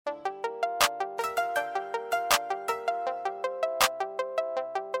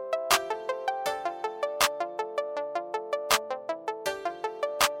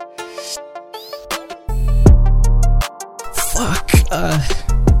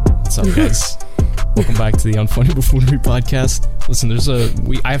What's up, guys? Welcome back to the Unfunny Buffoonery podcast. Listen,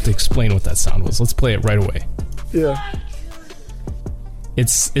 I have to explain what that sound was. Let's play it right away. Yeah.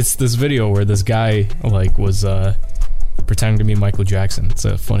 It's this video where this guy was pretending to be Michael Jackson. It's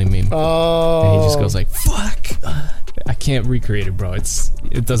a funny meme. Oh. And he just goes like, "Fuck." I can't recreate it, bro.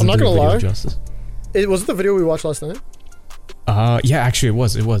 It doesn't do the video justice. Was it the video we watched last night? Yeah, actually it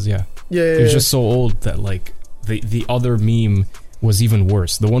was. Yeah. It was just so old that the other meme was even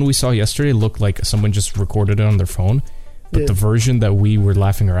worse. The one we saw yesterday looked like someone just recorded it on their phone, but the version that we were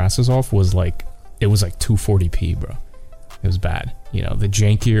laughing our asses off was it was 240p, bro. It was bad. You know, the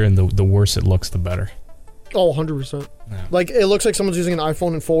jankier and the worse it looks, the better. Oh, 100%. Yeah. It looks like someone's using an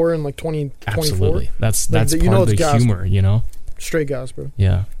iPhone 4 in 2024. Absolutely. That's part of the humor, you know? Straight gas, bro.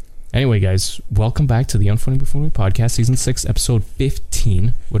 Yeah. Anyway, guys, welcome back to the Unfunny Buffoonery podcast, season 6, episode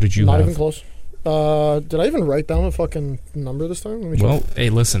 15. What did you have? Not even close. Did I even write down a fucking number this time? Let me check. Well,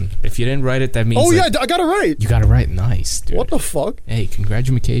 hey, listen. If you didn't write it, that means... Oh, yeah, I got it right. You got it right. Nice, dude. What the fuck? Hey,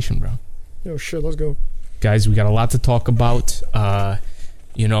 congratulations, bro. Yo, shit, let's go. Guys, we got a lot to talk about.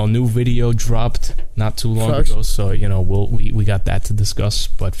 New video dropped not too long ago, so we got that to discuss.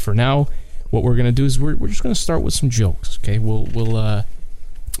 But for now, what we're gonna do is we're just gonna start with some jokes. Okay, we'll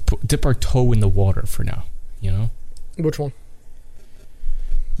dip our toe in the water for now. You know. Which one?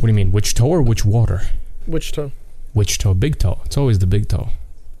 What do you mean? Which toe or which water? Which toe? Which toe? Big toe. It's always the big toe.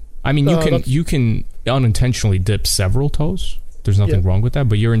 I mean, you can unintentionally dip several toes. There's nothing wrong with that,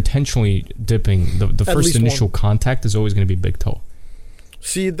 but you're intentionally dipping the first initial contact is always going to be big toe.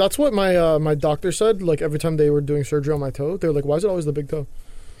 See, that's what my doctor said. Every time they were doing surgery on my toe, they were like, "Why is it always the big toe?"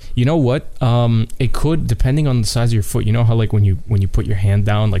 You know what? It could, depending on the size of your foot. You know how when you put your hand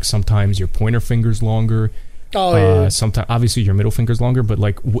down, sometimes your pointer finger's longer. Oh yeah. Sometimes, obviously, your middle finger's longer. But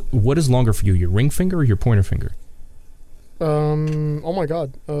what is longer for you? Your ring finger or your pointer finger? Oh my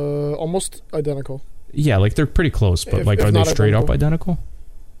god. Almost identical. Yeah, they're pretty close, but if are they straight up identical?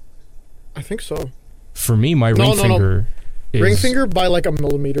 I think so. For me, my ring finger is... Ring finger by a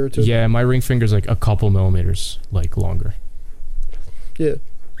millimeter or two. Yeah, my ring finger's a couple millimeters longer. Yeah.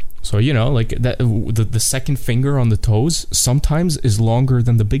 So, that the second finger on the toes sometimes is longer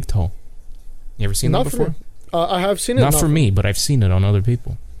than the big toe. You ever seen that before? I have seen it. Not for me, but I've seen it on other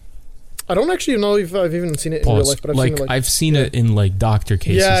people. I don't actually know if I've even seen it in real life, but I've seen it in doctor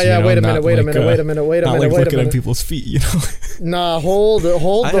cases. Yeah. Wait a minute. Wait a minute. Not looking at people's feet, you know. Nah, hold the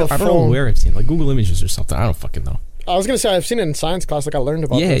phone. I don't know where I've seen Google Images or something. I don't fucking know. I was gonna say I've seen it in science class. I learned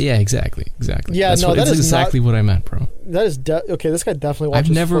about. Yeah, exactly. Yeah, that's exactly what I meant, bro. That is okay. This guy definitely watches.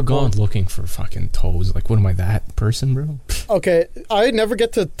 I've never gone looking for fucking toes. What am I, that person, bro? Okay, I never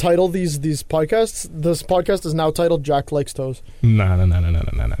get to title these podcasts. This podcast is now titled "Jack Likes Toes." No.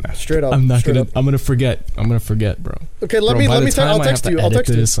 Straight up. I'm gonna forget. bro. Okay, let me I'll text you. I'll text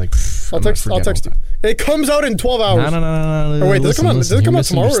you. I'll text you. It comes out in 12 hours. No. Or wait, does it come out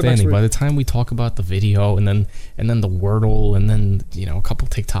tomorrow or next week? By the time we talk about the video and then the Wordle and then a couple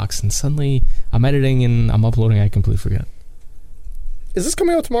TikToks and suddenly I'm editing and I'm uploading, I completely forget. Is this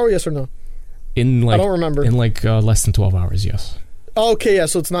coming out tomorrow? Yes or no? I don't remember. In less than 12 hours, yes. Okay, yeah,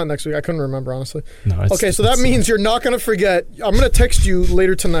 so it's not next week. I couldn't remember, honestly. No. Okay, so that means you're not going to forget. I'm going to text you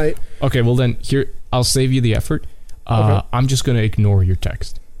later tonight. Okay, well then, I'll save you the effort. Okay. I'm just going to ignore your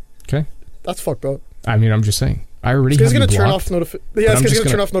text. Okay? That's fucked up. I mean, I'm just saying. I already have you blocked. Yeah, it's going to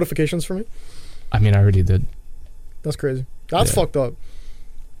turn off notifications for me. I mean, I already did. That's crazy. That's fucked up.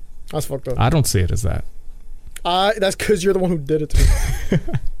 That's fucked up. I don't see it as that. That's because you're the one who did it to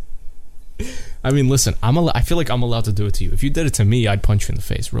me. I mean, listen, I feel like I'm allowed to do it to you. If you did it to me, I'd punch you in the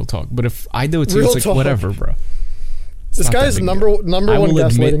face, real talk. But if I do it to you, it's whatever, bro. This guy is number one gaslighting guy. I will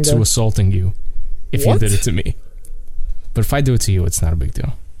admit to assaulting you if you did it to me. But if I do it to you, it's not a big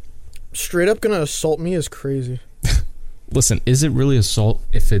deal. Straight up gonna assault me is crazy. Listen, is it really assault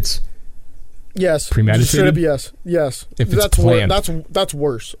if it's premeditated? Straight up, yes. If it's planned. That's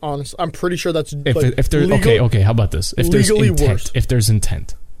worse, honestly. I'm pretty sure that's if there's okay, how about this? If there's intent, worse. If there's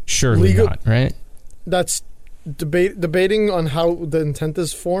intent. Surely not, right? That's debating on how the intent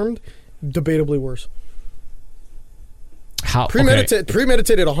is formed, debatably worse. How premeditated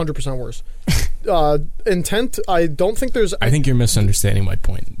 100% worse. Intent, I don't think there's... I think you're misunderstanding my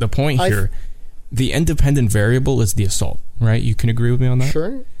point. The point here, the independent variable is the assault, right? You can agree with me on that?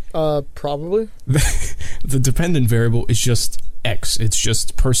 Sure. Probably. The dependent variable is just X. It's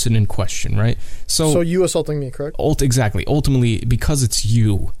just person in question, right? So you assaulting me, correct? Exactly. Ultimately, because it's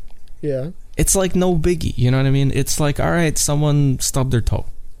you. Yeah. It's no biggie, you know what I mean? It's all right, someone stubbed their toe.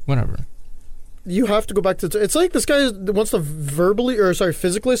 Whatever. You have to go back to... It's like this guy wants to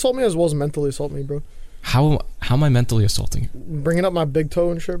physically assault me as well as mentally assault me, bro. How am I mentally assaulting you? Bringing up my big toe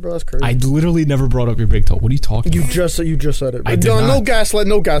and shit, bro. That's crazy. I literally never brought up your big toe. What are you talking about? You just said it. I did not. No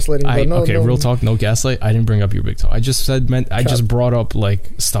gaslighting. Bro. Okay, real talk. No gaslight. I didn't bring up your big toe. I just just brought up like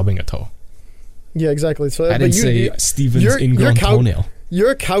stubbing a toe. Yeah, exactly. So I didn't say Steven's ingrown toenail.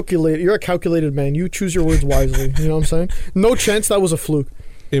 You're a calculated man. You choose your words wisely. You know what I'm saying? No chance that was a fluke.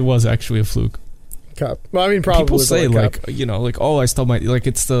 It was actually a fluke. Cap. Well, I mean, probably. People say like oh, I stubbed my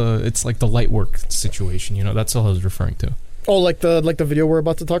it's like the light work situation. You know, that's all I was referring to. Oh, like the video we're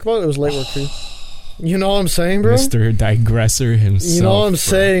about to talk about. It was light work for you. You know what I'm saying, bro? Mr. Digressor himself. You know what I'm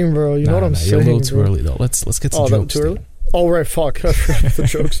saying, bro. You know what I'm saying. You're a little too early though. Let's get some jokes. Too early? Oh right, fuck. I forgot the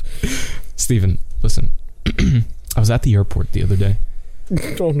jokes. Steven, listen. I was at the airport the other day.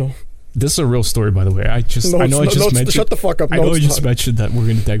 Oh no. This is a real story, by the way. Mentioned. Shut the fuck up. I know I just mentioned that we're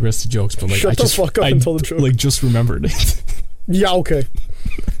going to digress to jokes, but like, shut the fuck up and tell the joke. Like, just remembered it. Yeah, okay.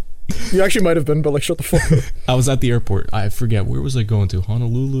 You actually might have been, but like, shut the fuck up. I was at the airport. I forget, where was I going to?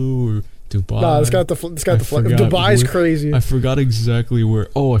 Honolulu or Dubai? Nah, this guy the flight. Dubai's crazy. I forgot exactly where.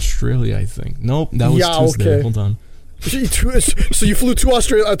 Oh, Australia, I think. Nope, that was Tuesday. Okay. Hold on. So you flew to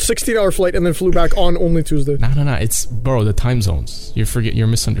Australia, a 16-hour flight, and then flew back on only Tuesday. No. It's, bro, the time zones. You're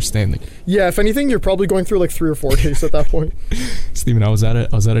misunderstanding. Yeah, if anything, you're probably going through like 3 or 4 days at that point. Steven, I was at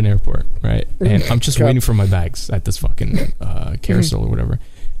an airport, right? And I'm just waiting for my bags at this fucking carousel or whatever.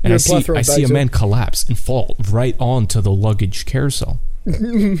 And I see a man collapse and fall right onto the luggage carousel.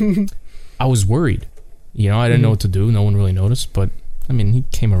 I was worried. You know, I didn't know what to do. No one really noticed, but I mean, he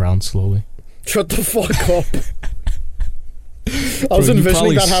came around slowly. Shut the fuck up. I was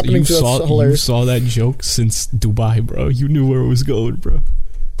envisioning that happening to us. That's hilarious. You saw that joke since Dubai, bro. You knew where it was going, bro.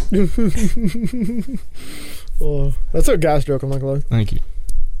 Oh, that's a gas joke, I'm not gonna lie. Thank you.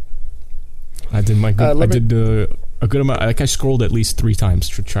 I did my good. I did a good amount. Like I scrolled at least 3 times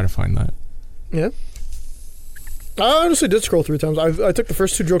to try to find that. Yeah. I honestly did scroll 3 times. I took the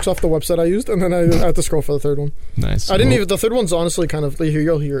first 2 jokes off the website I used, and then I had to scroll for the third one. Nice. I didn't even. The third one's honestly kind of.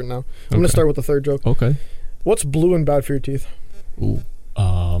 You'll hear it now. I'm gonna start with the third joke. Okay. What's blue and bad for your teeth? Ooh,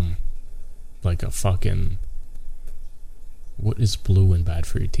 like a fucking. What is blue and bad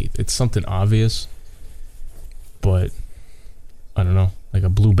for your teeth? It's something obvious, but I don't know. Like a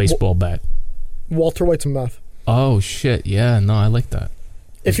blue baseball bat. Walter White's math. Oh shit! Yeah, no, I like that.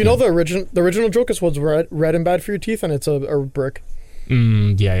 If you know the original joke is what's red and bad for your teeth, and it's a brick.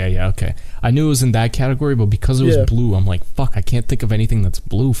 Yeah. Okay, I knew it was in that category, but because it was blue, I'm like, fuck, I can't think of anything that's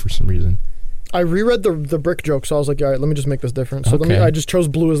blue for some reason. I reread the brick joke, so I was like, all right, let me just make this different. So I just chose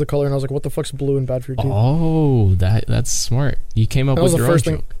blue as the color, and I was like, what the fuck's blue and bad for your teeth? Oh, that's smart. You came up with your own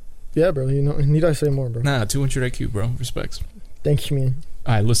joke. Yeah, bro. You know, need I say more, bro? Nah, 200 IQ, bro. Respects. Thank you, man.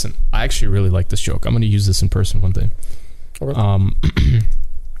 All right, listen. I actually really like this joke. I'm going to use this in person one day. Okay.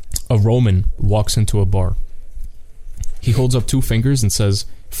 A Roman walks into a bar. He holds up 2 fingers and says,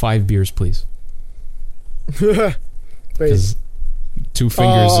 5 beers, please. Because 2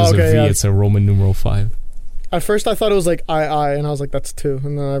 fingers is a V. Yeah. It's a Roman numeral 5. At first, I thought it was like I, and I was like, that's 2.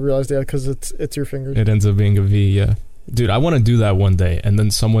 And then I realized, because it's your fingers. It ends up being a V, yeah. Dude, I want to do that one day, and then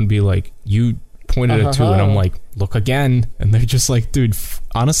someone be like, you pointed at 2, and I'm like, look again. And they're just like, dude,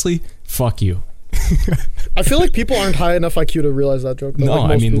 honestly, fuck you. I feel like people aren't high enough IQ to realize that joke. No,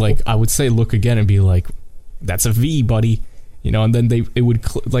 I mean, like, I would say look again and be like, that's a V, buddy. You know, and then it would,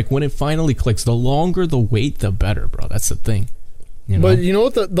 like, when it finally clicks, the longer the wait, the better, bro. That's the thing. You know? But you know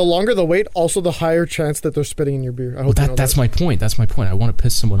what? The longer the wait, also the higher chance that they're spitting in your beer. I hope that's my point. That's my point. I want to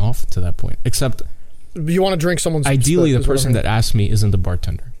piss someone off to that point. Except, you want to drink someone's ideally, the person that asked me isn't the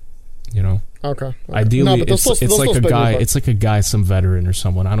bartender. You know? Okay. Ideally, it's like a guy. It's like a guy, some veteran or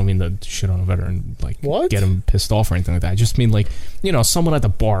someone. I don't mean to shit on a veteran, like get him pissed off or anything like that. I just mean like, you know, someone at the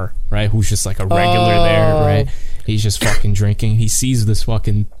bar, right? Who's just like a regular there, right? He's just fucking drinking. He sees this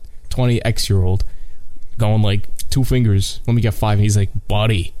fucking 20X-year-old going like 2 fingers. Let me get 5. And he's like,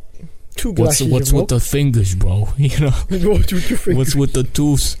 buddy, what's with the fingers, bro? You know, what's with the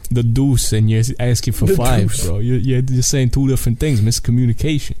deuce, and you're asking for 5, bro? You're saying 2 different things.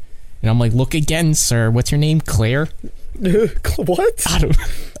 Miscommunication. And I'm like, look again, sir. What's your name, Claire? What?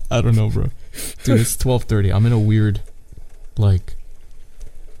 I don't know, bro. Dude, it's 12:30. I'm in a weird, like,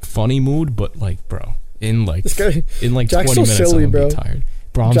 funny mood, but like, bro, in like Jack's 20 minutes, silly, I'm gonna be tired.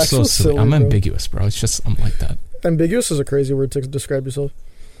 Bro, I'm so silly. I'm ambiguous, bro. It's just, I'm like that. Ambiguous is a crazy word to describe yourself.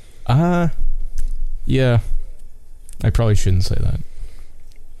 Yeah. I probably shouldn't say that.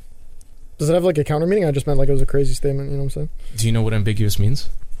 Does it have like a counter meaning? I just meant like it was a crazy statement, you know what I'm saying? Do you know what ambiguous means?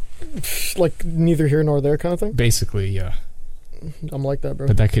 Like neither here nor there kind of thing? Basically, yeah. I'm like that, bro.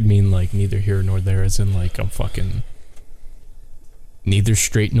 But that could mean like neither here nor there, as in like I'm fucking neither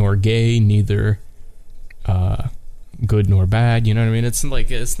straight nor gay, neither good nor bad. You know what I mean? It's like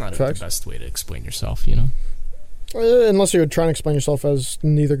it's not Facts. the best way to explain yourself. You know. Unless you're trying to explain yourself as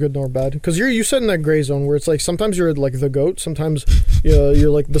neither good nor bad, because you sit in that gray zone where it's like sometimes you're like the goat, sometimes you're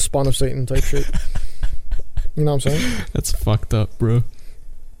like the spawn of Satan type shit. You know what I'm saying? That's fucked up, bro.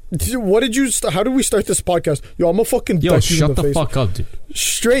 What did you? How did we start this podcast? Yo, I'm a fucking. Yo, duck you shut in the the face. fuck up, dude.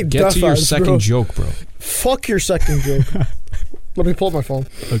 Straight. Get to your ass, second bro. joke, bro. Fuck your second joke. Let me pull up my phone.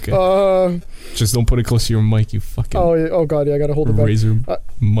 Okay. Just don't put it close to your mic, you fucking. Oh god, yeah, I gotta hold it back. Razor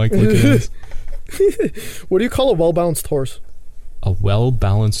mic looking ass. What do you call a well-balanced horse? A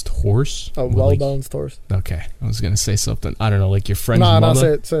well-balanced horse? A well-balanced horse. Okay, I was gonna say something. I don't know, like your friend's Nah,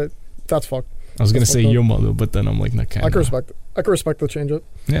 mother. say it. That's fucked. I was gonna say your mother, but then I'm like, okay. I can respect it. I can respect the change up.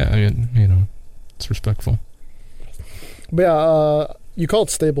 Yeah, I mean, you know, it's respectful. But yeah, you call it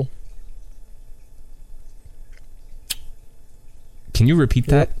stable. Can you repeat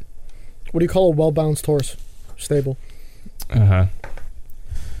that? What do you call a well-balanced horse? Stable. Uh-huh.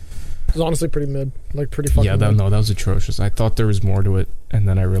 It's honestly pretty mid. Like, pretty fucking mid. No, that was atrocious. I thought there was more to it, and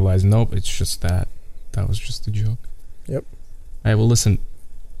then I realized, nope, it's just that. That was just a joke. Yep. Alright, well, listen.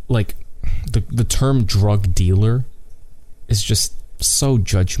 Like, the term drug dealer is just so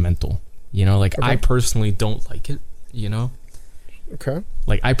judgmental. You know, like, I personally don't like it, you know? Okay.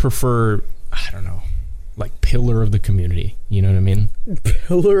 Like, I prefer, I don't know, like, pillar of the community. You know what I mean?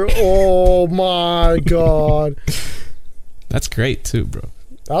 Pillar? Oh, my God. That's great, too, bro.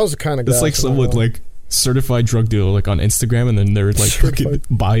 That was the kind of guy. It's like someone like certified drug dealer like on Instagram, and then they're like fucking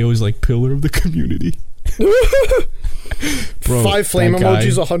bios like pillar of the community. Bro, 5 flame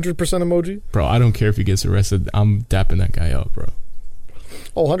emojis, 100% emoji. Bro, I don't care if he gets arrested. I'm dapping that guy up, bro.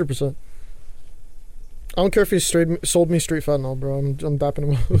 Oh, 100%. I don't care if he sold me street fentanyl, bro. I'm dapping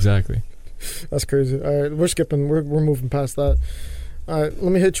him up. Exactly. That's crazy. All right, we're skipping. We're moving past that. All right,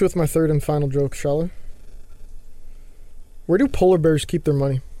 let me hit you with my third and final joke, shall I? Where do polar bears keep their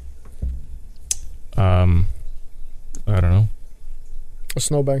money? I don't know. A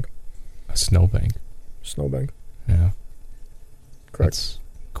snowbank. A snowbank. Snowbank. Yeah. Correct. That's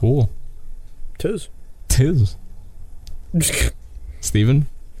cool. Tis. Steven?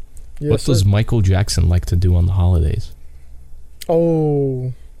 Yes, what does Michael Jackson like to do on the holidays?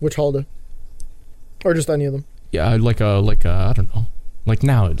 Oh, which holiday? Or just any of them? Yeah, like a I don't know. Like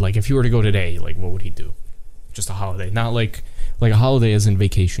now, like if you were to go today, like what would he do? Just a holiday, not like a holiday as in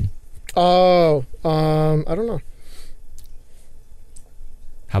vacation. Oh, I don't know.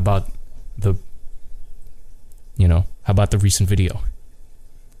 How about the recent video?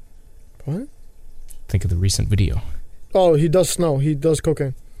 What? Think of the recent video. Oh, he does snow. He does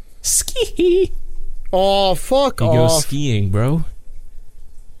cocaine. Ski. Oh, fuck off. He goes skiing, bro.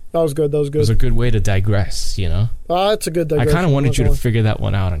 That was good. It was a good way to digress, you know? That's a good digression. I kind of wanted you to figure that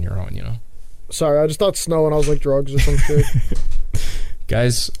one out on your own, you know? Sorry, I just thought snow and I was like drugs or some shit.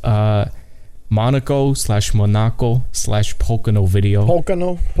 Guys, Monaco/Pocono video.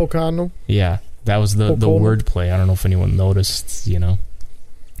 Pocono. Yeah, that was the wordplay. I don't know if anyone noticed, you know?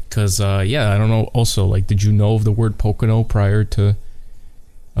 Because, I don't know. Also, like, did you know of the word Pocono prior to...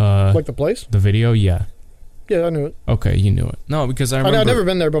 like the place? The video? Yeah. Yeah, I knew it. Okay, you knew it. No, because I remember... I've never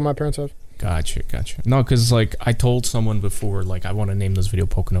been there, but my parents have. Gotcha. No, because, like, I told someone before, like, I want to name this video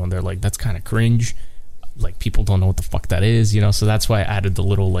Pocono, and they're like, that's kind of cringe. Like, people don't know what the fuck that is, you know? So that's why I added the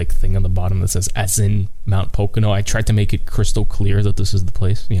little, like, thing on the bottom that says, as in Mount Pocono. I tried to make it crystal clear that this is the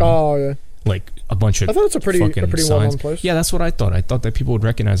place, you know? Oh, yeah. Like, a bunch of I thought it's a pretty well-known place. Yeah, that's what I thought. I thought that people would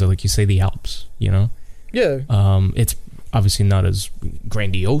recognize it, like you say, the Alps, you know? Yeah. It's obviously not as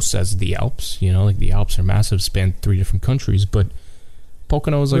grandiose as the Alps, you know? Like, the Alps are massive, span 3 different countries, but...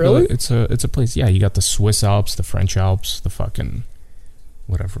 Pocono is like really? it's a place. Yeah, you got the Swiss Alps, the French Alps, the fucking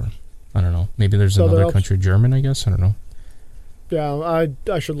whatever. I don't know. Maybe there's another Alps. Country, German. I guess I don't know. Yeah,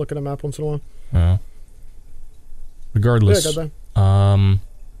 I should look at a map once in a while. Regardless, yeah, I got that.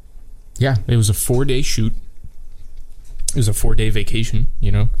 Yeah, it was a 4-day shoot. It was a 4-day vacation.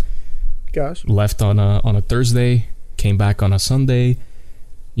 You know, gosh. Left on a Thursday, came back on a Sunday.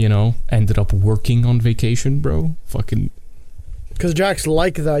 You know, ended up working on vacation, bro. Fucking. Because Jack's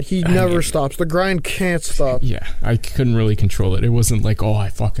like that. He never stops. The grind can't stop. Yeah, I couldn't really control it. It wasn't like, oh, I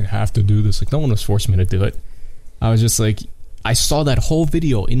fucking have to do this. Like, no one was forcing me to do it. I was just like, I saw that whole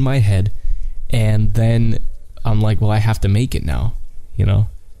video in my head, and then I'm like, well, I have to make it now, you know?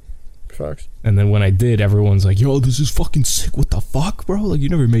 Facts. And then when I did, everyone's like, yo, this is fucking sick. What the fuck, bro? Like, you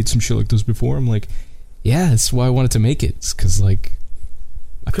never made some shit like this before. I'm like, yeah, that's why I wanted to make it. It's because, like,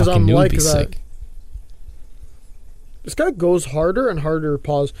 I fucking knew it'd be sick. This guy goes harder and harder,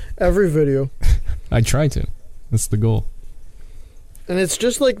 pause, every video. I try to. That's the goal. And it's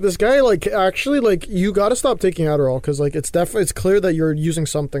just like this guy, like actually, like you got to stop taking Adderall because like it's clear that you're using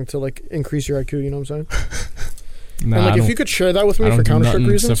something to like increase your IQ. You know what I'm saying? Nah, and like if you could share that with me for Counter-Strike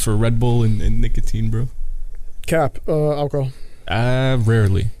reasons, except for Red Bull and nicotine, bro. Cap, alcohol.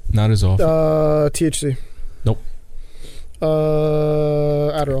 Rarely, not as often. THC. Nope.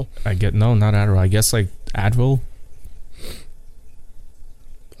 Adderall. Not Adderall. I guess like Advil.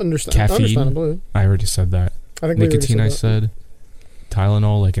 Caffeine. Understandable. I already said that. I think nicotine. I said.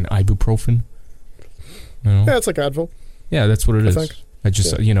 Tylenol, like an ibuprofen. You know? Yeah, it's like Advil. Yeah, that's what it is. I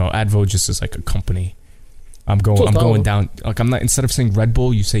just Advil just is like a company. I'm going down. Like I'm not. Instead of saying Red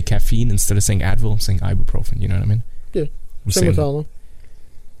Bull, you say caffeine. Instead of saying Advil, I'm saying ibuprofen. You know what I mean? Yeah. Same with Tylenol.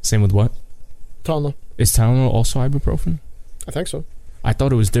 Same with what? Tylenol. Is Tylenol also ibuprofen? I think so. I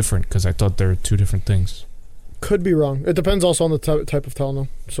thought it was different because I thought they're two different things. Could be wrong. It depends also on the type of Tylenol.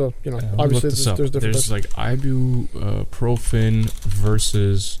 So obviously there's different. There's like ibuprofen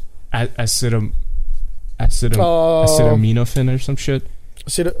versus acetaminophen or some shit.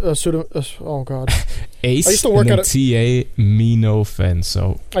 Oh god. Ace. I used to work at acetaminophen.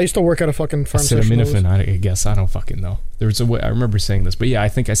 So I used to work at a fucking pharmacy. Acetaminophen. I guess I don't fucking know. There's a way. I remember saying this, but yeah, I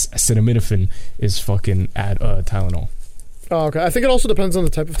think acetaminophen is fucking Tylenol. Oh, okay. I think it also depends on the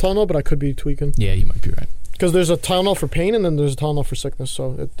type of Tylenol, but I could be tweaking. Yeah, you might be right. Because there's a Tylenol for pain and then there's a Tylenol for sickness,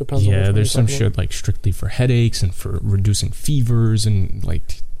 so it depends on which one there's some shit like strictly for headaches and for reducing fevers and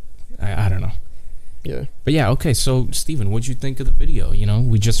like, I don't know. Yeah. But yeah, okay, so Steven, what'd you think of the video? You know,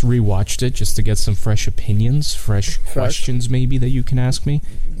 we just rewatched it just to get some fresh opinions, fresh questions maybe that you can ask me.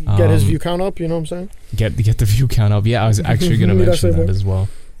 Get his view count up, you know what I'm saying? Get the view count up. Yeah, I was actually going to mention that as well.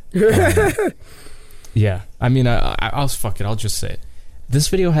 Yeah, I mean, I'll just say it. This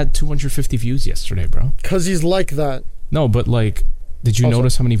video had 250 views yesterday, bro. Because he's like that. No, but like, did you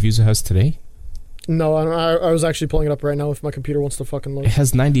notice how many views it has today? No, I was actually pulling it up right now if my computer wants to fucking load. It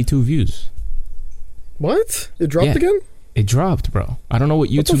has 92 views. What? It dropped again? It dropped, bro. I don't know what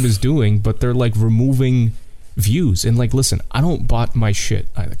YouTube is doing, but they're like removing views. And like, listen, I don't bot my shit.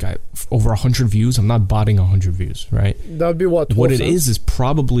 I over 100 views. I'm not botting 100 views, right? That would be what? What it is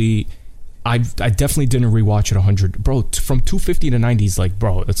probably... I definitely didn't rewatch it 100, bro. From 250 to 90 is like,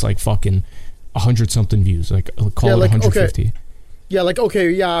 bro, it's like fucking 100 something views. Like, call it 150. Okay. Yeah, like, okay,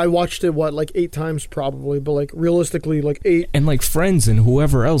 yeah, I watched it like 8 times probably, but like realistically, like 8. And like friends and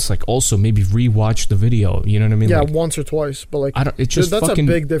whoever else, like also maybe rewatch the video. You know what I mean? Yeah, like, once or twice, but like, it just that's fucking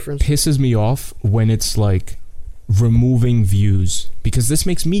a big difference. Pisses me off when it's like removing views because this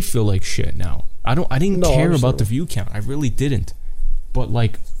makes me feel like shit now. I didn't care about the view count. I really didn't. But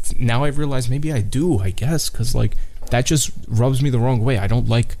like now I realize maybe I do, I guess, because like that just rubs me the wrong way. I don't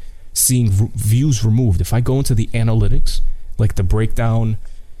like seeing views removed. If I go into the analytics, like the breakdown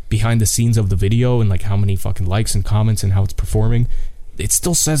behind the scenes of the video and like how many fucking likes and comments and how it's performing, it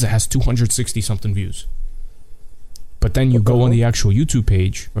still says it has 260 something views. But then you go on the actual YouTube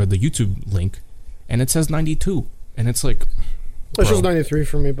page or the YouTube link and it says 92 and it's like, it's just 93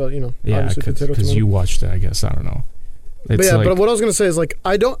 for me, but you know, yeah, because you watched it, I guess. I don't know. But yeah, but what I was gonna say is like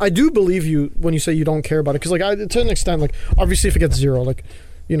I do believe you when you say you don't care about it because like to an extent, like obviously if it gets 0, like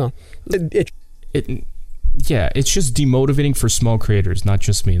you know, yeah, it's just demotivating for small creators, not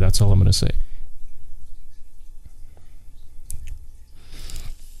just me. That's all I'm gonna say.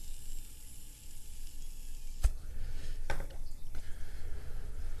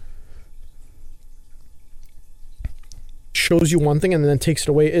 Shows you one thing and then takes it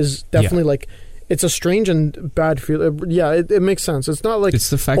away is definitely like. It's a strange and bad feeling. Yeah, it makes sense. It's not like, it's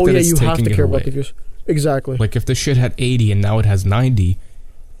the fact that it's you have to care away. About the views. Exactly. Like if the shit had 80 and now it has 90,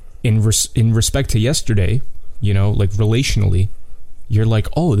 in respect to yesterday, you know, like relationally, you're like,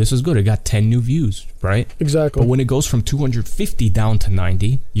 oh, this is good. It got 10 new views, right? Exactly. But when it goes from 250 down to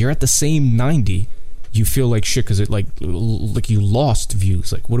 90, you're at the same 90. You feel like shit because it like you lost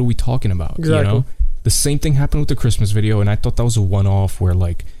views. Like, what are we talking about? Exactly. You know? The same thing happened with the Christmas video, and I thought that was a one-off where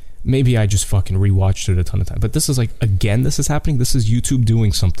like, maybe I just fucking rewatched it a ton of times. But this is like, again, this is happening. This is YouTube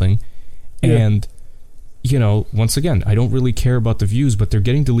doing something. And, you know, once again, I don't really care about the views, but they're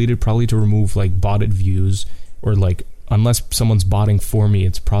getting deleted probably to remove like botted views or like, unless someone's botting for me,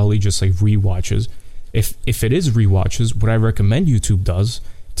 it's probably just like rewatches. If it is rewatches, what I recommend YouTube does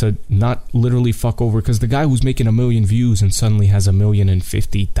to not literally fuck over, because the guy who's making 1 million views and suddenly has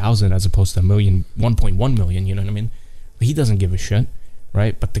 1,050,000 as opposed to 1.1 million, you know what I mean? He doesn't give a shit.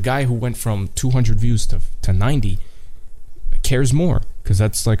 Right, but the guy who went from 200 views to 90 cares more because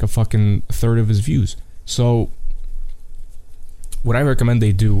that's like a fucking third of his views. So what I recommend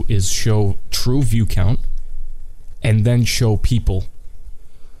they do is show true view count and then show people.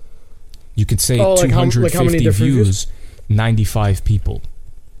 You could say 250 views. 95 people.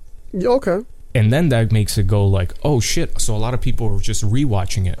 Okay. And then that makes it go like, oh shit, so a lot of people are just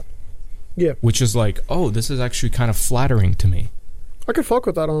rewatching it. Yeah. Which is like, oh, this is actually kind of flattering to me. I could fuck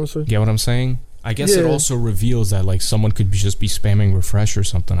with that, honestly. Get what I'm saying? I guess it also reveals that like someone could just be spamming refresh or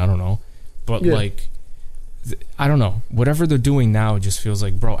something, I don't know. But like, I don't know. Whatever they're doing now just feels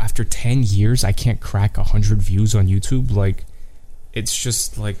like, bro, after 10 years, I can't crack 100 views on YouTube. Like, it's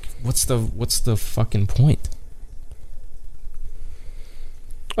just like, what's the fucking point?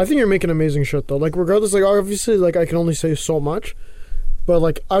 I think you're making amazing shit, though. Like, regardless, like, obviously, like, I can only say so much. But,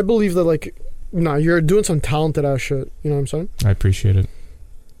 like, I believe that, like, nah, you're doing some talented-ass shit. You know what I'm saying? I appreciate it.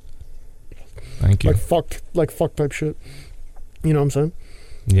 Thank you. Like fuck type shit. You know what I'm saying?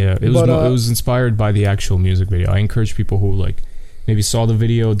 Yeah, it was inspired by the actual music video. I encourage people who, like, maybe saw the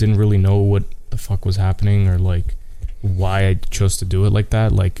video, didn't really know what the fuck was happening, or, like, why I chose to do it like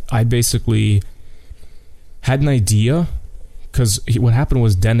that. Like, I basically had an idea, because what happened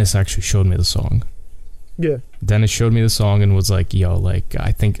was Dennis actually showed me the song. Yeah. Dennis showed me the song and was like, yo, like,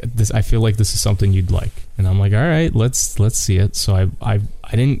 I feel like this is something you'd like. And I'm like, all right, let's see it. So I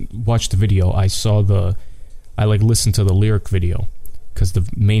didn't watch the video. I listened to the lyric video, because the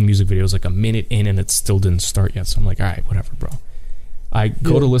main music video is like a minute in and it still didn't start yet. So I'm like, all right, whatever, bro. I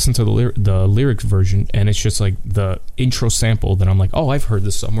go to listen to the lyric version, and it's just like the intro sample that I'm like, oh, I've heard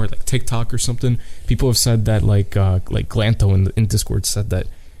this somewhere, like TikTok or something. People have said that, like Glanto in Discord said that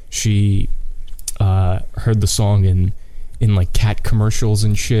she heard the song in like cat commercials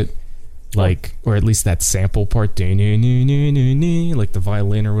and shit, like, or at least that sample part, like the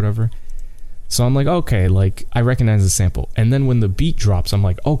violin or whatever. So I'm like, okay, like, I recognize the sample. And then when the beat drops, I'm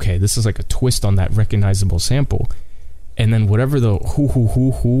like, okay, this is like a twist on that recognizable sample. And then whatever the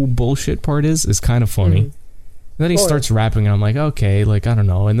who bullshit part is kind of funny. And then he starts rapping, and I'm like, okay, like, I don't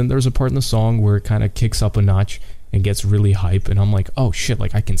know. And then there's a part in the song where it kind of kicks up a notch and gets really hype, and I'm like, oh shit,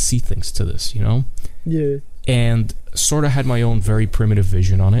 like, I can see things to this, you know? Yeah. And sort of had my own very primitive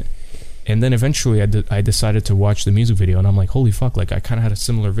vision on it. And then eventually I decided to watch the music video, and I'm like, holy fuck, like, I kind of had a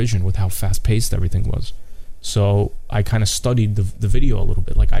similar vision with how fast-paced everything was. So I kind of studied the video a little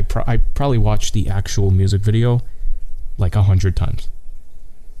bit. Like, I probably watched the actual music video like 100 times.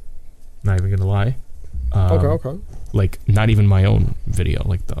 Not even gonna lie. Okay. Like, not even my own video,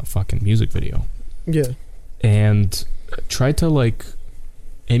 like the fucking music video. Yeah. And tried to, like,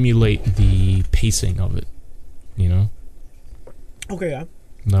 emulate the pacing of it, you know? Okay, yeah.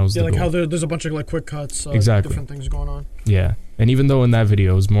 That was like goal. how there's a bunch of, like, quick cuts, exactly. different things going on. Yeah. And even though in that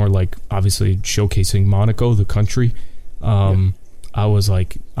video it was more like obviously showcasing Monaco, the country, I was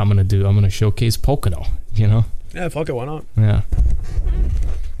like, I'm gonna showcase Pocono, you know? Yeah, fuck it, why not? Yeah.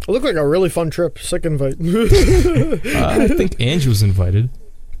 It looked like a really fun trip. Sick invite. I think Ange was invited.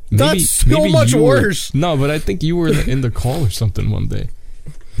 That's so much worse. No, but I think you were in the call or something one day.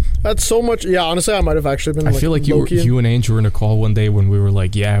 That's so much. Yeah, honestly, I might have actually been. I feel like you and Ange were in a call one day when we were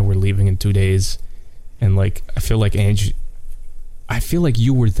like, yeah, we're leaving in 2 days, and like I feel like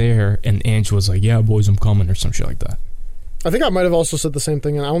you were there, and Ange was like, yeah, boys, I'm coming, or some shit like that. I think I might have also said the same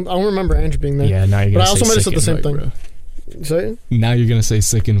thing, and I don't remember Ange being there. Yeah, now you're gonna say but I also might have said the same invite, thing. Say? Now you're gonna say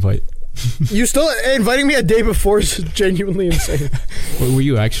sick invite. You still inviting me a day before is genuinely insane. Were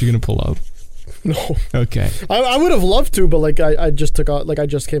you actually gonna pull up? No. Okay. I would have loved to, but like I just took out, like I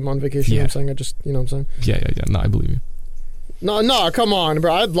just came on vacation. Yeah. You know what I'm saying, you know what I'm saying. Yeah. No, I believe you. No, come on,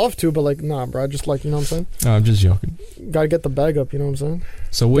 bro. I'd love to, but like, nah, bro. I just like, you know what I'm saying. No, I'm just joking. Gotta get the bag up, you know what I'm saying.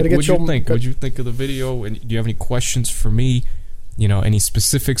 So what'd you think? What'd you think of the video? And do you have any questions for me? You know, any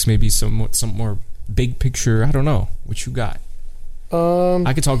specifics? Maybe some more big picture. I don't know. What you got?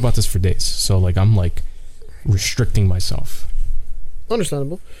 I could talk about this for days. So like, I'm like restricting myself.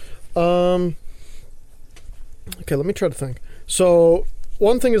 Understandable. Okay, let me try to think. So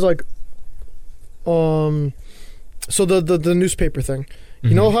one thing is like, so the newspaper thing.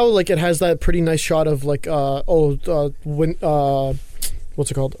 You know how like it has that pretty nice shot of like what's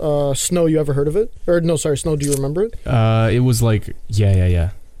it called? Snow. You ever heard of it? Or no, sorry, Snow. Do you remember it? It was like yeah.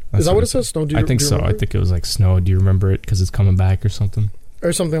 Is that what it says? Snow. I think so. I think it was like Snow. Do you remember it? Because it's coming back or something.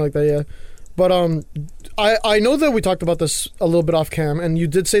 Or something like that. Yeah. But I know that we talked about this a little bit off cam, and you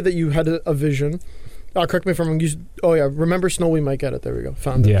did say that you had a vision. Correct me if I'm wrong. Remember Snow? We might get it. There we go.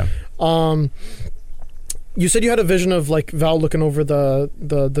 Found it. Yeah. You said you had a vision of like Val looking over the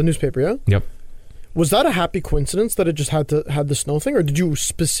newspaper. Yeah. Yep. Was that a happy coincidence that it just had the snow thing, or did you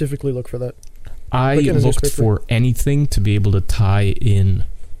specifically look for that? I looked for anything to be able to tie in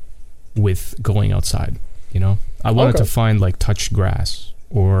with going outside. You know, I wanted to find like touch grass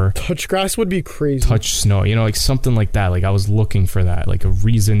or touch grass would be crazy. Touch snow. You know, like something like that. Like I was looking for that, like a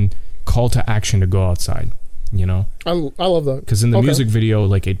reason, call to action to go outside. you know? I love that. Because in the music video,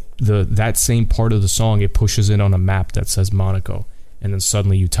 like that same part of the song, it pushes in on a map that says Monaco, and then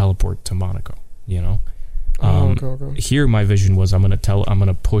suddenly you teleport to Monaco, you know? Here my vision was I'm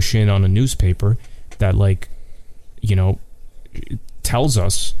gonna push in on a newspaper that, like, you know, tells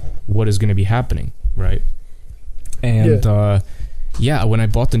us what is going to be happening, right? And when I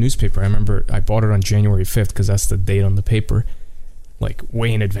bought the newspaper, I remember I bought it on January 5th because that's the date on the paper, like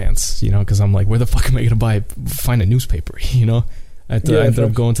way in advance, you know, because I'm like, where the fuck am I going to find a newspaper, you know? I ended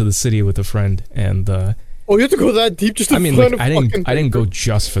up going to the city with a friend, and you have to go that deep just to find a fucking paper? I didn't go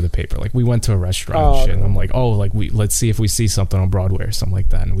just for the paper. Like, we went to a restaurant and shit, and I'm like, let's see if we see something on Broadway or something like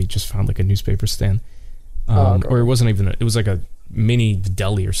that, and we just found like a newspaper stand. Or it wasn't even it was like a mini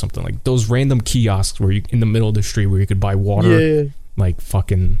deli or something, like those random kiosks where you in the middle of the street where you could buy water, like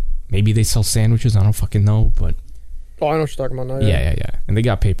fucking, maybe they sell sandwiches, I don't fucking know, but I know what you're talking about now. Yeah, and they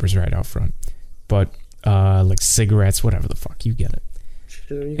got papers right out front, but like cigarettes, whatever the fuck, you get it.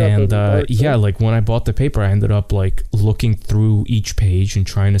 And like when I bought the paper, I ended up like looking through each page and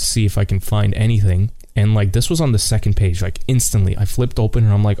trying to see if I can find anything. And like this was on the second page, like instantly I flipped open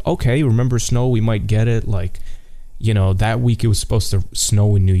and I'm like, okay, remember snow, we might get it. Like, you know, that week it was supposed to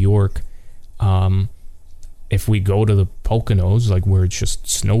snow in New York. If we go to the Poconos, like where it's just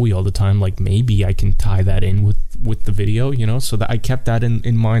snowy all the time, like maybe I can tie that in with the video, you know? So that I kept that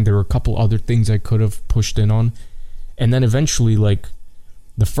in mind. There were a couple other things I could have pushed in on. And then eventually, like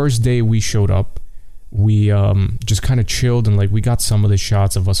the first day we showed up, we just kind of chilled, and like we got some of the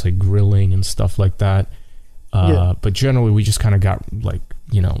shots of us like grilling and stuff like that. But generally we just kind of got like,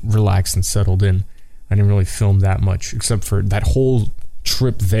 you know, relaxed and settled in. I didn't really film that much, except for that whole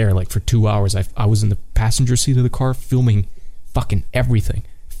trip there, like for 2 hours. I was in the passenger seat of the car filming fucking everything.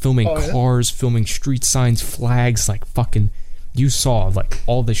 Filming cars, filming street signs, flags, like fucking, you saw like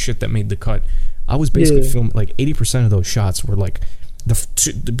all the shit that made the cut. I was basically filming like 80% of those shots were like,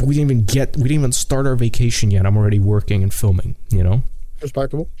 we didn't even start our vacation yet. I'm already working and filming, you know?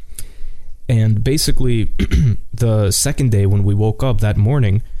 Respectable. And basically, the second day when we woke up that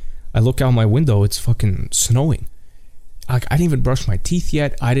morning, I look out my window, it's fucking snowing. I didn't even brush my teeth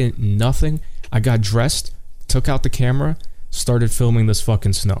yet. Nothing. I got dressed, took out the camera, started filming this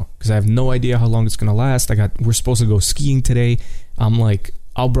fucking snow. Because I have no idea how long it's gonna last. We're supposed to go skiing today. I'm like,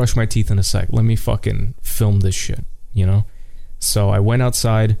 I'll brush my teeth in a sec. Let me fucking film this shit, you know? So I went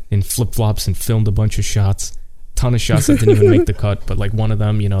outside in flip-flops and filmed a bunch of shots. Ton of shots that didn't even make the cut, but like one of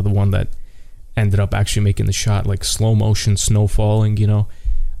them, you know, the one that ended up actually making the shot, like slow motion snow falling, you know?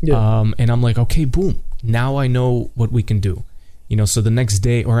 And I'm like, okay, boom. Now I know what we can do. You know, so the next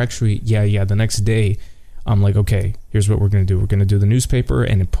day, or actually, the next day, I'm like, okay, here's what we're going to do. We're going to do the newspaper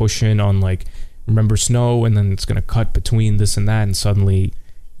and then push in on like, remember snow, and then it's going to cut between this and that, and suddenly,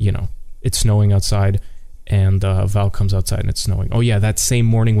 you know, it's snowing outside. And Val comes outside and it's snowing. Oh yeah, that same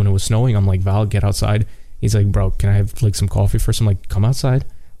morning when it was snowing, I'm like, Val, get outside. He's like, bro, can I have like some coffee first? I'm like, come outside.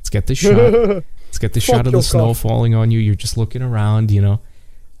 Let's get this shot. Let's get the shot of the snow falling on you. You're just looking around, you know.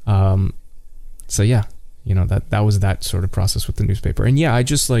 So yeah, you know, that was that sort of process with the newspaper. And yeah, I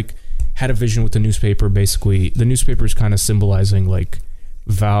just like had a vision with the newspaper. Basically, the newspaper is kind of symbolizing like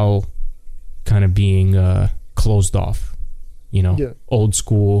Val kind of being closed off, you know, old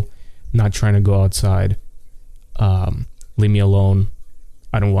school, not trying to go outside. Leave me alone.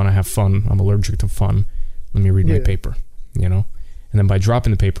 I don't want to have fun. I'm allergic to fun. Let me read my paper, you know? And then by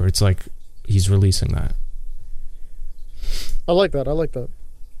dropping the paper, it's like he's releasing that. I like that.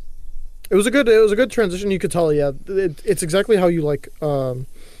 It was a good transition. You could tell, it's exactly how you like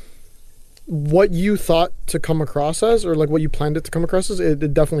what you thought to come across as, or like what you planned it to come across as.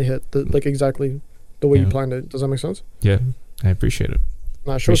 It definitely hit like exactly the way you planned it. Does that make sense? Yeah, I appreciate it.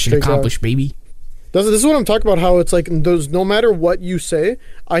 Mission accomplished, baby. This is what I'm talking about, how it's like, no matter what you say,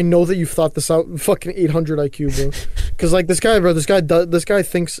 I know that you've thought this out. Fucking 800 IQ, bro. Because like this guy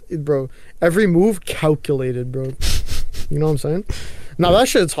thinks, bro, every move calculated, bro. You know what I'm saying? Now that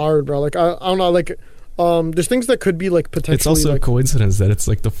shit's hard, bro. Like I don't know, like there's things that could be like potentially. It's also like, a coincidence that it's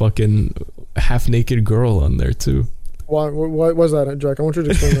like the fucking half naked girl on there too. Why was that, Jack? I want you to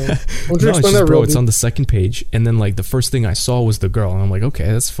explain that. I want you to explain that, bro. It's on the second page, and then like the first thing I saw was the girl, and I'm like, okay,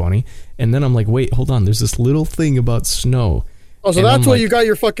 that's funny. And then I'm like, wait, hold on. There's this little thing about snow. Oh, so and that's what you got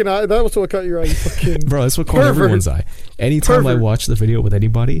your fucking eye. That was what caught your eye. You fucking bro, that's what caught everyone's eye. Anytime I watch the video with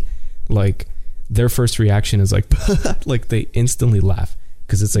anybody, like their first reaction is like, like they instantly laugh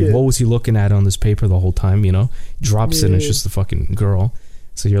because it's like, what was he looking at on this paper the whole time? You know, drops it, and it's just the fucking girl.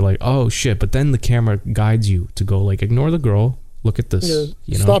 So you're like, oh shit, but then the camera guides you to go like, ignore the girl, look at this.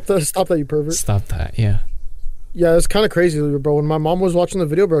 You know? Stop that, you pervert. Stop that, yeah. Yeah, it's kind of crazy, bro. When my mom was watching the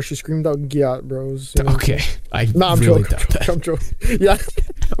video, bro, she screamed out "Gyat," bro. Okay, I'm really doubt that. I'm joking. Yeah,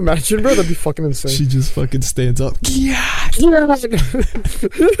 imagine, bro. That'd be fucking insane. She just fucking stands up. Gyat.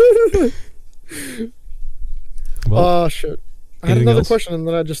 Well, oh shit. I had another question, and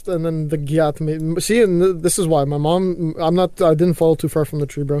then the Gyat made. See, and this is why my mom. I didn't fall too far from the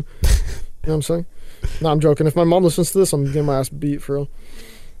tree, bro. You know what I'm saying? No, I'm joking. If my mom listens to this, I'm getting my ass beat for real.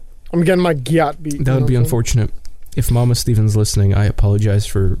 I'm getting my Gyat beat. That would be unfortunate. If Mama Steven's listening, I apologize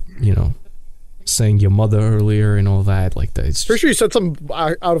for, saying your mother earlier and all that. Like that. It's pretty sure you said some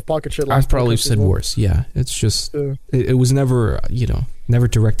out of pocket shit. I've probably said worse. Yeah, it's just it was never never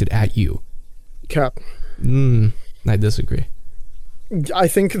directed at you. Cap. I disagree. I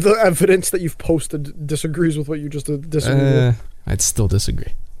think the evidence that you've posted disagrees with what you just disagreed with. I'd still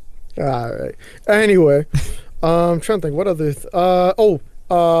disagree. All right. Anyway, I'm trying to think. What other?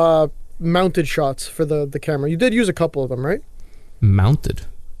 Mounted shots for the camera. You did use a couple of them, right? Mounted?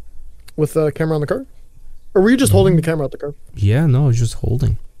 With the camera on the car? Or were you just holding the camera at the car? Yeah, no, I was just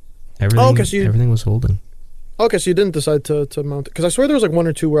holding. Everything was holding. Okay, so you didn't decide to mount it. Because I swear there was like one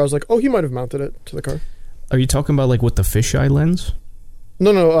or two where I was like, oh, he might have mounted it to the car. Are you talking about like with the fisheye lens?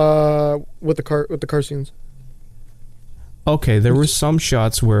 No, with the car scenes. Okay, there were some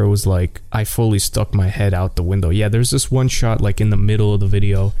shots where it was like I fully stuck my head out the window. Yeah, there's this one shot like in the middle of the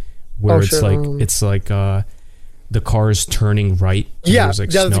video where it's like the car is turning right. Yeah, like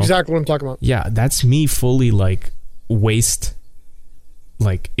that's exactly what I'm talking about. Yeah, that's me fully like waist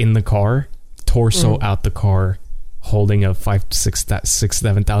like in the car, torso out the car, holding a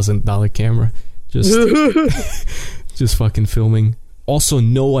 $7,000 camera, just fucking filming. Also,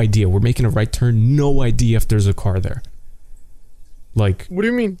 no idea. We're making a right turn. No idea if there's a car there. Like, what do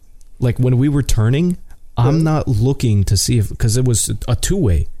you mean? Like when we were turning, I'm not looking to see if, because it was a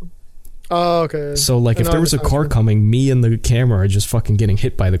two-way. Oh, okay. So like, if there was a car coming, me and the camera are just fucking getting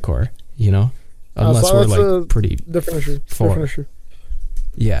hit by the car. Unless so we're like pretty different issue. far. Different issue.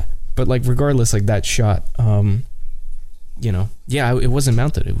 Yeah, but like regardless, like that shot, it wasn't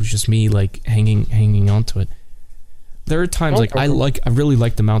mounted. It was just me like hanging onto it. There are times I really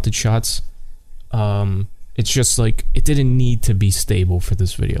like the mounted shots. It's just like it didn't need to be stable for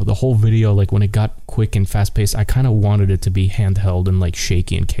this video. The whole video, like when it got quick and fast paced, I kind of wanted it to be handheld and like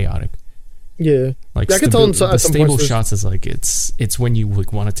shaky and chaotic. Yeah, like I can tell the stable shots is like it's when you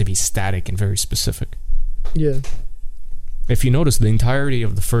like want it to be static and very specific. Yeah. If you notice, the entirety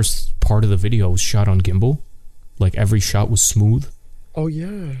of the first part of the video was shot on gimbal. Like every shot was smooth. Oh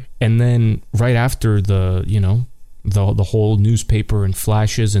yeah. And then right after the the whole newspaper and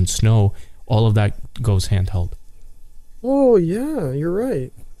flashes and snow, all of that goes handheld. Oh yeah, you're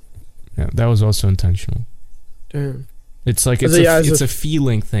right. Yeah, that was also intentional. Damn. It's like it's a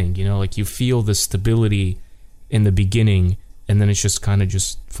feeling thing, like you feel the stability in the beginning, and then it's just kind of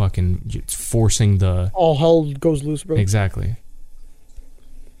just fucking forcing the all hell goes loose, bro. Exactly.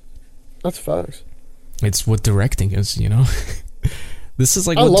 That's facts. It's what directing is, This is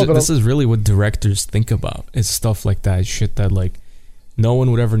like this is really what directors think about. It's stuff like that, shit that like no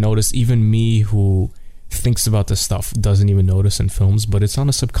one would ever notice. Even me, who thinks about this stuff, doesn't even notice in films. But it's on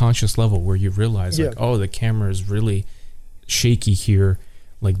a subconscious level where you realize, like, oh, the camera is really shaky here.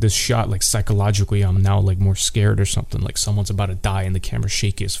 Like this shot, like psychologically, I'm now like more scared or something. Like someone's about to die and the camera's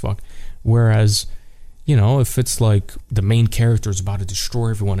shaky as fuck. Whereas, if it's like the main character is about to destroy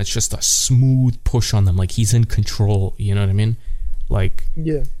everyone, it's just a smooth push on them. Like he's in control. You know what I mean? Like,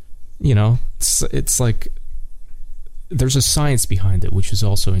 yeah. It's like there's a science behind it, which is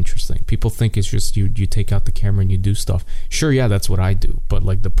also interesting. People think it's just you take out the camera and you do stuff. Sure, yeah, that's what I do. But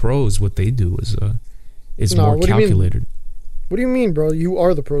like the pros, what they do is more calculated. What do you mean, bro? You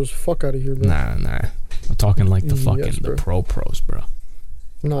are the pros. Fuck out of here, bro. Nah. I'm talking like the fucking the pros, bro.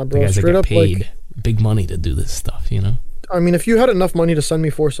 Nah, bro. The guys straight that get up, paid like, big money to do this stuff, I mean, if you had enough money to send me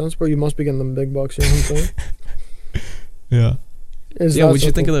 4 cents, bro, you must be getting them big bucks. You know what I'm saying? Yeah. What'd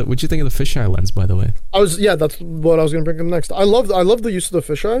you think of the fisheye lens, by the way? That's what I was gonna bring up next. I love the use of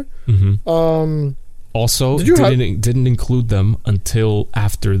the fisheye. Mm-hmm. Also, didn't include them until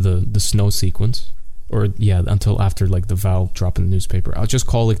after the snow sequence, until after like the Val drop in the newspaper. I'll just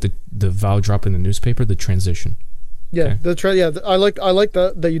call like the Val drop in the newspaper the transition. Yeah, okay. I like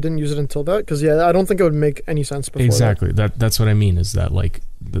that you didn't use it until that, because I don't think it would make any sense before. Exactly. That's what I mean, is that like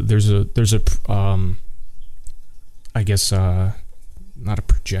there's a I guess not a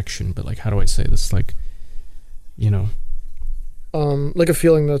projection, but like, how do I say this? Like, like a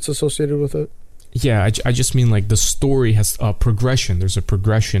feeling that's associated with it. Yeah, I just mean like the story has a progression. There's a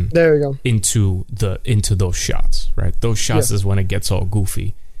progression. There you go. Into those shots, right? Those shots is when it gets all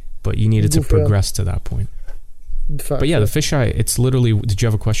goofy, but you needed to progress to that point. But yeah, the fisheye, it's literally... Did you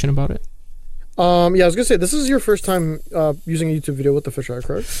have a question about it? Yeah, I was gonna say, this is your first time using a YouTube video with the fisheye,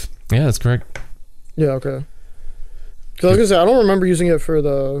 correct? Yeah, that's correct. Yeah, okay. Because I was gonna say, I don't remember using it for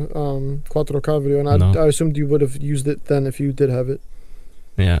the 4K video, and I assumed you would have used it then if you did have it.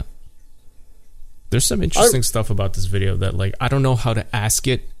 Yeah. There's some interesting stuff about this video that, like, I don't know how to ask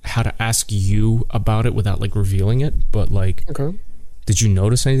you about it without, like, revealing it, but, like, okay. Did you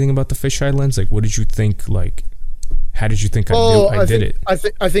notice anything about the fisheye lens? Like, what did you think, like, how did you think I did it?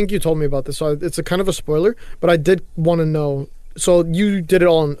 I think you told me about this, so it's a kind of a spoiler, but I did want to know. So you did it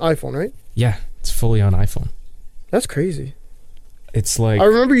all on iPhone, right? Yeah, it's fully on iPhone. That's crazy. It's like... I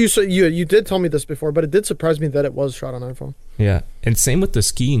remember you did tell me this before, but it did surprise me that it was shot on iPhone. Yeah, and same with the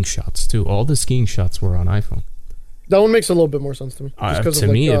skiing shots, too. All the skiing shots were on iPhone. That one makes a little bit more sense to me. To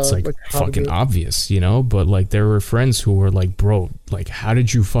me, it's like fucking obvious, you know? But like, there were friends who were like, bro, like, how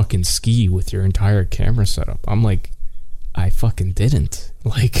did you fucking ski with your entire camera setup? I'm like, I fucking didn't.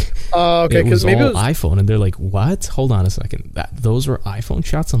 Like, okay, it was all iPhone. And they're like, what? Hold on a second. Those were iPhone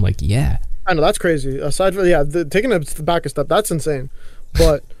shots? I'm like, yeah. I know, that's crazy. Aside from, taking it back a step, that's insane.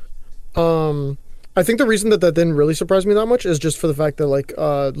 But I think the reason that didn't really surprise me that much is just for the fact that, like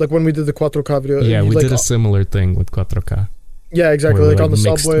when we did the 4K video... Yeah, we did a similar thing with 4K. Yeah, exactly. Like on the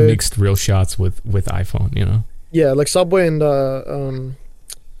subway... Mixed real shots with iPhone, you know? Yeah, like subway and...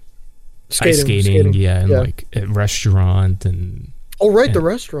 skating, yeah, and like at restaurant and... Oh, right, the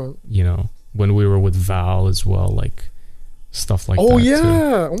restaurant. You know, when we were with Val as well, like... Stuff like that. Oh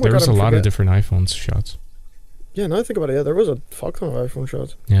yeah, oh there was a lot of different iPhone shots. Yeah, now I think about it, there was a fuck ton of iPhone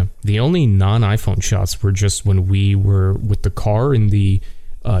shots. Yeah, the only non-iPhone shots were just when we were with the car in the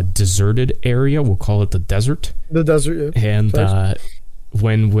deserted area. We'll call it the desert. The desert, yeah. And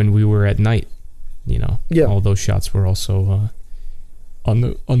when we were at night, you know, all those shots were also on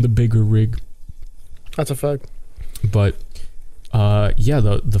the bigger rig. That's a fact. But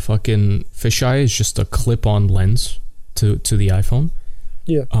the fucking fisheye is just a clip-on lens to the iPhone.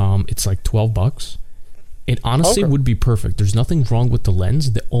 Yeah. It's like $12. It honestly would be perfect. There's nothing wrong with the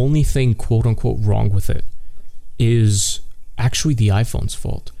lens. The only thing, quote unquote, wrong with it is actually the iPhone's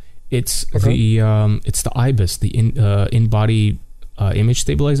fault. It's the IBIS, the in-body image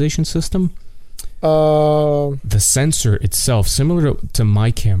stabilization system. The sensor itself, similar to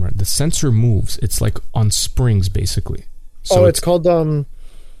my camera, the sensor moves. It's like on springs, basically. So it's called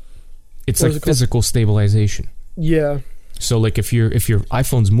it's like physical stabilization. Yeah. So like if your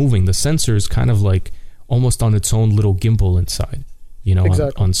iPhone's moving, the sensor is kind of like almost on its own little gimbal inside, you know,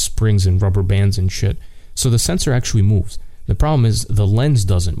 on springs and rubber bands and shit. So the sensor actually moves. The problem is the lens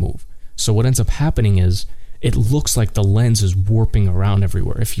doesn't move. So what ends up happening is it looks like the lens is warping around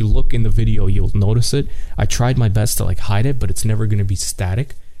everywhere. If you look in the video, you'll notice it. I tried my best to like hide it, but it's never going to be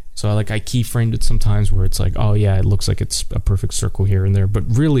static. So I keyframed it sometimes where it's like, oh yeah, it looks like it's a perfect circle here and there. But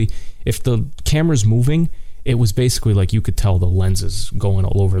really, if the camera's moving, it was basically like you could tell the lens is going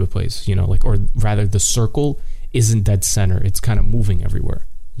all over the place, you know, like, or rather the circle isn't dead center. It's kind of moving everywhere,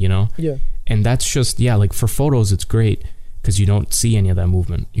 you know? Yeah. And that's just, like for photos, it's great because you don't see any of that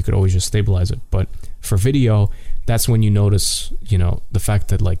movement. You could always just stabilize it. But for video, that's when you notice, you know, the fact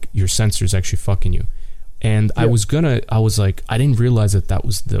that like your sensor's actually fucking you. And I was like, I didn't realize that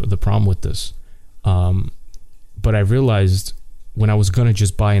was the problem with this. But I realized when I was going to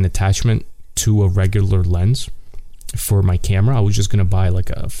just buy an attachment to a regular lens for my camera, I was just going to buy like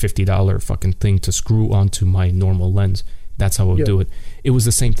a $50 fucking thing to screw onto my normal lens. That's how I would do it. It was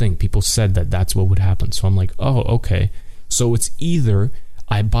the same thing. People said that's what would happen. So I'm like, oh, okay. So it's either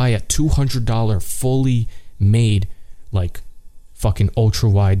I buy a $200 fully made like fucking ultra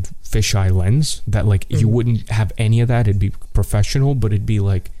wide fisheye lens that like you wouldn't have any of that. It'd be professional, but it'd be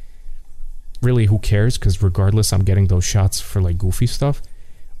like, really, who cares? Because regardless, I'm getting those shots for like goofy stuff.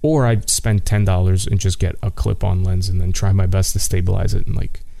 Or I'd spend $10 and just get a clip-on lens and then try my best to stabilize it and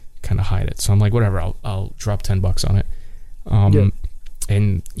like kind of hide it. So I'm like, whatever, I'll drop $10 on it.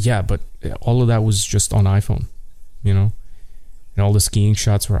 And but all of that was just on iPhone, you know, and all the skiing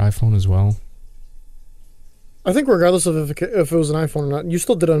shots were iPhone as well. I think regardless of if it was an iPhone or not, you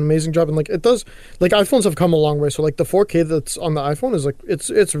still did an amazing job. And like it does, like iPhones have come a long way. So like the 4K that's on the iPhone is like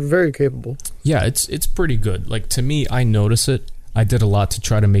it's very capable. Yeah, it's pretty good. Like to me, I notice it. I did a lot to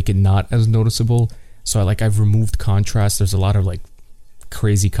try to make it not as noticeable. So I've removed contrast. There's a lot of like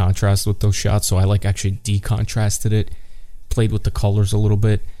crazy contrast with those shots. So I like actually decontrasted it, played with the colors a little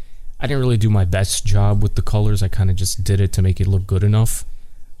bit. I didn't really do my best job with the colors. I kind of just did it to make it look good enough.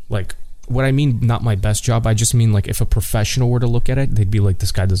 Like what I mean, not my best job. I just mean like if a professional were to look at it, they'd be like,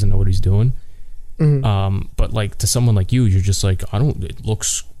 this guy doesn't know what he's doing. But like to someone like you, you're just like, it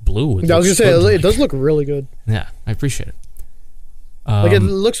looks blue. I was gonna say it does look really good. Yeah, I appreciate it.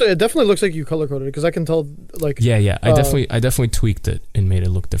 It definitely looks like you color coded it because I can tell. Like yeah, I definitely tweaked it and made it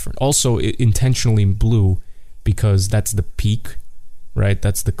look different. Also, intentionally blue because that's the peak, right?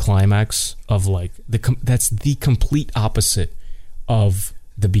 That's the climax of like that's the complete opposite of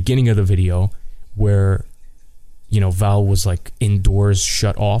the beginning of the video where, you know, Val was like indoors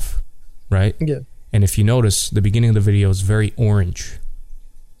shut off, right? Yeah. And if you notice, the beginning of the video is very orange,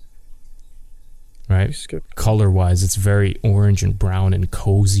 right? Color-wise, it's very orange and brown and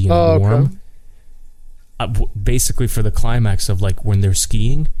cozy and warm. Okay. Basically, for the climax of like when they're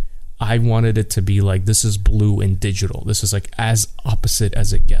skiing, I wanted it to be like, this is blue and digital. This is like as opposite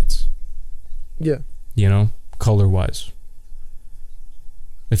as it gets. Yeah. You know, color-wise.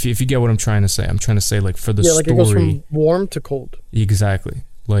 If you get what I'm trying to say. I'm trying to say like for the story. Yeah, like it goes from warm to cold. Exactly.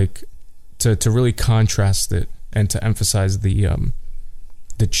 Like to really contrast it and to emphasize the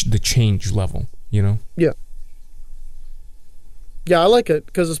change level, you know? Yeah. Yeah, I like it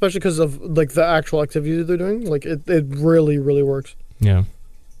especially because of like the actual activity they're doing. Like it really, really works. Yeah.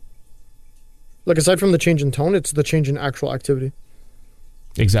 Like aside from the change in tone, it's the change in actual activity.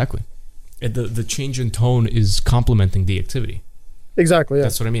 Exactly. The change in tone is complementing the activity. Exactly, yeah.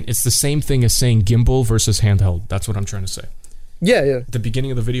 That's what I mean. It's the same thing as saying gimbal versus handheld. That's what I'm trying to say. Yeah. The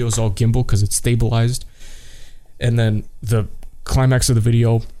beginning of the video is all gimbal because it's stabilized. And then the climax of the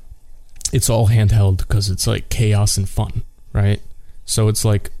video, it's all handheld because it's like chaos and fun, right? So it's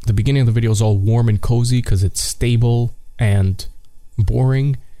like the beginning of the video is all warm and cozy because it's stable and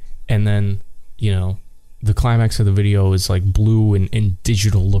boring. And then, you know, the climax of the video is like blue and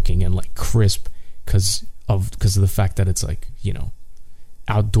digital looking and like crisp because of the fact that it's like, you know,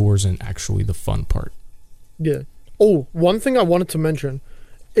 outdoors and actually the fun part. Yeah. Oh, one thing I wanted to mention.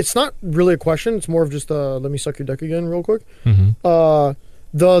 It's not really a question. It's more of just let me suck your dick again real quick. Mm-hmm.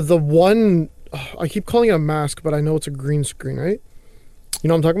 The one, I keep calling it a mask, but I know it's a green screen, right? You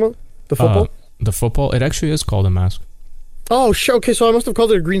know what I'm talking about? The football? The football? It actually is called a mask. Oh, okay, so I must have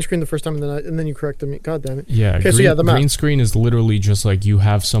called it a green screen the first time, and then you corrected me. God damn it. Yeah, okay, so yeah, the mask. Green screen is literally just like you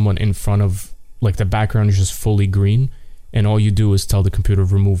have someone in front of, like the background is just fully green, and all you do is tell the computer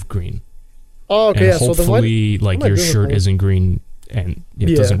remove green. Oh, okay, and yeah. Hopefully, so like your shirt isn't green, and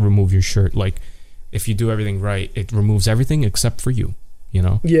it doesn't remove your shirt. Like, if you do everything right, it removes everything except for you. You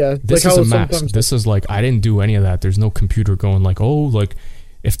know? Yeah. This is a mask. This is like, I didn't do any of that. There's no computer going like, oh, like,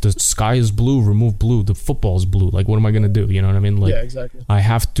 if the sky is blue, remove blue. The football is blue. Like, what am I gonna do? You know what I mean? Like, yeah, exactly. I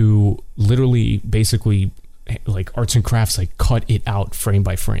have to literally, basically, like arts and crafts, like cut it out frame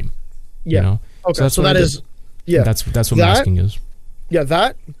by frame. Yeah. You know? Okay. So that is. Yeah. That's what masking is. Yeah,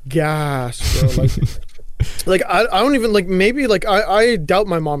 that gas, bro. Like, like I don't even like. Maybe like I doubt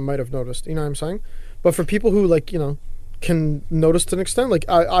my mom might have noticed. You know what I'm saying? But for people who like, you know, can notice to an extent, like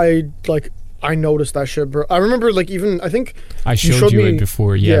I noticed that shit, bro. I remember like even I think I showed you it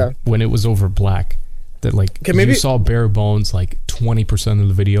before. Yeah, when it was over black. That like you saw bare bones. Like 20% of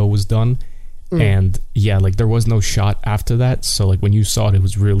the video was done. And yeah, like there was no shot after that. So like when you saw it, it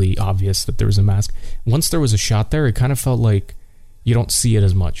was really obvious that there was a mask. Once there was a shot there, it kind of felt like you don't see it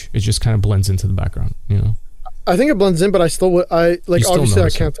as much. It just kind of blends into the background, you know? I think it blends in, but I still would, obviously I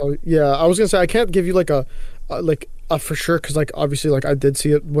can't tell you. Yeah, I was going to say, I can't give you like a for sure, because like obviously like I did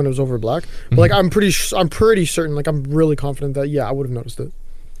see it when it was over black. But like I'm pretty certain, like I'm really confident that, yeah, I would have noticed it.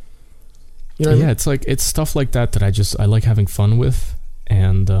 You know what I mean? It's like, it's stuff like that I like having fun with.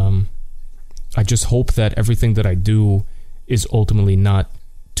 And, I just hope that everything that I do is ultimately not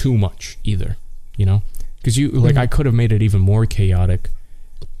too much either, you know? Because I could have made it even more chaotic,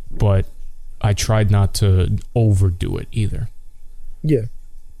 but I tried not to overdo it either. Yeah.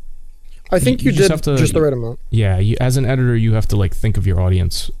 I think you did just the right amount. Yeah, as an editor, you have to like think of your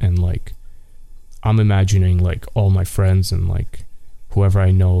audience, and like I'm imagining like all my friends and like whoever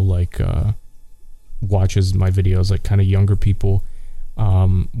I know like watches my videos, like kind of younger people.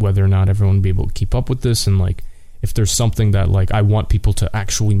 Whether or not everyone will be able to keep up with this, and like if there's something that like I want people to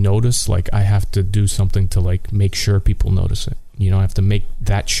actually notice, like I have to do something to like make sure people notice it. You know, I have to make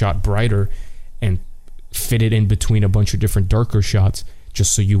that shot brighter and fit it in between a bunch of different darker shots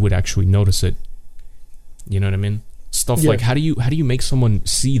just so you would actually notice it. You know what I mean? Stuff like how do you make someone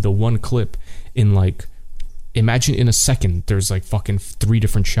see the one clip in like, imagine in a second there's like fucking 3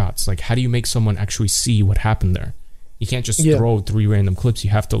 different shots. Like how do you make someone actually see what happened there? You can't just throw 3 random clips. You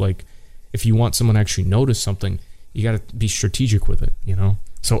have to like, if you want someone to actually notice something, you got to be strategic with it, you know?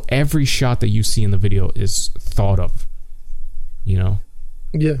 So every shot that you see in the video is thought of, you know?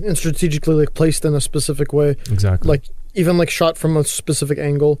 Yeah, and strategically like placed in a specific way. Exactly. Like even like shot from a specific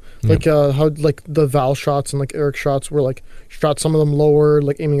angle, like how like the Val shots and like Eric shots were like shot some of them lower,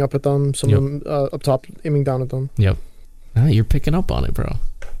 like aiming up at them, some of them up top aiming down at them. Yep. Ah, you're picking up on it, bro.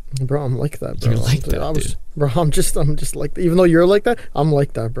 Bro, I'm like that, bro. You're like that, dude. Bro, I'm just like, even though you're like that, I'm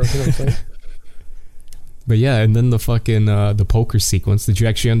like that, bro. You know what I'm saying? But yeah, and then the fucking the poker sequence. Did you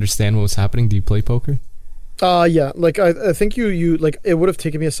actually understand what was happening? Do you play poker? Yeah. Like I think you like it would have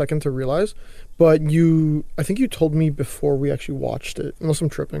taken me a second to realize, but I think you told me before we actually watched it. Unless I'm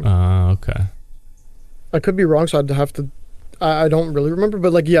tripping. Okay. I could be wrong, so I'd have to. I don't really remember,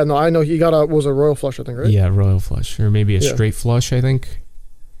 but like yeah, no, I know he got a royal flush, I think, right? Yeah, royal flush, or maybe a straight flush, I think.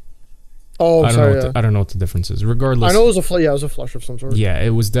 Oh, sorry. I don't know what the difference is. Regardless, I know it was it was a flush of some sort. Yeah,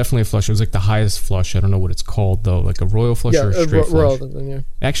 it was definitely a flush. It was like the highest flush. I don't know what it's called though, like a royal flush or a straight flush. Then,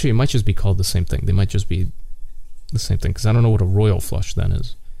 Actually, it might just be called the same thing. They might just be the same thing because I don't know what a royal flush then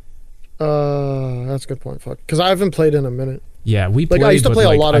is. That's a good point. Fuck, because I haven't played in a minute. Yeah, we played, I used to play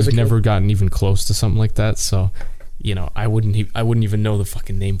a lot as a kid. I've never gotten even close to something like that. So, you know, I wouldn't even know the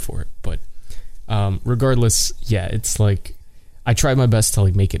fucking name for it. But regardless, yeah, it's like. I try my best to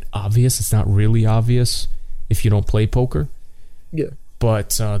like make it obvious. It's not really obvious if you don't play poker. Yeah.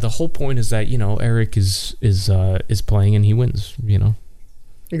 But the whole point is that, you know, Eric is playing and he wins, you know.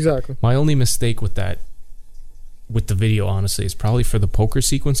 Exactly. My only mistake with the video, honestly, is probably for the poker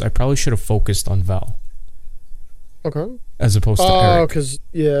sequence. I probably should have focused on Val. Okay. As opposed to Eric. Because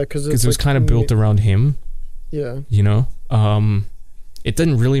it was kind of built around him. Yeah. You know? It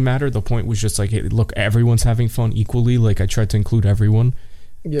didn't really matter. The point was just like, hey, look, everyone's having fun equally. Like, I tried to include everyone.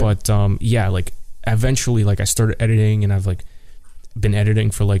 Yeah. But, yeah, like, eventually, like, I started editing, and I've, like, been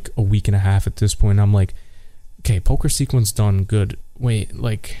editing for, like, a week and a half at this point. I'm like, okay, poker sequence done, good. Wait,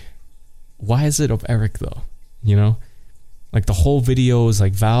 like, why is it of Eric, though? You know? Like, the whole video is,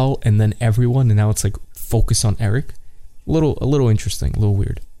 like, Val and then everyone, and now it's, like, focus on Eric. A little interesting, a little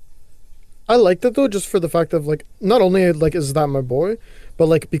weird. I liked it though, just for the fact of like, not only like is that my boy, but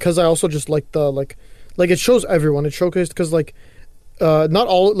like because I also just like the like it shows everyone. It showcased because like not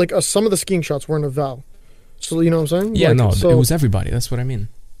all like some of the skiing shots weren't of Val, so you know what I'm saying? Yeah, like, no, so, it was everybody. That's what I mean.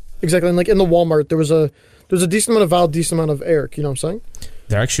 Exactly, and like in the Walmart, there was a decent amount of Val, decent amount of Eric. You know what I'm saying?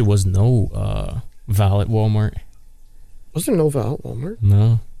 There actually was no Val at Walmart. Was there no Val at Walmart?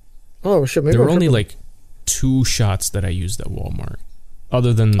 No. Oh shit! Maybe there were only like 2 shots that I used at Walmart.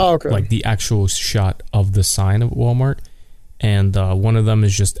 Other than like the actual shot of the sign of Walmart, and one of them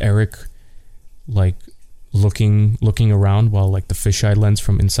is just Eric, like looking around while like the fisheye lens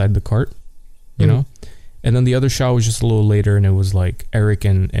from inside the cart, you know, and then the other shot was just a little later, and it was like Eric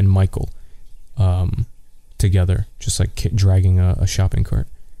and Michael, together, just like dragging a shopping cart.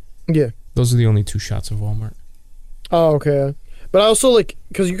 Yeah, those are the only 2 shots of Walmart. Oh, okay. But I also like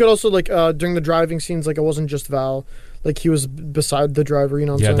because you could also like during the driving scenes, like it wasn't just Val. Like he was beside the driver, you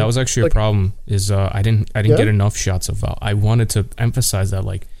know what I'm saying? That was actually like, a problem, is I didn't get enough shots of Val. I wanted to emphasize that,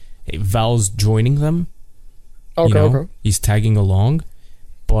 like, hey, Val's joining them. Okay, you know? He's tagging along,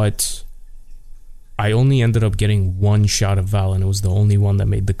 but I only ended up getting 1 shot of Val, and it was the only one that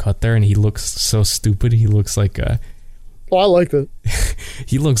made the cut there, and he looks so stupid. He looks like a... Oh, I liked it.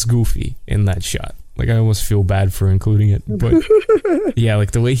 He looks goofy in that shot. Like, I almost feel bad for including it, but yeah,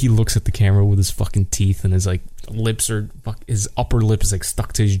 like the way he looks at the camera with his fucking teeth and his like his upper lip is like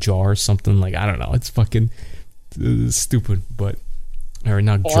stuck to his jaw or something. Like, I don't know, it's fucking stupid, but or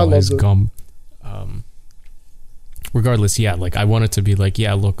not jaw, his gum. Regardless, yeah, like I want it to be like,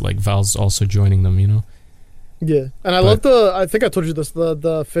 yeah, look, like Val's also joining them, you know. Yeah, and I love I think I told you this, the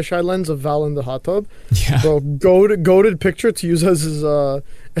fisheye lens of Val in the hot tub. Yeah, bro, goated picture to use as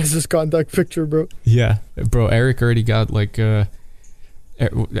his contact picture, bro. Yeah, bro. Eric already got like Eric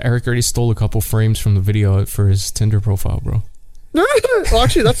already stole a couple frames from the video for his Tinder profile, bro. Well,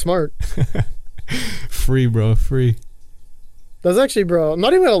 actually, that's smart. Free, bro, free. That's actually, bro. I'm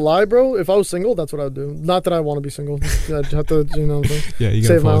not even gonna lie, bro. If I was single, that's what I'd do. Not that I want to be single. I'd have to, you know what I'm saying? Yeah, you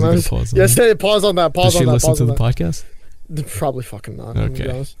gotta pause. Yeah, pause on that. Pause on that. Does she listen to the podcast? Probably fucking not.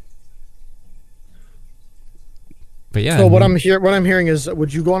 Okay. But yeah. So what I'm hearing is,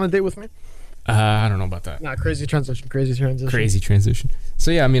 would you go on a date with me? I don't know about that. Nah, crazy transition. So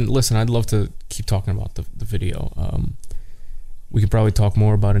yeah, I mean, listen, I'd love to keep talking about the video. We could probably talk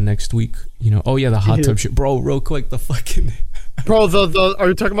more about it next week. You know, oh yeah, the hot tub shit, bro. Real quick, the fucking. Bro, the are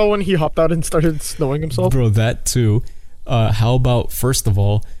you talking about when he hopped out and started snowing himself? Bro, that too. How about, first of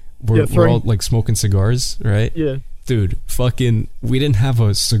all, we're all like smoking cigars, right? Yeah. Dude, fucking, we didn't have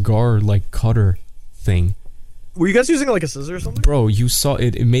a cigar like cutter thing. Were you guys using like a scissor or something? Bro, you saw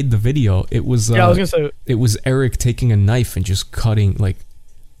it. It made the video. It was. Yeah, I was gonna say. It was Eric taking a knife and just cutting like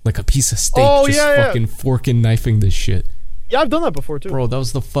like a piece of steak, fucking forking knifing this shit. Yeah, I've done that before too. Bro, that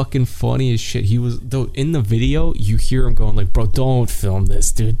was the fucking funniest shit. He was, though, in the video, you hear him going like, bro, don't film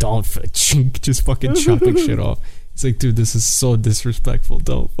this, dude. Don't chink, just fucking chopping shit off. He's like, dude, this is so disrespectful.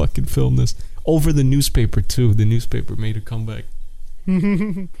 Don't fucking film this. Over the newspaper too. The newspaper made a comeback.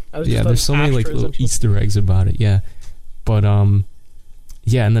 Yeah, there's so many like little Easter eggs about it. Yeah, but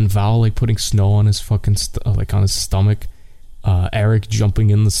yeah, and then Val like putting snow on his fucking like on his stomach. Eric jumping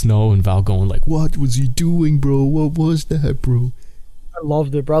in the snow and Val going like, what was he doing, bro? What was that, bro? I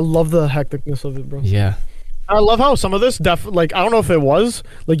loved it, bro. I love the hecticness of it, bro. Yeah. I love how some of this like, I don't know if it was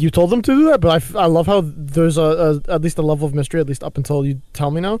like you told them to do that, but I love how there's at least a level of mystery, at least up until you tell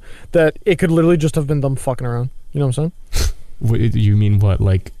me now, that it could literally just have been them fucking around. You know what I'm saying? What, you mean what?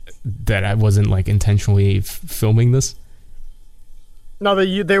 Like that I wasn't like intentionally filming this? No,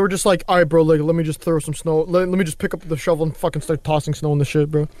 they were just like, all right, bro, like, let me just throw some snow. Let me just pick up the shovel and fucking start tossing snow in the shit,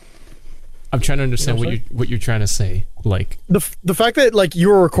 bro. I'm trying to understand what you're trying to say. Like the fact that like you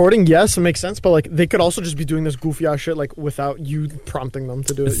were recording, yes, it makes sense, but like they could also just be doing this goofy ass shit like without you prompting them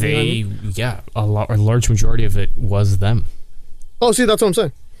to do it. Yeah, a large majority of it was them. Oh, see, that's what I'm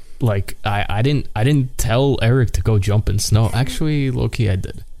saying. Like I didn't tell Eric to go jump in snow. Actually, low-key, I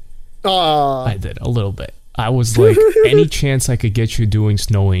did. I did a little bit. I was like, any chance I could get you doing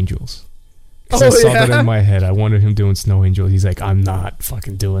snow angels. Because I saw that in my head. I wanted him doing snow angels. He's like, I'm not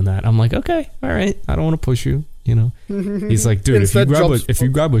fucking doing that. I'm like, okay, all right. I don't want to push you, you know. He's like, dude, if you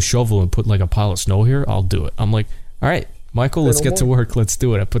grab a shovel and put like a pile of snow here, I'll do it. I'm like, all right, Michael, let's get to work. Let's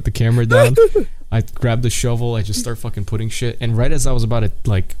do it. I put the camera down. I grabbed the shovel. I just start fucking putting shit. And right as I was about to,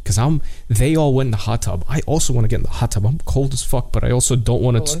 like, because they all went in the hot tub. I also want to get in the hot tub. I'm cold as fuck, but I also don't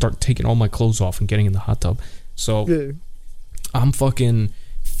want to start taking all my clothes off and getting in the hot tub. So I'm fucking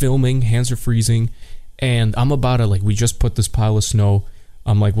filming, hands are freezing, and I'm about to, like, we just put this pile of snow.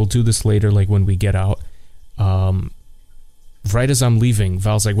 I'm like, we'll do this later, like, when we get out. Right as I'm leaving,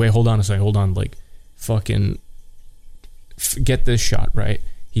 Val's like, wait, hold on a second, hold on, like, fucking get this shot, right?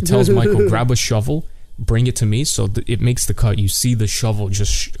 He tells Michael, grab a shovel, bring it to me, so it makes the cut. You see the shovel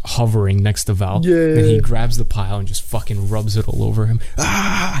just hovering next to Val, and he grabs the pile and just fucking rubs it all over him.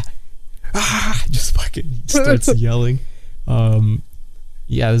 Just fucking starts yelling.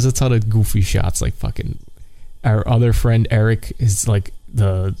 Yeah, there's a ton of goofy shots. Like fucking our other friend Eric is like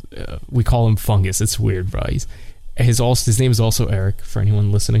we call him Fungus. It's weird, bro. His name is also Eric for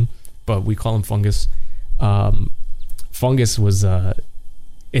anyone listening, but we call him Fungus. Fungus was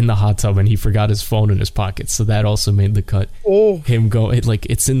in the hot tub and he forgot his phone in his pocket, so that also made the cut. Him go like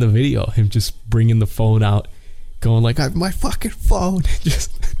it's in the video. Him just bringing the phone out, going like, "I have my fucking phone."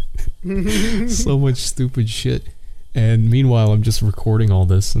 Just so much stupid shit. And meanwhile, I'm just recording all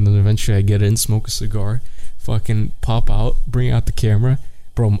this, and then eventually I get in, smoke a cigar, fucking pop out, bring out the camera.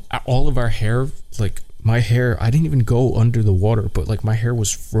 Bro, all of our hair, like, my hair, I didn't even go under the water, but, like, my hair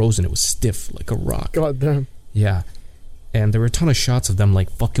was frozen. It was stiff, like a rock. God damn. Yeah. And there were a ton of shots of them, like,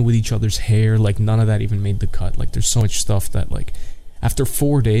 fucking with each other's hair. Like, none of that even made the cut. Like, there's so much stuff that, like, after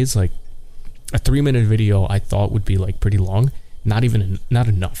 4 days, like, a 3-minute video I thought would be, like, pretty long. Not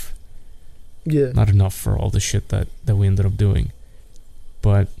enough. Yeah. Not enough for all the shit that we ended up doing.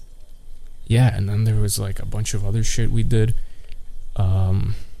 But yeah, and then there was like a bunch of other shit we did.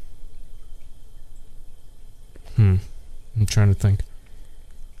 I'm trying to think.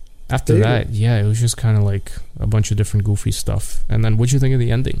 After that, yeah, it was just kind of like a bunch of different goofy stuff. And then what'd you think of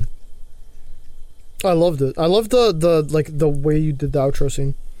the ending? I loved it. I loved the way you did the outro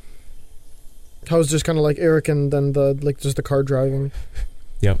scene. How it was just kind of like Eric and then just the car driving.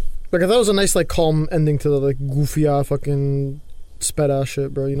 Yep. Like, I thought it was a nice, like, calm ending to the, like, goofy ass fucking sped ass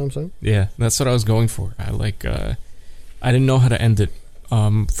shit, bro. You know what I'm saying? Yeah, that's what I was going for. I didn't know how to end it,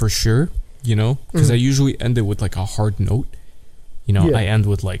 for sure, you know? Because I usually end it with, like, a hard note. You know, I end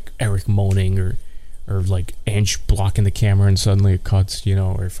with, like, Eric moaning or like, Ange blocking the camera and suddenly it cuts, you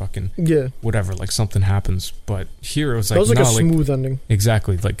know, or fucking... Yeah. Whatever, like, something happens. But here it was like... That was, like, a smooth ending.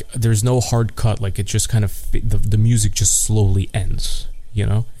 Exactly. Like, there's no hard cut. Like, it just kind of... The music just slowly ends. You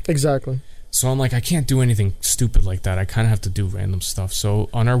know? Exactly. So I'm like, I can't do anything stupid like that. I kind of have to do random stuff. So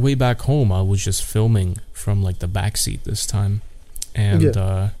on our way back home, I was just filming from like the backseat this time.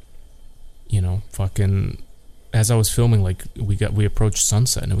 And, you know, fucking, as I was filming, like we approached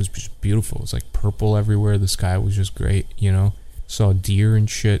sunset and it was just beautiful. It was like purple everywhere. The sky was just great, you know? Saw deer and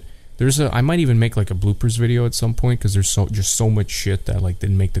shit. I might even make like a bloopers video at some point because there's so much shit that like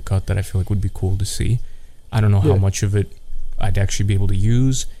didn't make the cut that I feel like would be cool to see. I don't know how much of it I'd actually be able to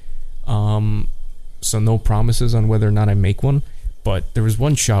use. So no promises on whether or not I make one. But there was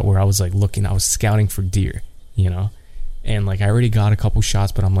one shot where I was like I was scouting for deer, you know? And like I already got a couple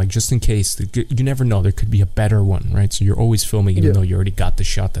shots, but I'm like, just in case, you never know, there could be a better one, right? So you're always filming even though you already got the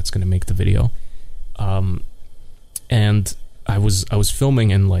shot that's going to make the video. And I was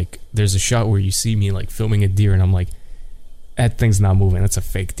filming, and like there's a shot where you see me like filming a deer, and I'm like, that thing's not moving, that's a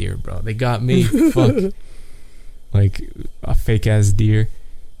fake deer, bro. They got me. Fuck. Like a fake ass deer.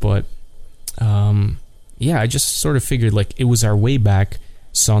 But yeah, I just sort of figured like it was our way back,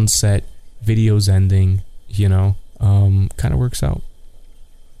 sunset, videos ending, you know. Kind of works out.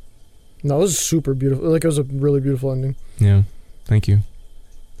 No, it was super beautiful. Like, it was a really beautiful ending. Yeah. Thank you.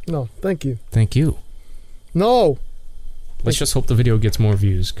 No, thank you. Thank you. No. Let's just hope the video gets more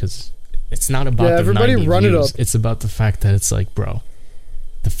views, because it's not about the everybody 90 run views. it up. It's about the fact that it's like, bro,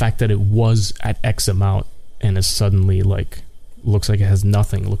 the fact that it was at X amount and is suddenly like, looks like it has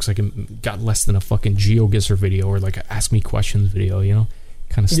nothing. Looks like it got less than a fucking GeoGuessr video or like a Ask Me Questions video, you know?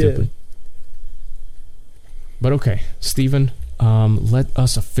 Kind of stupid. Yeah. But okay, Steven, let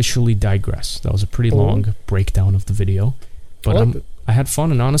us officially digress. That was a pretty long breakdown of the video. But I had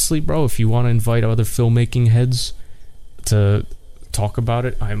fun, and honestly, bro, if you want to invite other filmmaking heads to talk about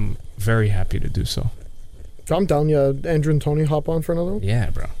it, I'm very happy to do so. I'm down, yeah. Andrew and Tony hop on for another one? Yeah,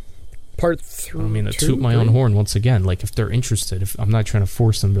 bro. Part 3. I mean, to toot my own horn once again. Like, if they're interested, if I'm not trying to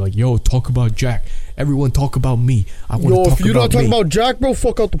force them to be like, yo, talk about Jack. Everyone talk about me. I want to talk about me. Yo, if you're not talking about Jack, bro,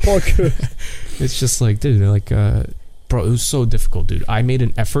 fuck out the podcast. It's just like, dude, like, bro, it was so difficult, dude. I made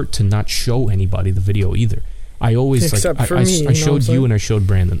an effort to not show anybody the video either. I always, except like, for me, I showed you and I showed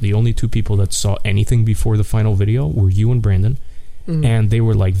Brandon. The only two people that saw anything before the final video were you and Brandon. Mm-hmm. And they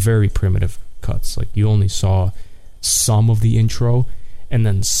were, like, very primitive cuts. Like, you only saw some of the intro and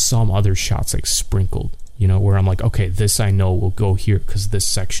then some other shots, like, sprinkled, you know, where I'm like, okay, this I know will go here because this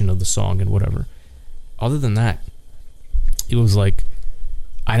section of the song and whatever. Other than that, it was like,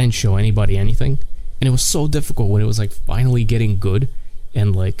 I didn't show anybody anything. And it was so difficult when it was, like, finally getting good.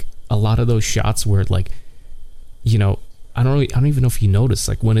 And, like, a lot of those shots where, like, you know, I don't even know if you noticed,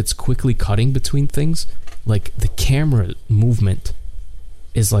 like, when it's quickly cutting between things, like, the camera movement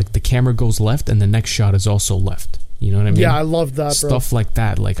is, like, the camera goes left and the next shot is also left. You know what I mean? Yeah, I love that, bro. Stuff like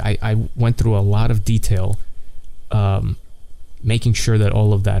that. Like, I went through a lot of detail, making sure that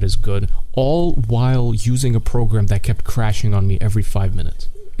all of that is good, all while using a program that kept crashing on me every 5 minutes.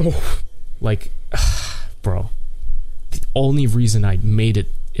 Like, bro, the only reason I made it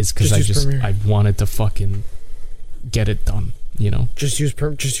is because I wanted to fucking get it done, you know? Just use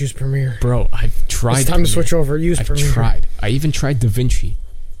Premiere. Bro, I've tried. It's time to switch over. Use Premiere. I've tried. I even tried DaVinci.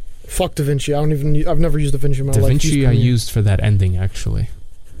 Fuck DaVinci. I've never used DaVinci in my life. DaVinci I used for that ending, actually.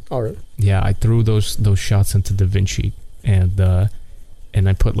 Oh, really? Yeah, I threw those shots into DaVinci, and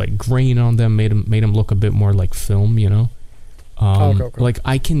I put, like, grain on them, made them look a bit more like film, you know? Okay. Like,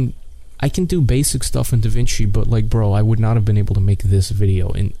 I can do basic stuff in DaVinci, but, like, bro, I would not have been able to make this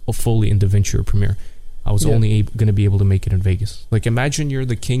video fully in DaVinci or Premiere. I was only going to be able to make it in Vegas. Like, imagine you're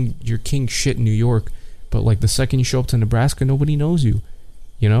king shit in New York, but, like, the second you show up to Nebraska, nobody knows you,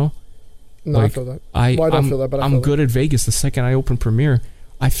 you know? No, like, I feel that. I don't feel that, but I'm good at Vegas. The second I open Premiere,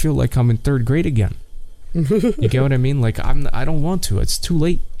 I feel like I'm in 3rd grade again. You get what I mean? Like, I don't want to. It's too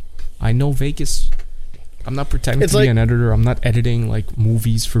late. I know Vegas. I'm not pretending to be an editor. I'm not editing, like,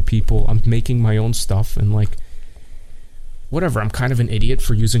 movies for people. I'm making my own stuff, and, like, whatever. I'm kind of an idiot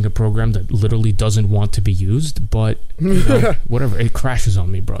for using a program that literally doesn't want to be used, but, you know, whatever. It crashes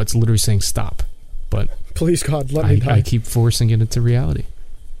on me, bro. It's literally saying stop. But please, God, let me die. I keep forcing it into reality.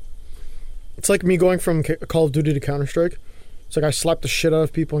 It's like me going from Call of Duty to Counter-Strike. It's like I slap the shit out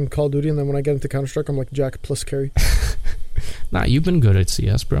of people in Call of Duty, and then when I get into Counter-Strike, I'm like Jack plus carry. Nah, you've been good at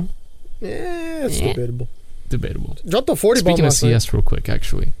CS, bro. Yeah, it's debatable. Debatable. Drop the 40 bomb. Speaking of CS real quick,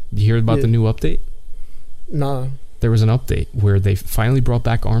 actually. Did you hear about the new update? Nah. There was an update where they finally brought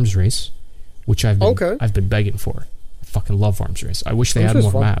back Arms Race, which I've been begging for. I fucking love Arms Race. I wish they had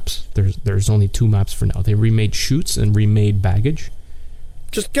more maps. There's only 2 maps for now. They remade Shoots and remade Baggage.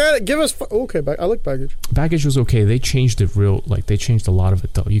 Just give us... Okay, I like Baggage. Baggage was okay. They changed it they changed a lot of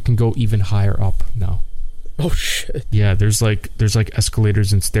it, though. You can go even higher up now. Oh, shit. Yeah, there's like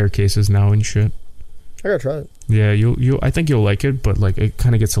escalators and staircases now and shit. I gotta try it. Yeah, I think you'll like it, but, like, it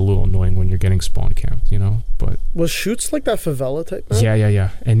kind of gets a little annoying when you're getting spawn camped, you know? But was Shoots like that favela type map? Yeah.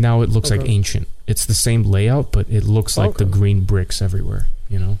 And now it looks like ancient. It's the same layout, but it looks like the green bricks everywhere,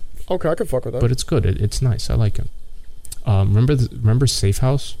 you know? Okay, I can fuck with that. But it's good. It's nice. I like it. Remember Safe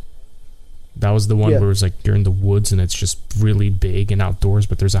House? That was the one where it was like you're in the woods and it's just really big and outdoors,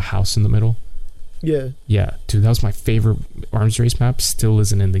 but there's a house in the middle. Yeah, dude, that was my favorite Arms Race map. Still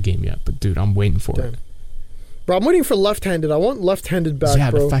isn't in the game yet, but dude, I'm waiting for it. Bro, I'm waiting for left-handed. I want left-handed back, bro.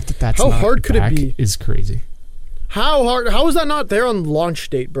 Yeah, the fact that that's how hard could it be? Is crazy. How is that not there on launch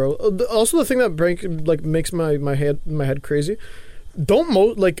date, bro? Also, the thing that makes my head crazy.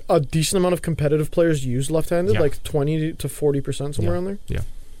 Don't a decent amount of competitive players use left-handed, like 20 to 40% somewhere around there? Yeah.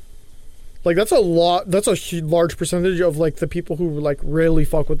 Like, that's a lot. That's a large percentage of like the people who like really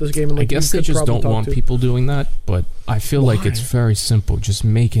fuck with this game. And, like, I guess they just don't want people doing that, but I feel like it's very simple. Just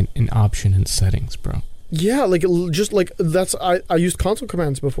make it an option in settings, bro. Yeah, like just like that's I used console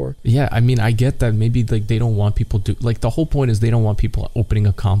commands before. Yeah, I mean, I get that maybe like they don't want people to like the whole point is they don't want people opening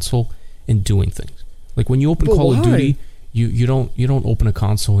a console and doing things. Like when you open Call of Duty, you don't open a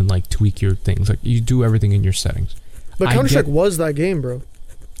console and like tweak your things. Like you do everything in your settings. But Counter-Strike was that game, bro.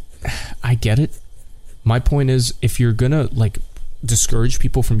 I get it. My point is, if you're gonna like discourage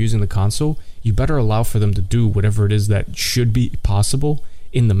people from using the console, you better allow for them to do whatever it is that should be possible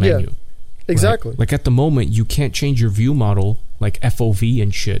in the menu. Yeah, exactly. Right? Like at the moment, you can't change your view model like FOV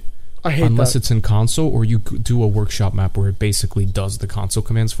and shit. I hate unless that. It's in console, or you do a workshop map where it basically does the console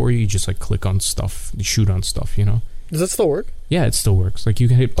commands for you. You just like click on stuff, you shoot on stuff, you know. Does that still work? Yeah, it still works. Like you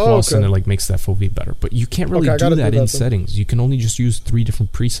can hit plus and it like makes the FOV better, but you can't really do that in settings. You can only just use 3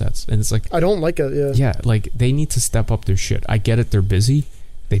 different presets, and it's like I don't like it. Yeah. Yeah, like they need to step up their shit. I get it; they're busy.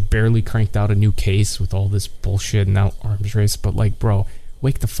 They barely cranked out a new case with all this bullshit and now arms race. But like, bro,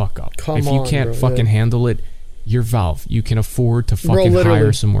 wake the fuck up. If you can't fucking handle it, you're Valve. You can afford to fucking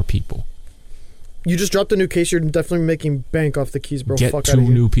hire some more people. You just dropped a new case. You're definitely making bank off the keys, bro. Get 2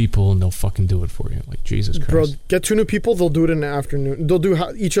 new people and they'll fucking do it for you. Like, Jesus Christ. Bro, get 2 new people. They'll do it in the afternoon. They'll do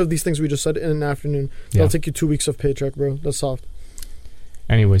each of these things we just said in an afternoon. That'll take you 2 weeks of paycheck, bro. That's soft.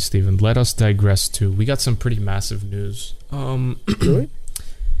 Anyway, Steven, let us digress too. We got some pretty massive news. Really?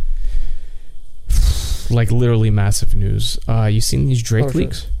 Like, literally massive news. You seen these Drake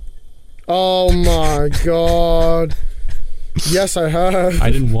leaks? Oh my god. Yes, I have.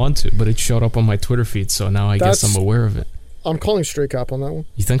 I didn't want to, but it showed up on my Twitter feed, so now I guess I'm aware of it. I'm calling straight cap on that one.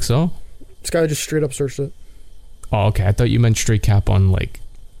 You think so? This guy just straight up searched it. Oh, okay. I thought you meant straight cap on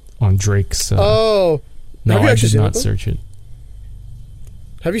Drake's. No, I did not search it.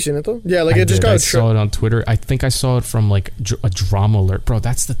 Have you seen it though? Yeah, like it just got. I saw it on Twitter. I think I saw it from like a Drama Alert, bro.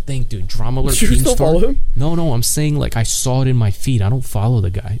 That's the thing, dude. Drama Alert. You still follow him? No. I'm saying like I saw it in my feed. I don't follow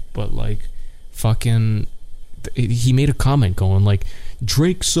the guy, but like, fucking. He made a comment going like,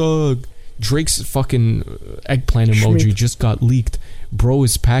 Drake's fucking eggplant emoji just got leaked. Bro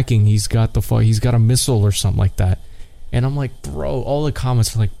is packing. He's got a missile or something like that. And I'm like, bro. All the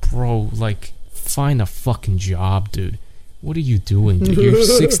comments are like, bro, like, find a fucking job, dude. What are you doing, dude? You're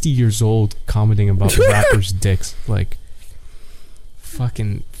 60 years old commenting about rappers' dicks. Like,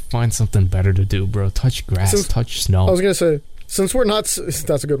 fucking find something better to do, bro. Touch grass, touch snow. I was gonna say. Since we're not...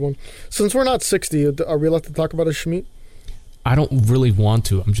 That's a good one. Since we're not 60, are we allowed to talk about a Schmeat? I don't really want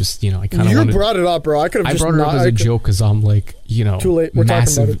to. I'm just, I kind of You brought it up, bro. I could have just... I brought it up as a joke because I'm like, Too late. We're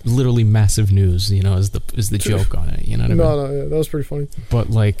massive, talking about it. Literally massive news, is the joke on it. You know what I mean? No, yeah, that was pretty funny. But,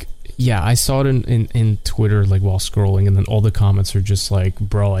 like, yeah, I saw it in Twitter, like, while scrolling, and then all the comments are just like,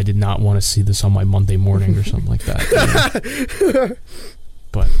 bro, I did not want to see this on my Monday morning or something like that.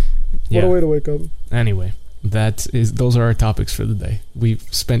 But, yeah. What a way to wake up. Anyway. Those are our topics for the day. We've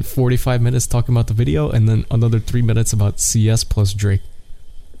spent 45 minutes talking about the video and then another 3 minutes about CS plus Drake.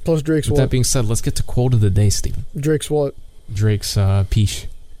 Plus Drake's With what? that being said, let's get to quote of the day, Steven. Drake's what? Drake's peach.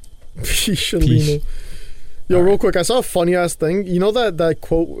 Peach. Yo, real quick, I saw a funny ass thing. You know that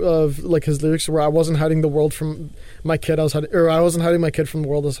quote of like his lyrics where I wasn't hiding the world from my kid, I wasn't hiding my kid from the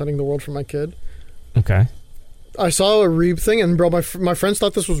world, I was hiding the world from my kid. Okay. I saw a Reeb thing, and bro, my friends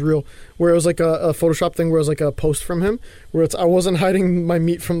thought this was real, where it was like a Photoshop thing where it was like a post from him, where it's, I wasn't hiding my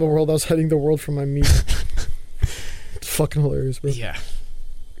meat from the world, I was hiding the world from my meat. It's fucking hilarious, bro. Yeah.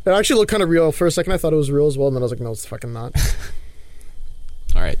 It actually looked kind of real. For a second, I thought it was real as well, and then I was like, no, it's fucking not.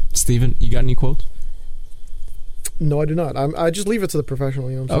 All right. Steven, you got any quotes? No, I do not. I just leave it to the professional,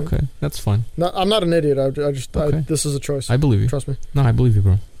 you know what I'm saying? Okay, that's fine. I'm not an idiot. This is a choice. I believe you. Trust me. No, I believe you,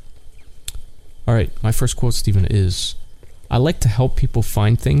 bro. All right, my first quote, Steven, is, I like to help people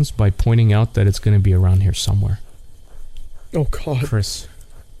find things by pointing out that it's going to be around here somewhere. Oh, God. Chris,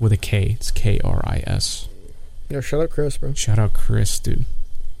 with a K. It's K-R-I-S. Yeah, shout out Chris, bro. Shout out Chris, dude.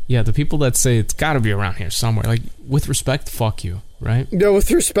 Yeah, the people that say it's got to be around here somewhere, like, with respect, fuck you, right? Yeah, with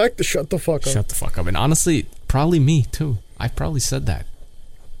respect, shut the fuck up. Shut the fuck up. And honestly, probably me, too. I've probably said that.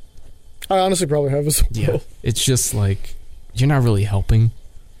 I honestly probably have as well. Yeah, it's just like, you're not really helping.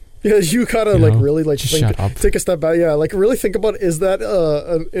 Yeah, you gotta really take a step back. Yeah, like really think about, is that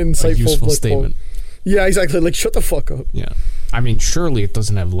an insightful, useful statement? Yeah, exactly. Like, shut the fuck up. Yeah, I mean, surely it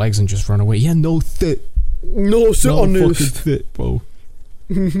doesn't have legs and just run away. Yeah, no fit. No, sit on fucking this. fit, bro.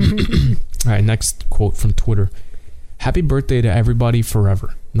 All right, next quote from Twitter. Happy birthday to everybody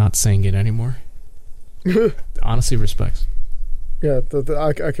forever. Not saying it anymore. Honestly, respects. Yeah, I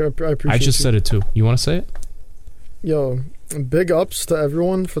appreciate I just said it too. You want to say it? Yo, big ups to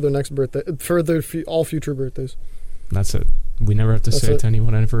everyone for their next birthday, for their all future birthdays. That's it. We never have to say it to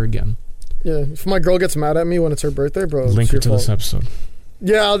anyone ever again. Yeah, if my girl gets mad at me when it's her birthday, bro, link her to this episode.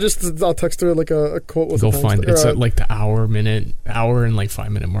 Yeah, I'll text her like a quote with go find it. It's at like the hour and like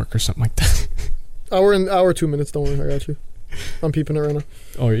 5 minute mark or something like that. hour 2 minutes. Don't worry, I got you. I'm peeping it right now.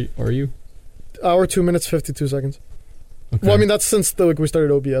 Oh, are you? Hour 2 minutes 52 seconds. Okay. Well, I mean that's since we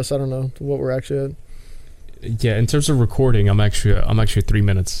started OBS. I don't know what we're actually at. Yeah, in terms of recording, I'm actually 3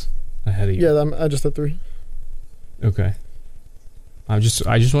 minutes ahead of you. Yeah, I just at 3. Okay. I just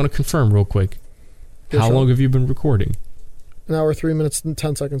want to confirm real quick. How long have you been recording? An hour, 3 minutes, and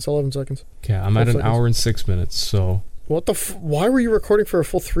 10 seconds, 11 seconds. Okay, I'm at an hour and 6 minutes, so... What the why were you recording for a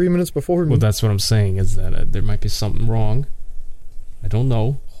full 3 minutes before me? Well, that's what I'm saying, is that there might be something wrong. I don't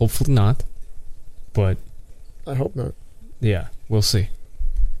know. Hopefully not. But... I hope not. Yeah, we'll see.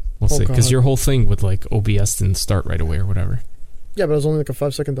 We'll see. Because your whole thing with, like, OBS didn't start right away or whatever. Yeah, but it was only like a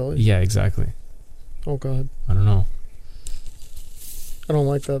 5-second delay. Yeah, exactly. Oh, God. I don't know. I don't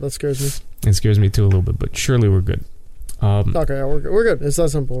like that. That scares me. It scares me too a little bit, but surely we're good. Okay, yeah, we're good. We're good. It's that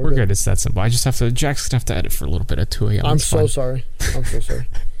simple. We're good. It's that simple. I just have to... Jack's gonna have to edit for a little bit at 2 a.m. I'm so sorry.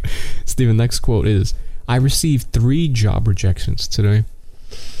 Steven, next quote is, I received 3 job rejections today.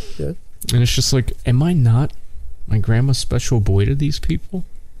 Yeah. And it's just like, am I not my grandma's special boy to these people?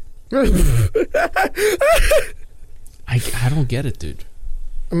 I don't get it, dude.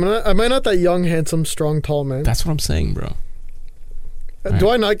 Am I not that young, handsome, strong, tall man? That's what I'm saying, bro. Do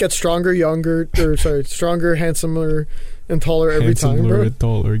I not get stronger, stronger, handsomer, and taller every time, bro? Handsomer and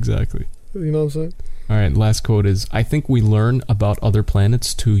taller, exactly. You know what I'm saying? All right, last quote is, I think we learn about other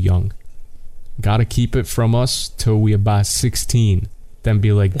planets too young. Gotta keep it from us till we about 16. Then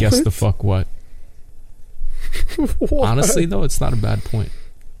be like, guess the fuck what? Honestly, though, it's not a bad point.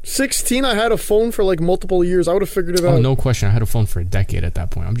 16, I had a phone for like multiple years. I would have figured it out. Oh, no question. I had a phone for a decade at that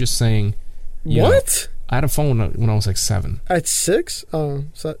point. I'm just saying... What? I had a phone when I was like 7. At 6? Oh,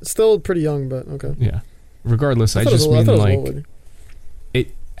 so still pretty young, but okay. Yeah. Regardless, I just mean like...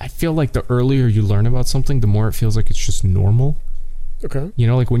 I feel like the earlier you learn about something, the more it feels like it's just normal. Okay. You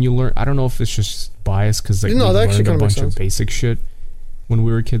know, like when you learn... I don't know if it's just biased because like, we learned a bunch of basic shit when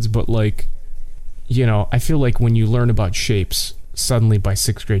we were kids, but like... You know, I feel like when you learn about shapes, suddenly by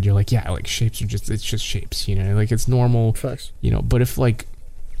 6th grade, you're like, yeah, like shapes are just... It's just shapes, you know? Like it's normal. Facts. You know, but if like...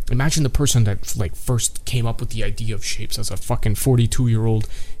 Imagine the person that like first came up with the idea of shapes as a fucking 42-year-old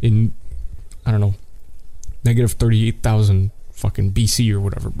in, I don't know, negative 38,000 fucking BC or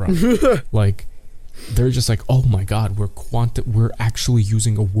whatever, bro. Like, they're just like, oh my god, we're actually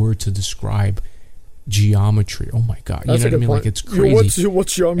using a word to describe geometry. Oh my god, you know what I mean? Point. Like it's crazy.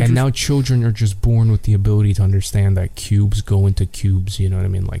 What's geometry? And now children are just born with the ability to understand that cubes go into cubes. You know what I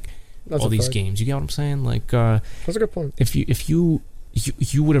mean? Like all these games. You get what I'm saying? Like that's a good point.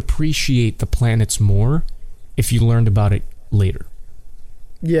 If you would appreciate the planets more if you learned about it later.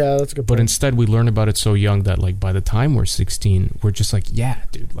 Yeah, that's a good point. But instead, we learn about it so young that, like, by the time we're 16, we're just like, yeah,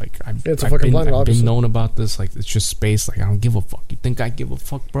 dude, like, I've been known about this. Like, it's just space. Like, I don't give a fuck. You think I give a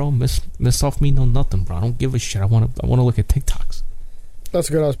fuck, bro? Miss off me, know nothing, bro. I don't give a shit. I want to look at TikToks. That's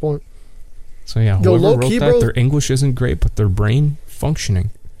a good ass point. So yeah, whoever wrote that, their English isn't great, but their brain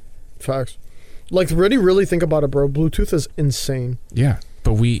functioning. Facts. Like, really think about it, bro. Bluetooth is insane. Yeah,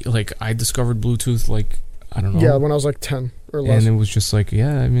 but I discovered Bluetooth, like, I don't know. Yeah, when I was like 10 or less. And it was just like,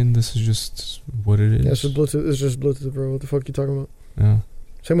 yeah, I mean, this is just what it is. Yeah, it's just Bluetooth, bro. What the fuck are you talking about? Yeah.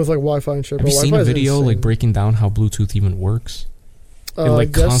 Same with like Wi-Fi and shit. Have you seen a video like breaking down how Bluetooth even works? It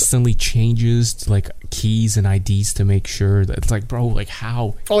like constantly changes like keys and IDs to make sure that it's like, bro, like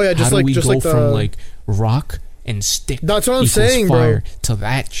how? Oh yeah, how do we go from like rock and stick? That's what I'm saying, fire bro. To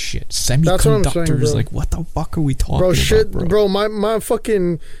that shit, semiconductors. Like, what the fuck are we talking about, bro? My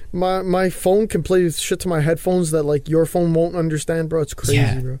fucking my phone can play shit to my headphones that like your phone won't understand, bro. It's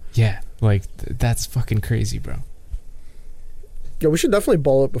crazy, bro. Yeah, like that's fucking crazy, bro. Yeah, we should definitely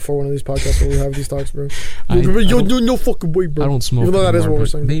ball up before one of these podcasts where we have these talks, bro. No fucking way, bro. I don't smoke. Even though that is what we're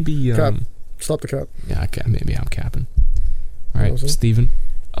saying. Maybe cap. Stop the cap. Yeah, okay, maybe I'm capping. All right, Steven.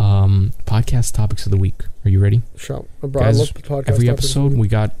 Podcast topics of the week. Are you ready? Shout, bro. Guys, I love the podcast. Every episode, we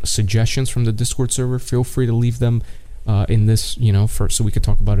got suggestions from the Discord server. Feel free to leave them in this, so we could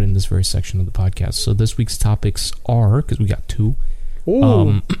talk about it in this very section of the podcast. So this week's topics are, because we got 2.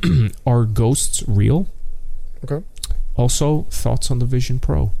 Are ghosts real? Okay. Also, thoughts on the Vision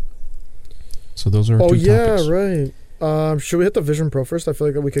Pro. So those are our 2 topics. Oh yeah, right. Should we hit the Vision Pro first? I feel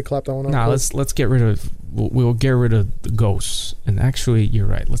like we could clap that one up. Nah, let's get rid of... We'll get rid of the ghosts. And actually, you're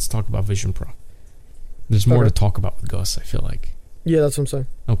right. Let's talk about Vision Pro. There's more to talk about with ghosts, I feel like. Yeah, that's what I'm saying.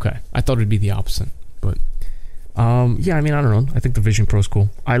 Okay. I thought it'd be the opposite. But, yeah, I mean, I don't know. I think the Vision Pro's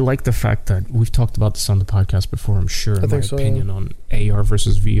cool. I like the fact that we've talked about this on the podcast before, I'm sure, in my opinion on AR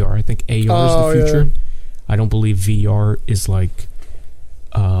versus VR. I think AR is the future. Yeah. I don't believe VR is like...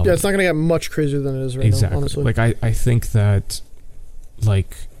 yeah, it's not going to get much crazier than it is right now, honestly. Like, I think that,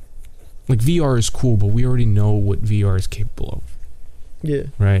 like VR is cool, but we already know what VR is capable of. Yeah.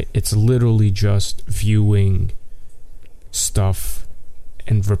 Right? It's literally just viewing stuff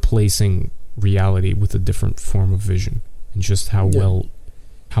and replacing reality with a different form of vision. And just how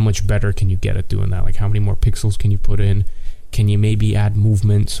much better can you get at doing that? Like, how many more pixels can you put in? Can you maybe add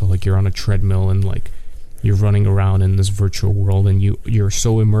movement? So, like, you're on a treadmill and, like, you're running around in this virtual world and you're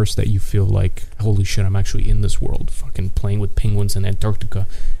so immersed that you feel like, holy shit, I'm actually in this world, fucking playing with penguins in Antarctica.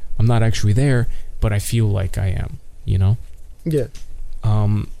 I'm not actually there, but I feel like I am, you know? Yeah.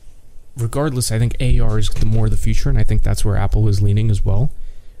 Regardless, I think AR is more the future, and I think that's where Apple is leaning as well.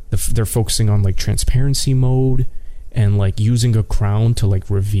 They're focusing on, like, transparency mode and, like, using a crown to, like,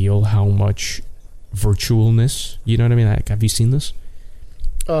 reveal how much virtualness, you know what I mean? Like, have you seen this?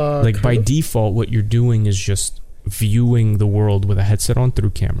 Like, by default, what you're doing is just viewing the world with a headset on through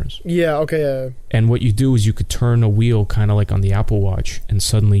cameras. Yeah, okay, yeah. And what you do is you could turn a wheel kind of like on the Apple Watch, and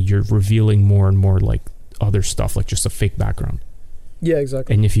suddenly you're revealing more and more, like, other stuff, like just a fake background. Yeah,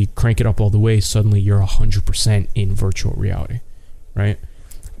 exactly. And if you crank it up all the way, suddenly you're 100% in virtual reality, right?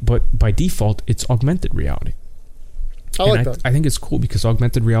 But by default, it's augmented reality. I like that. I think it's cool because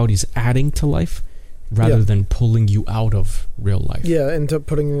augmented reality is adding to life rather than pulling you out of real life. Yeah, into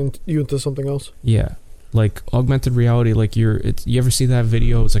putting you into something else. Yeah. Like, augmented reality, like, you ever see that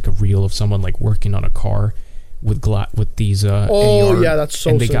video? It's like a reel of someone, like, working on a car with these AR. Yeah, that's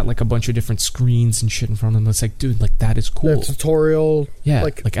so And they got, like, a bunch of different screens and shit in front of them. It's like, dude, like, that is cool. Yeah, tutorial. Yeah,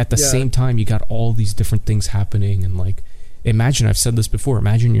 like at the same time, you got all these different things happening. And, like, imagine, I've said this before,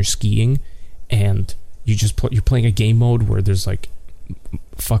 imagine you're skiing and you just you're playing a game mode where there's, like,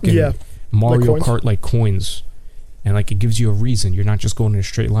 fucking Mario Kart, like, coins. And, like, it gives you a reason. You're not just going in a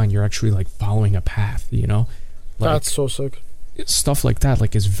straight line. You're actually, like, following a path, you know? Like, that's so sick. Stuff like that,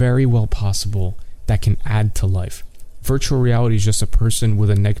 like, is very well possible that can add to life. Virtual reality is just a person with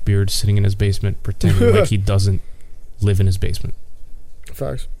a neck beard sitting in his basement pretending like he doesn't live in his basement.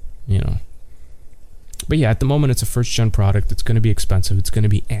 Facts. You know? But, yeah, at the moment, it's a first-gen product. It's going to be expensive. It's going to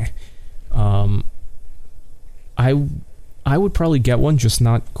be I would probably get one, just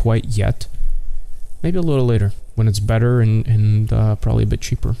not quite yet. Maybe a little later, when it's better and probably a bit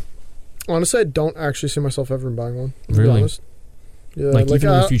cheaper. Honestly, I don't actually see myself ever buying one. Really? To be honest. Yeah, like even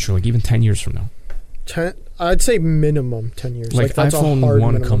in the future, like even 10 years from now. I'd say minimum 10 years. Like that's iPhone 1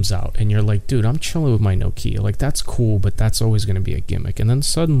 minimum. comes out, and you're like, dude, I'm chilling with my Nokia. Like, that's cool, but that's always going to be a gimmick. And then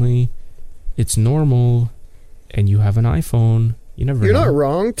suddenly, it's normal, and you have an iPhone. You're not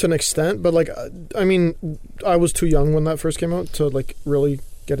wrong to an extent, but, like, I mean, I was too young when that first came out to, like, really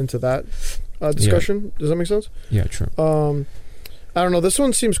get into that discussion. Yeah. Does that make sense? Yeah, true. I don't know. This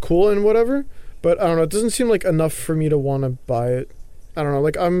one seems cool and whatever, but I don't know. It doesn't seem like enough for me to want to buy it. I don't know.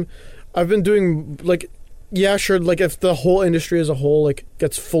 Like, I've been doing, like, yeah, sure. Like, if the whole industry as a whole, like,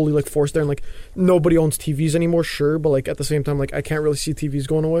 gets fully, like, forced there and, like, nobody owns TVs anymore, sure. But, like, at the same time, like, I can't really see TVs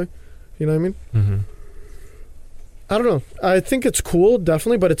going away. You know what I mean? Mm-hmm. I don't know. I think it's cool,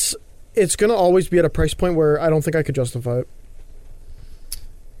 definitely, but it's going to always be at a price point where I don't think I could justify it.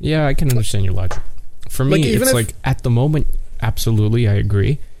 Yeah, I can understand your logic. For me, like, it's like, at the moment, absolutely, I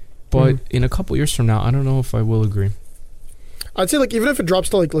agree. But in a couple years from now, I don't know if I will agree. I'd say, like, even if it drops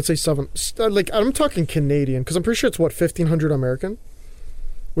to, like, let's say 7, like, I'm talking Canadian, because I'm pretty sure it's, what, 1,500 American?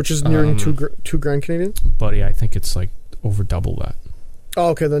 Which is nearing $2,000 Canadian? Buddy, I think it's, like, over double that.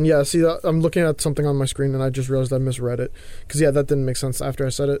 Oh, okay, then, yeah, see, I'm looking at something on my screen, and I just realized I misread it. Because, yeah, that didn't make sense after I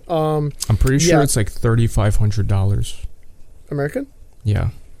said it. I'm pretty sure it's, like, $3,500. American?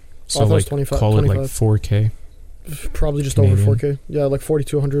 Yeah. So, like, call it, like, 4K. Probably just Canadian. over 4K. Yeah, like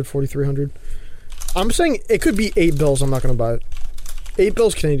 4,200, 4,300. I'm saying it could be $8. I'm not going to buy it.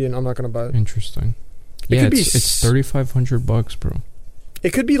 $8 Canadian. I'm not going to buy it. Interesting. It's $3,500, bro.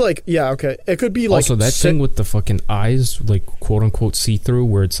 It could be like, yeah, okay. It could be like. Also, that thing with the fucking eyes, like, quote unquote see through,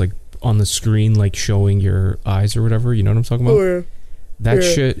 where it's like on the screen, like showing your eyes or whatever. You know what I'm talking about? Oh, yeah. That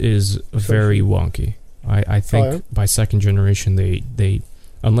shit is very wonky. I think by second generation, they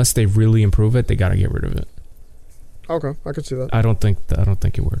unless they really improve it, they got to get rid of it. Okay, I could see that. I don't think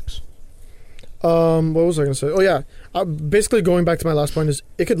it works. What was I gonna say? Oh yeah, basically going back to my last point is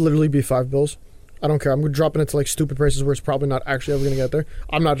it could literally be $5. I don't care. I'm dropping it to like stupid prices where it's probably not actually ever going to get there.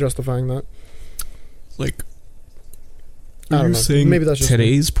 I'm not justifying that. Like, are you saying maybe that's just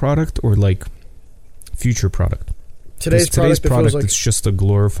today's product or like future product? Today's product it's just a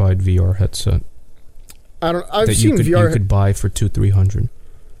glorified VR headset. I've seen VR. You could buy for $200-$300.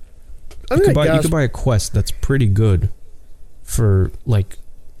 You could buy a Quest that's pretty good for like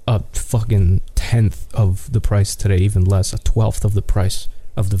a fucking 10th of the price today, even less, a 12th of the price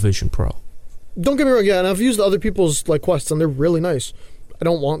of the Vision Pro. Don't get me wrong, yeah, and I've used other people's like Quests and they're really nice.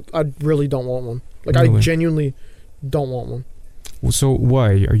 I really don't want one. Like really? I genuinely don't want one. Well, so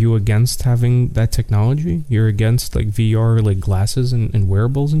why? Are you against having that technology? You're against like VR like glasses and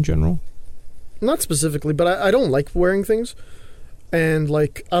wearables in general? Not specifically, but I don't like wearing things. And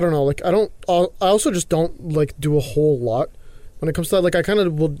like I don't know, like I also just don't like do a whole lot when it comes to that. Like I kind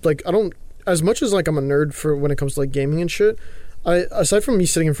of will like I don't as much as like I'm a nerd for when it comes to like gaming and shit. Aside from me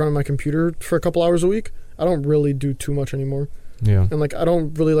sitting in front of my computer for a couple hours a week, I don't really do too much anymore. Yeah. And like I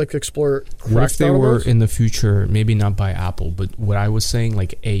don't really like to explore. What if they were in the future, maybe not by Apple, but what I was saying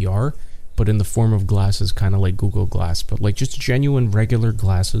like AR, but in the form of glasses, kind of like Google Glass, but like just genuine regular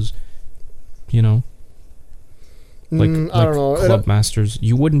glasses, you know? Like I don't know. Club Masters.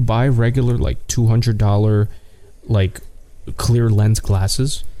 You wouldn't buy regular like $200 like clear lens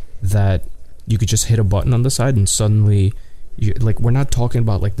glasses that you could just hit a button on the side and suddenly like we're not talking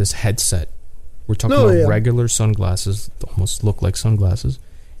about like this headset. We're talking about regular sunglasses that almost look like sunglasses,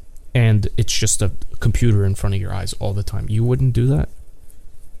 and it's just a computer in front of your eyes all the time. You wouldn't do that?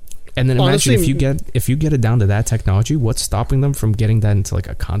 And then imagine if you get it down to that technology, what's stopping them from getting that into like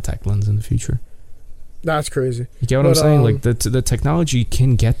a contact lens in the future? That's crazy. You get what I'm saying? Like the technology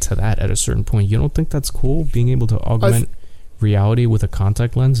can get to that at a certain point. You don't think that's cool, being able to augment reality with a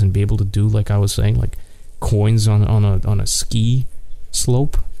contact lens and be able to do, like I was saying, like coins on a ski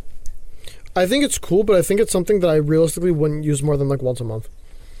slope? I think it's cool, but I think it's something that I realistically wouldn't use more than like once a month.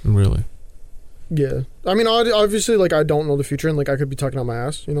 Really? Yeah. I mean, obviously, like I don't know the future, and like I could be talking out my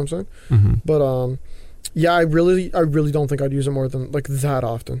ass. You know what I'm saying? Mm-hmm. But yeah, I really don't think I'd use it more than like that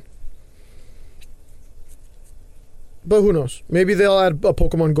often. But who knows? Maybe they'll add a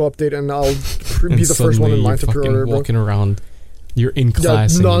Pokemon Go update, and I'll be the first one in line to pre-order. Walking around, you're in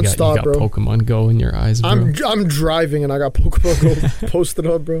class and you got Pokemon Go in your eyes, bro. I'm driving and I got Pokemon Go posted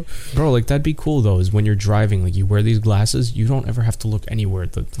up, bro. Bro, like that'd be cool though. Is when you're driving, like you wear these glasses, you don't ever have to look anywhere.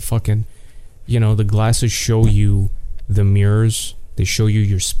 The fucking, you know, the glasses show you the mirrors. They show you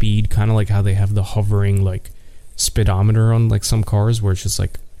your speed, kind of like how they have the hovering like speedometer on like some cars, where it's just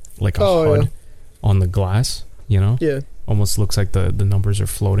like a HUD on the glass. You know? Yeah. Almost looks like the numbers are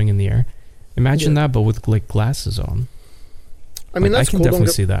floating in the air. Imagine that, but with like glasses on. I mean, that's I can cool.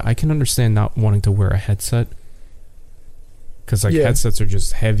 definitely see that. I can understand not wanting to wear a headset. Because like headsets are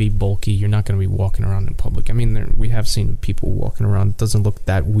just heavy, bulky. You're not going to be walking around in public. I mean, we have seen people walking around. It doesn't look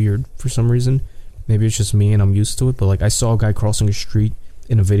that weird for some reason. Maybe it's just me and I'm used to it. But like I saw a guy crossing a street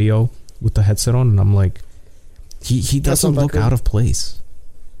in a video with the headset on, and I'm like, he doesn't look out of place.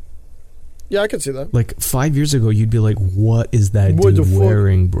 Yeah, I can see that. Like 5 years ago, you'd be like, "What is that dude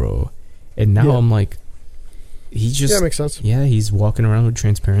wearing, bro?" And now I'm like, he just makes sense. Yeah, he's walking around with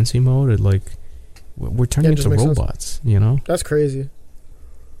transparency mode. And like, we're turning into robots. You know, that's crazy.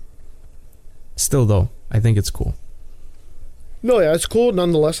 Still, though, I think it's cool. No, yeah, it's cool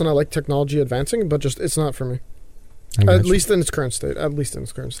nonetheless, and I like technology advancing, but just it's not for me. At least in its current state.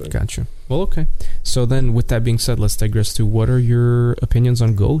 Gotcha. Well, okay. So then, with that being said, let's digress to what are your opinions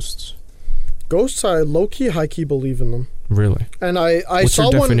on ghosts? Ghosts, I low-key, high-key believe in them. Really? And I What's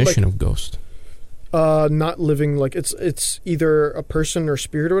saw your definition one, of ghost? Not living, like, it's either a person or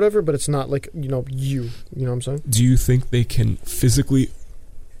spirit or whatever, but it's not, like, you know what I'm saying? Do you think they can physically...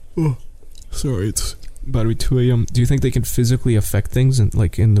 Oh, sorry, it's about to be 2 a.m. Do you think they can physically affect things in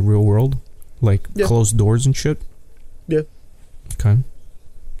the real world? Like, closed doors and shit? Yeah. Okay.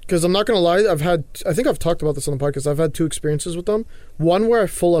 Because I'm not going to lie, I think I've talked about this on the podcast, I've had 2 experiences with them. One where I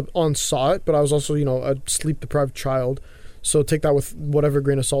full on saw it, but I was also, a sleep-deprived child. So take that with whatever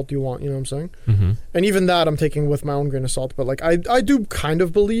grain of salt you want, you know what I'm saying? Mm-hmm. And even that I'm taking with my own grain of salt. But, like, I do kind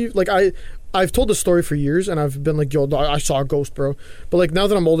of believe, like, I've told the story for years, and I've been like, yo, I saw a ghost, bro. But, like, now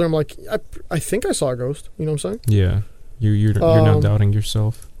that I'm older, I'm like, I think I saw a ghost, you know what I'm saying? Yeah. You're now doubting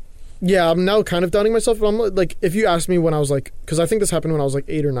yourself. Yeah, I'm now kind of doubting myself, but I'm like, if you asked me when I was like, because I think this happened when I was like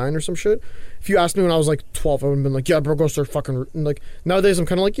 8 or 9 or some shit. If you asked me when I was like 12, I would have been like, yeah, bro, ghosts are fucking, like, nowadays I'm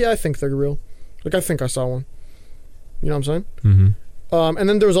kind of like, yeah, I think they're real. Like, I think I saw one. You know what I'm saying? Mm-hmm. And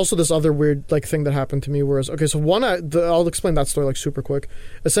then there was also this other weird, like, thing that happened to me, whereas, okay, so one, I'll explain that story, like, super quick.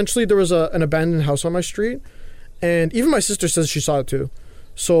 Essentially, there was an abandoned house on my street, and even my sister says she saw it too.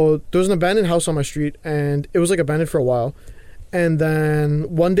 So there was an abandoned house on my street, and it was like abandoned for a while. And then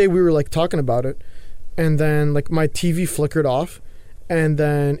one day we were like talking about it, and then like my TV flickered off, and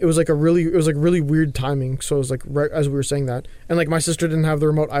then it was like really weird timing. So it was like right as we were saying that, and like my sister didn't have the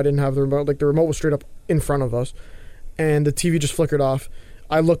remote, I didn't have the remote. Like the remote was straight up in front of us, and the TV just flickered off.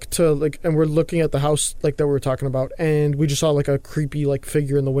 I looked to like, and we're looking at the house like that we were talking about, and we just saw like a creepy like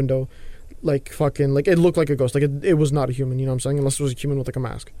figure in the window, like fucking like it looked like a ghost. Like it was not a human, you know what I'm saying? Unless it was a human with like a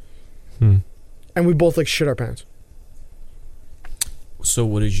mask. And we both like shit our pants. So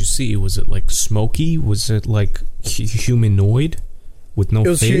what did you see? Was it like smoky? Was it like humanoid with no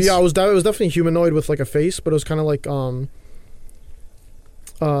face? Yeah, it was definitely humanoid with like a face, but it was kind of like I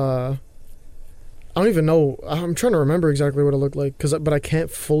don't even know. I'm trying to remember exactly what it looked like, but I can't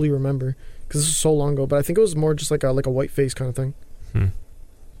fully remember because this is so long ago. But I think it was more just like a white face kind of thing.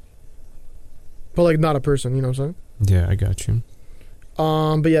 But like not a person, you know what I'm saying? Yeah, I got you.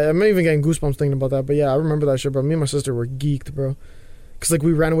 But yeah, I'm even getting goosebumps thinking about that. But yeah, I remember that shit, bro. Me and my sister were geeked, bro. Cause like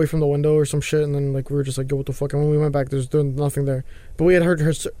we ran away from the window or some shit, and then like we were just like, "Yo, what the fuck?" And when we went back, there's nothing there. But we had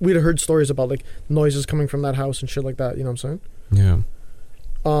heard stories about like noises coming from that house and shit like that. You know what I'm saying? Yeah.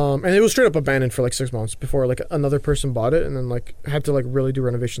 And it was straight up abandoned for like 6 months before like another person bought it, and then like had to like really do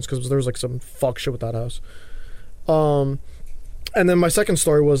renovations because there was like some fuck shit with that house. And then my second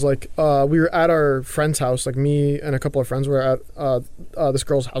story was like we were at our friend's house, like me and a couple of friends were at this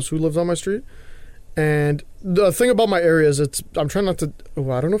girl's house who lives on my street. And the thing about my area is I'm trying not to.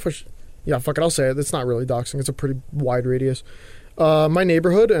 I don't know if I should. Yeah, fuck it. I'll say it. It's not really doxing. It's a pretty wide radius. My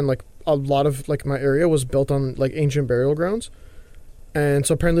neighborhood and like a lot of like my area was built on like ancient burial grounds, and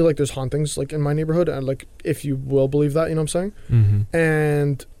so apparently like there's hauntings like in my neighborhood, and like if you will believe that, you know what I'm saying.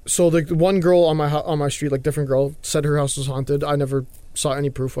 And so the one girl on my street, like different girl, said her house was haunted. I never saw any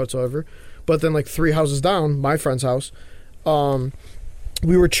proof whatsoever. But then like 3 houses down, my friend's house,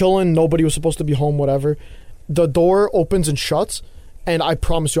 we were chilling. Nobody was supposed to be home. Whatever. The door opens and shuts, and I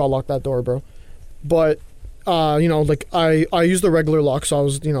promise you, I'll lock that door, bro. But you know, like I used the regular lock, so I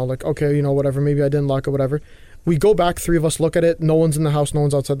was, you know, like okay, you know, whatever. Maybe I didn't lock it, whatever. We go back, 3 of us look at it. No one's in the house. No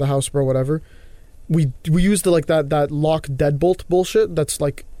one's outside the house, bro. Whatever. We used the like that lock deadbolt bullshit. That's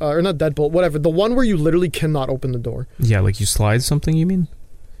like or not deadbolt, whatever. The one where you literally cannot open the door. Yeah, like you slide something. You mean?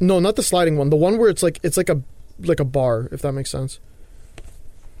 No, not the sliding one. The one where it's like a bar, if that makes sense.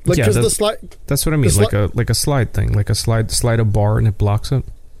 Like, yeah, that's what I mean. Like a slide thing, like a slide a bar and it blocks it.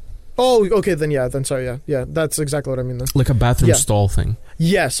 Oh, okay, then sorry, yeah, that's exactly what I mean then. Like a bathroom stall thing.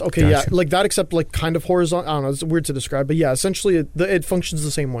 Yes, okay, gotcha. Yeah, like that, except like kind of horizontal. I don't know, it's weird to describe, but yeah, essentially it functions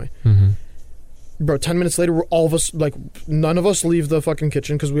the same way. Bro, 10 minutes later, we're all of us, like, none of us leave the fucking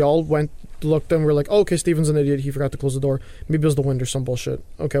kitchen because we all went, looked, and we're like, oh, okay, Steven's an idiot, he forgot to close the door. Maybe it was the wind or some bullshit.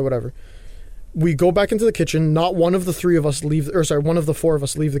 Okay, whatever. We go back into the kitchen. Not one of the 3 of us leave, or sorry, one of the 4 of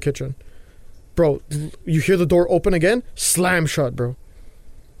us leave the kitchen. Bro, you hear the door open again, slam shut, bro.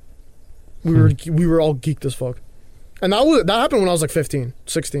 We were all geeked as fuck. And that happened when I was like 15,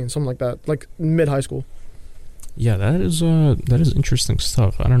 16, something like that, like mid-high school. Yeah, that is interesting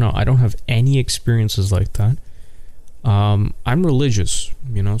stuff. I don't know. I don't have any experiences like that. I'm religious,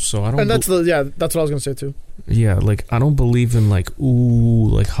 you know, so I don't. And that's what I was gonna say too. Yeah, like I don't believe in like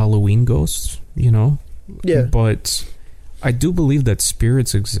Halloween ghosts, you know. Yeah. But I do believe that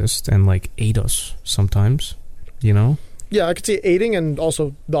spirits exist and like aid us sometimes, you know. Yeah, I could see aiding and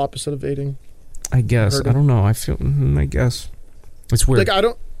also the opposite of aiding. I guess. Hurting. I don't know. I guess it's weird. Like I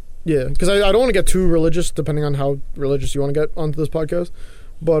don't. Yeah, because I don't want to get too religious, depending on how religious you want to get onto this podcast.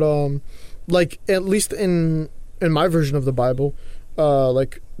 But like at least in my version of the Bible,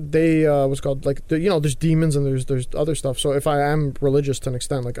 like they what's called like you know there's demons and there's other stuff. So if I am religious to an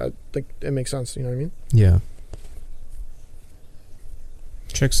extent, like I think it makes sense. You know what I mean? Yeah.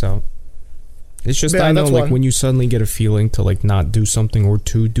 Checks out. It's just I know like when you suddenly get a feeling to like not do something or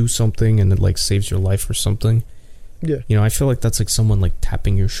to do something and it like saves your life or something. Yeah. You know, I feel like that's like someone like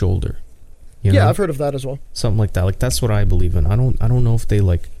tapping your shoulder. You know? Yeah, I've heard of that as well. Something like that. Like that's what I believe in. I don't know if they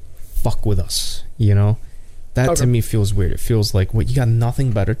like fuck with us, you know? That to me feels weird. It feels like what you got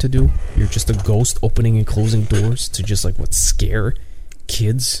nothing better to do. You're just a ghost opening and closing doors to just like scare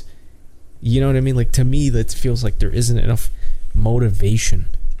kids. You know what I mean? Like to me that feels like there isn't enough motivation.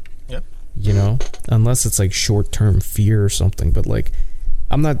 Yeah. You know? Unless it's like short-term fear or something, but like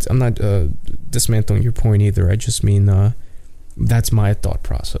I'm not dismantling your point either. I just mean that's my thought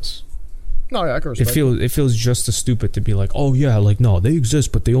process. No, yeah, I can respect it feels just as stupid to be like, oh yeah, like no, they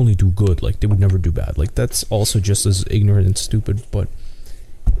exist, but they only do good. Like they would never do bad. Like that's also just as ignorant and stupid. But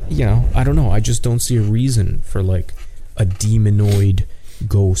you know, I don't know. I just don't see a reason for like a demonoid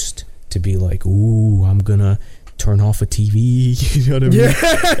ghost to be like, ooh, I'm gonna turn off a TV. You know what I mean?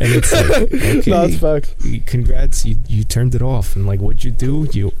 Yeah. And it's like, okay, that's facts. Congrats, you turned it off. And like, what'd you do?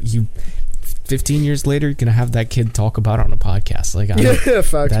 You 15 years later, you're gonna have that kid talk about it on a podcast. Like,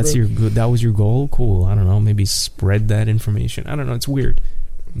 facts. That's bro. that was your goal. Cool. I don't know. Maybe spread that information. I don't know. It's weird,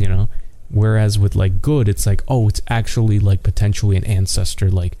 you know. Whereas with like good, it's like, oh, it's actually like potentially an ancestor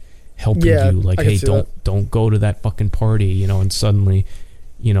like helping you. Like, hey, don't go to that fucking party, you know. And suddenly,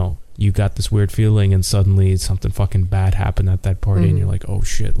 you know, you got this weird feeling, and suddenly something fucking bad happened at that party, and you're like, oh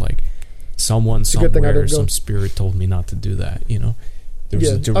shit, like someone somewhere, some spirit told me not to do that, you know. There was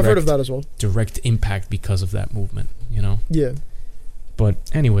a direct, I've heard of that as well. Direct impact because of that movement, you know? Yeah. But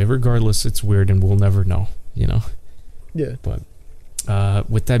anyway, regardless, it's weird and we'll never know, you know? Yeah. But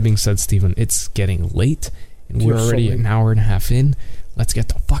with that being said, Steven, it's getting late and we're already an hour and a half in. Let's get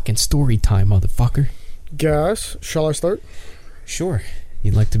to fucking story time, motherfucker. Guys, shall I start? Sure.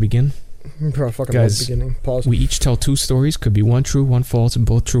 You'd like to begin? Bro, fucking guys, beginning. Pause. We each tell 2 stories. Could be 1 true, 1 false,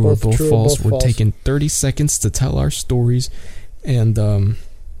 both true or both false. We're taking 30 seconds to tell our stories. And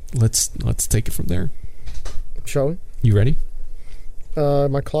let's take it from there. Shall we? You ready?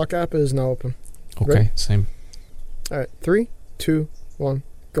 My clock app is now open. Okay, ready? Same. All right, 3, 2, 1,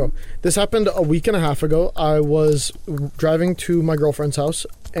 go. This happened a week and a half ago. I was driving to my girlfriend's house,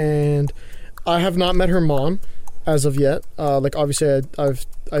 and I have not met her mom as of yet. Like, obviously, I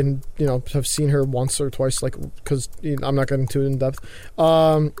you know, have seen her once or twice, like, because I'm not getting too in depth.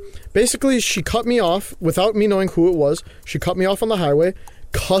 Basically, she cut me off without me knowing who it was. She cut me off on the highway,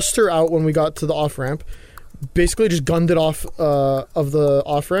 cussed her out when we got to the off ramp. Basically, just gunned it off of the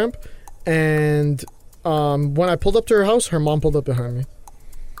off ramp, and when I pulled up to her house, her mom pulled up behind me.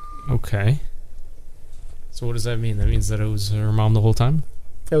 Okay. So what does that mean? That means that it was her mom the whole time?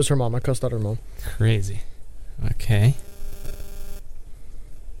 It was her mom. I cussed out her mom. Crazy. Okay.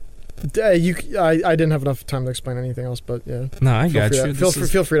 I didn't have enough time to explain anything else, but yeah. No, I got you.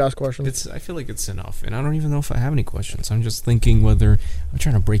 Feel free to ask questions. I feel like it's enough, and I don't even know if I have any questions. I'm just thinking I'm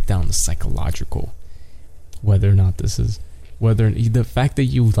trying to break down the psychological, whether or not this is, the fact that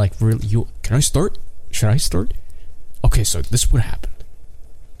you like really, can I start? Should I start? Okay, so this would happen.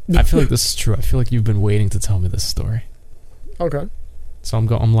 I feel like this is true. I feel like you've been waiting to tell me this story. Okay. So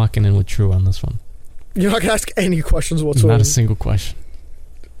I'm locking in with true on this one. You're not gonna ask any questions whatsoever. Not a single question.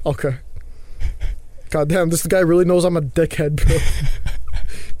 Okay. God damn, this guy really knows I'm a dickhead, bro.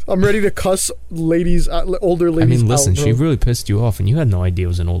 I'm ready to cuss ladies, older ladies. I mean, listen, out, she really pissed you off, and you had no idea it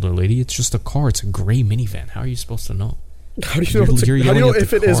was an older lady. It's just a car. It's a gray minivan. How are you supposed to know? How do you know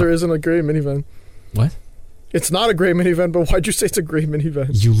if it is or isn't a gray minivan? What? It's not a gray minivan, but why'd you say it's a gray minivan?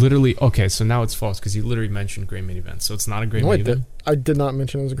 You literally... Okay, so now it's false, because you literally mentioned gray minivan, so it's not a gray minivan? I did not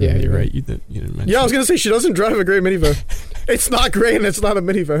mention it was a gray minivan. Yeah, you're right. You didn't mention I was going to say, she doesn't drive a gray minivan. It's not gray and it's not a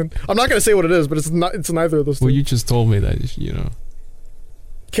minivan. I'm not going to say what it is, but it's neither of those things. Well, you just told me that, you know.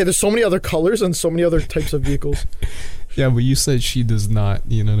 Okay, there's so many other colors and so many other types of vehicles. Yeah, but you said she does not,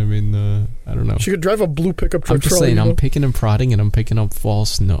 you know what I mean? I don't know. She could drive a blue pickup truck. I'm just saying, I'm picking and prodding, and I'm picking up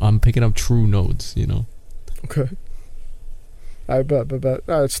I'm picking up true nodes, you know? Okay. I bet.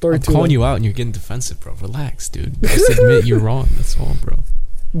 Alright, story I'm 2. I'm calling you out and you're getting defensive, bro. Relax, dude. Just admit you're wrong. That's all, bro.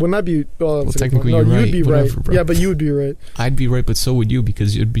 Wouldn't that be... Well, technically you're right. You'd be Whatever, right. Bro. Yeah, but you would be right. I'd be right, but so would you,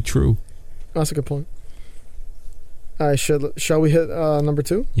 because it'd be true. That's a good point. Alright, shall we hit number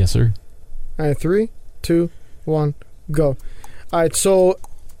 2? Yes, sir. Alright, 3, 2, 1, go. Alright, so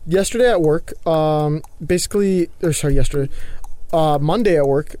yesterday at work, Monday at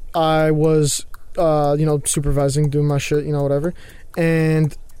work, I was... supervising, doing my shit, whatever.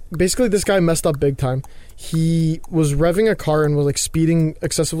 And basically this guy messed up big time. He was revving a car and was like speeding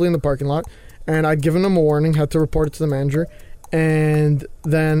excessively in the parking lot. And I'd given him a warning, had to report it to the manager. And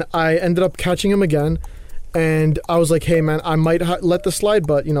then I ended up catching him again. And I was like, hey man, I might let this slide,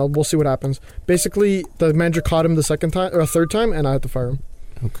 but we'll see what happens. Basically, the manager caught him the third time, and I had to fire him.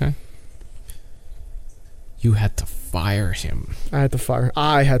 Okay. You had to fire him. I had to fire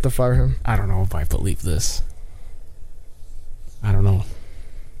him. I don't know if I believe this. I don't know.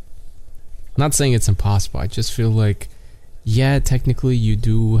 I'm not saying it's impossible. I just feel like, yeah, technically you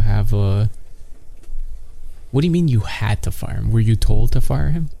do have a... What do you mean you had to fire him? Were you told to fire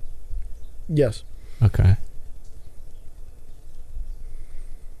him? Yes. Okay.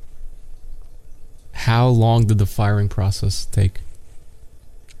 How long did the firing process take?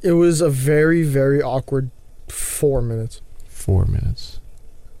 It was a very, very awkward 4 minutes. 4 minutes.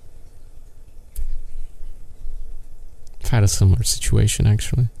 I've had a similar situation,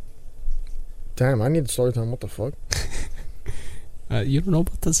 actually. Damn, I need story time. What the fuck? You don't know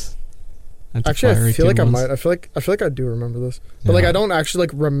about this? Actually, I feel like I might. I feel like I do remember this, but like I don't actually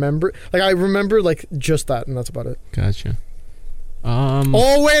like remember. Like I remember like just that, and that's about it. Gotcha.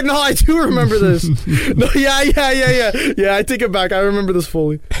 Oh wait, no, I do remember this. No, yeah. I take it back. I remember this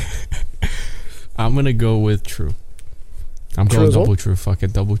fully. I'm gonna go with true. I'm True going as well? double true. Fuck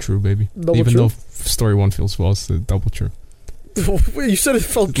it, double true, baby. Double true? Though story 1 feels false, double true. Wait, you said it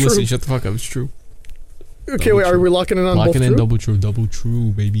felt true. Listen, shut the fuck up. It's true. Okay, Double wait. true. Are we locking in on both Locking in true? double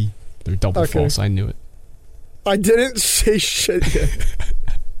true, baby. They're double false. I knew it. I didn't say shit yet.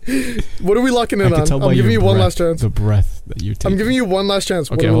 What are we locking in on? I'm giving you one last chance. The breath that you're taking. I'm giving you one last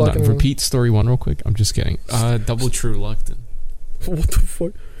chance. Okay, hold on. Repeat story 1 real quick. I'm just kidding. Double true, locked in. What the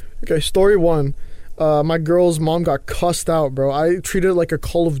fuck? Okay, story 1. My girl's mom got cussed out, bro. I treated it like a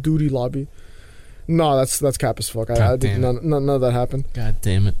Call of Duty lobby. No, that's cap as fuck. I did none of that happened. God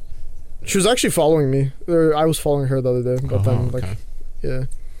damn it. She was actually following me. I was following her the other day. But then, like, yeah.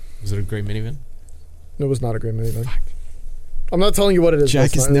 Was it a great minivan? It was not a great minivan. Fuck. I'm not telling you what it is.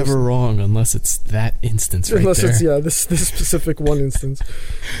 Jack is never wrong unless it's that instance right there. Unless it's, this specific one instance.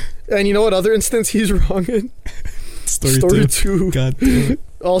 And you know what other instance he's wrong in? Story 2. God damn it.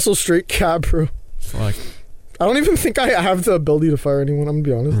 Also straight cap, bro. Fuck. I don't even think I have the ability to fire anyone, I'm gonna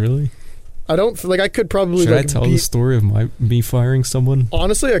be honest. Really? I don't, like, I could probably, Should I tell the story of me firing someone?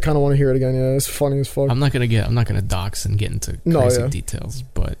 Honestly, I kind of want to hear it again, yeah. It's funny as fuck. I'm not gonna dox and get into crazy details,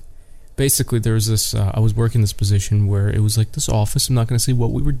 but basically there was this, I was working this position where it was like this office. I'm not gonna say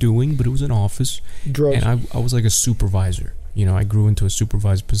what we were doing, but it was an office. Drugs. And I was like a supervisor. You know, I grew into a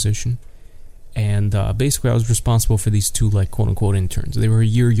supervised position. And basically I was responsible for these 2, like, quote-unquote interns. They were a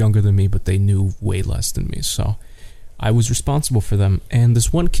year younger than me, but they knew way less than me, so I was responsible for them. And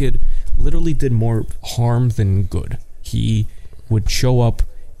this one kid literally did more harm than good. He would show up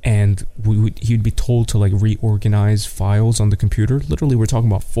and he'd be told to, like, reorganize files on the computer. Literally, we're talking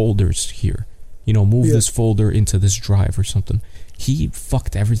about folders here. You know, move this folder into this drive or something. He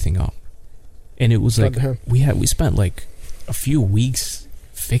fucked everything up. And it was like, we spent, like, a few weeks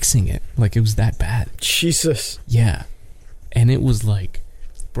fixing it. Like, it was that bad. Jesus. Yeah. And it was like,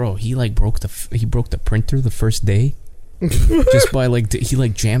 bro, he broke the printer the first day. Just by, like, he,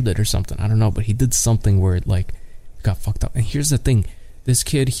 like, jammed it or something. I don't know, but he did something where it, like, got fucked up. And here's the thing. This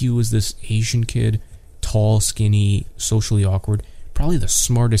kid, he was this Asian kid, tall, skinny, socially awkward. Probably the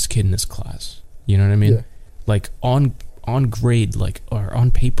smartest kid in his class. You know what I mean? Yeah. Like, on grade, like, or on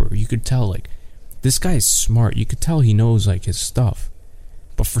paper, you could tell, like, this guy is smart. You could tell he knows, like, his stuff.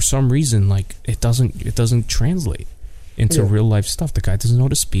 But for some reason, like, it doesn't translate into real life stuff. The guy doesn't know how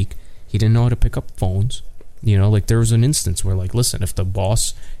to speak. He didn't know how to pick up phones. You know, like, there was an instance where, like, listen, if the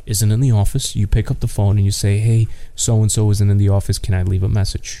boss isn't in the office, you pick up the phone and you say, hey, so-and-so isn't in the office, can I leave a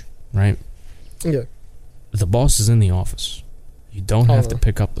message? Right? Yeah. The boss is in the office. You don't have to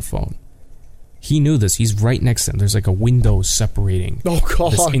pick up the phone. He knew this. He's right next to him. There's, like, a window separating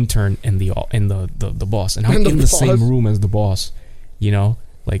this intern and the boss. And I'm in the same room as the boss, you know,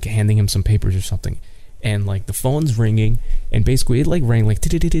 like, handing him some papers or something. And, like, the phone's ringing, and basically it, like, rang, like,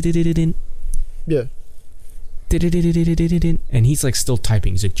 yeah. And he's, like, still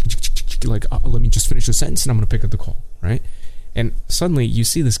typing. He's like, let me just finish the sentence and I'm gonna pick up the call, right? And suddenly you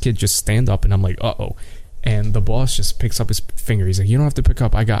see this kid just stand up, and I'm like, uh-oh. And the boss just picks up his finger. He's like, you don't have to pick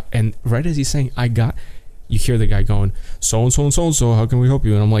up, I got. And right as he's saying I got, you hear the guy going, so-and-so and so-and-so, how can we help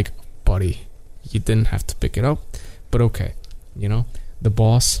you? And I'm like, buddy, you didn't have to pick it up, but okay. You know, the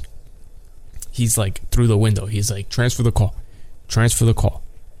boss, he's like, through the window, he's like, transfer the call,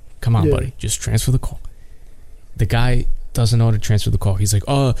 come on, buddy, just transfer the call. The guy doesn't know how to transfer the call. He's like,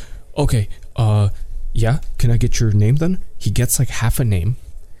 okay, yeah, can I get your name then? He gets, like, half a name.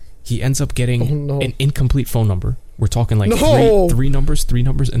 He ends up getting an incomplete phone number. We're talking, like, three numbers,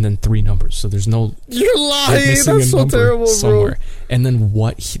 and then 3 numbers. So there's no... You're lying! That's so terrible, somewhere. Bro. And then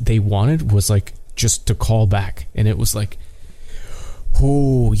what they wanted was, like, just to call back. And it was like...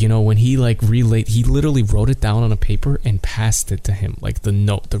 Oh, you know, when he, like, relayed... He literally wrote it down on a paper and passed it to him. Like,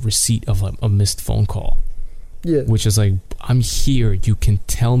 the receipt of a missed phone call. Yeah. Which is like, I'm here. You can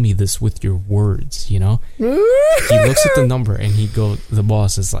tell me this with your words, you know? He looks at the number and the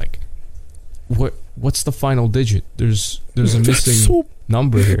boss is like, what's the final digit? There's a missing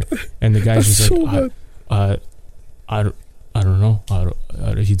number here. And the guy's just like, I don't know.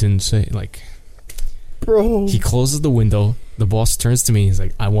 He didn't say, like, bro. He closes the window. The boss turns to me. He's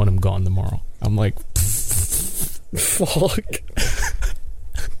like, I want him gone tomorrow. I'm like, fuck.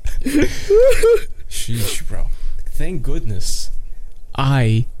 Sheesh, bro. Thank goodness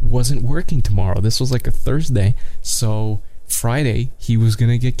I wasn't working tomorrow. This was like a Thursday. So Friday, he was going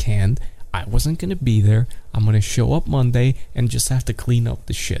to get canned. I wasn't going to be there. I'm going to show up Monday and just have to clean up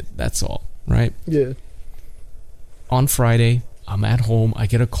the shit. That's all, right? Yeah. On Friday, I'm at home. I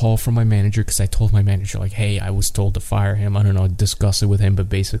get a call from my manager because I told my manager, like, hey, I was told to fire him. I don't know, discuss it with him, but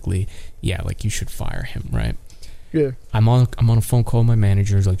basically, yeah, like, you should fire him, right? Yeah. I'm on a phone call with my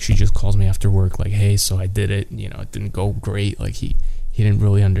manager. Like, she just calls me after work, like, hey, so I did it. You know, it didn't go great. Like, he didn't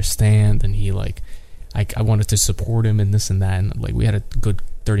really understand, and he, like, I wanted to support him and this and that, and, like, we had a good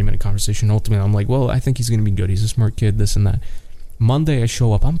 30-minute conversation. Ultimately, I'm like, well, I think he's going to be good. He's a smart kid, this and that. Monday, I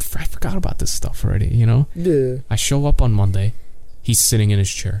show up. I forgot about this stuff already, you know? Yeah. I show up on Monday. He's sitting in his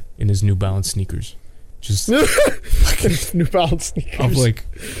chair in his New Balance sneakers. Just New Balance sneakers. I'm like,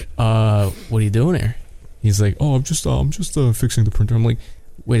 what are you doing here? He's like, oh, I'm just fixing the printer. I'm like,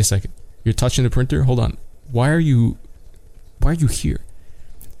 wait a second. You're touching the printer? Hold on. Why are you here?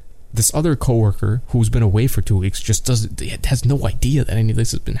 This other coworker who's been away for 2 weeks just has no idea that any of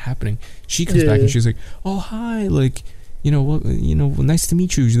this has been happening. She comes back and she's like, oh, hi, like, nice to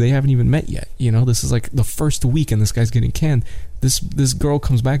meet you. They haven't even met yet. You know, this is like the first week and this guy's getting canned. This girl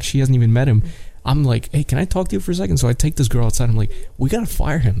comes back, she hasn't even met him. I'm like, hey, can I talk to you for a second? So I take this girl outside. I'm like, we gotta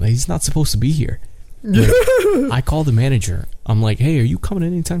fire him. Like, he's not supposed to be here. Like, I call the manager. I'm like, hey, are you coming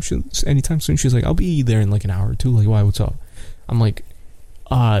in anytime soon? She's like, I'll be there in like an hour or two. Like, why? What's up? I'm like,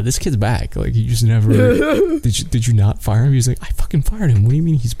 this kid's back. Like, you just never did you not fire him? He's like, I fucking fired him. What do you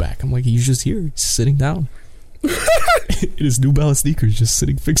mean he's back? I'm like, he's just here. He's sitting down. In his New Balance sneakers, just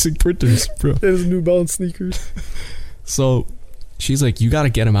sitting fixing printers, bro. His New Balance sneakers. So she's like, you gotta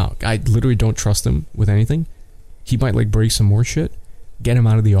get him out. I literally don't trust him with anything. He might like break some more shit. Get him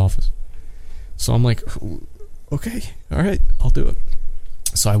out of the office. So I'm like, okay, all right, I'll do it.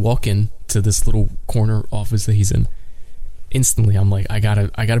 So I walk in to this little corner office that he's in. Instantly, I'm like, I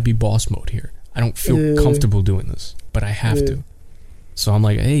gotta be boss mode here. I don't feel comfortable doing this, but I have to. So I'm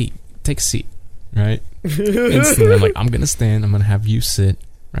like, hey, take a seat, right? Instantly, I'm like, I'm gonna stand. I'm gonna have you sit,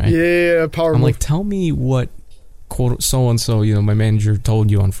 right? Yeah, power. I'm like, tell me what quote so and so, you know, my manager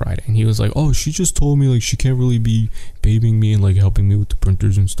told you on Friday, and he was like, oh, she just told me like she can't really be babying me and like helping me with the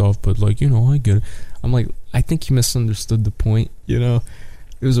printers and stuff, but like, you know, I get it. I'm like, I think you misunderstood the point, you know.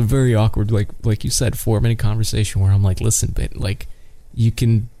 It was a very awkward, like you said, 4-minute conversation where I'm like, listen, but like, you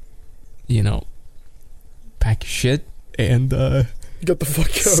can, you know, pack your shit and get the fuck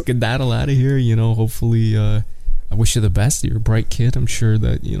out, skedaddle out of here, you know. Hopefully, I wish you the best. You're a bright kid. I'm sure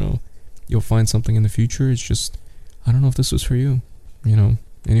that, you know, you'll find something in the future. It's just, I don't know if this was for you, you know.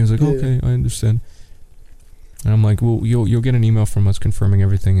 And he was like, okay, I understand. And I'm like, well, you'll get an email from us confirming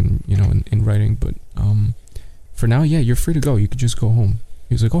everything, and you know, in writing. But for now, yeah, you're free to go. You could just go home.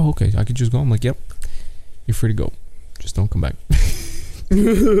 He was like, oh, okay, I could just go. I'm like, yep, you're free to go. Just don't come back.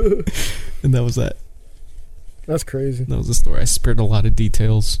 And that was that. That's crazy. That was the story. I spared a lot of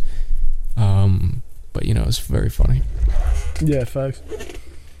details, but you know, it's very funny. Yeah, facts.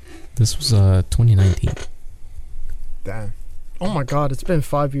 This was 2019. Damn. Oh my god, it's been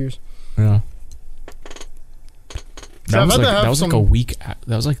 5 years. Yeah. That was like a week.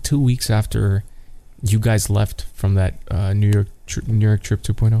 That was like 2 weeks after you guys left from that New York trip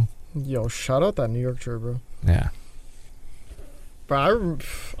 2.0. Yo, shout out that New York trip, bro. Yeah. But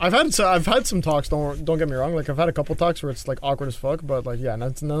I've had some talks. Don't get me wrong. Like, I've had a couple talks where it's like awkward as fuck. But like, yeah,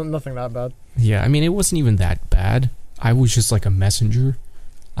 nothing that bad. Yeah, I mean, it wasn't even that bad. I was just like a messenger.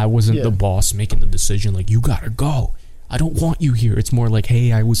 I wasn't the boss making the decision. Like, you gotta go. I don't want you here. It's more like,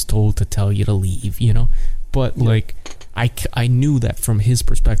 hey, I was told to tell you to leave. You know. But like, I knew that from his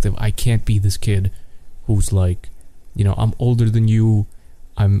perspective, I can't be this kid who's like, you know, I'm older than you.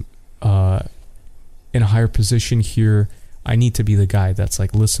 I'm in a higher position here. I need to be the guy that's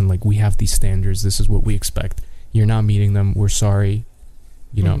like, listen, like, we have these standards. This is what we expect. You're not meeting them. We're sorry.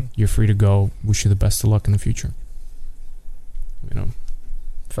 You know, you're free to go. Wish you the best of luck in the future. You know.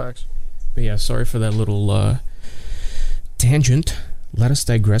 Facts. But yeah, sorry for that little tangent. Let us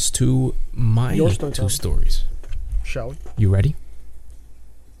digress to my two stories. Shall we? You ready?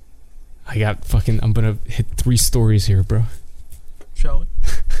 I'm gonna hit 3 stories here, bro. Shall we?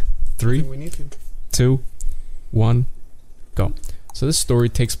 3, we need to. 2, 1, go. So this story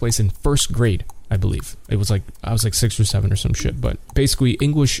takes place in 1st grade, I believe. It was like, I was like 6 or 7 or some shit. But basically,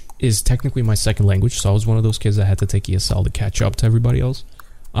 English is technically my second language, so I was one of those kids that had to take ESL to catch up to everybody else.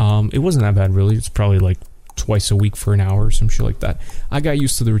 It wasn't that bad, really. It's probably like twice a week for an hour or some shit like that. I got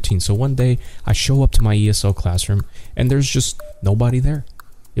used to the routine. So one day, I show up to my ESL classroom, and there's just nobody there.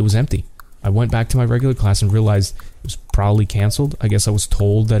 It was empty. I went back to my regular class and realized it was probably canceled. I guess I was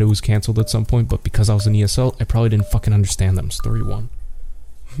told that it was canceled at some point, but because I was in ESL, I probably didn't fucking understand them. Story 1.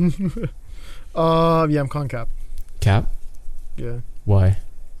 Yeah, I'm calling Cap. Cap? Yeah. Why?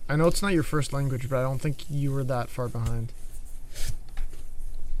 I know it's not your first language, but I don't think you were that far behind.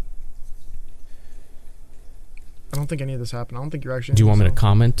 I don't think any of this happened. I don't think you're actually... Do you want me to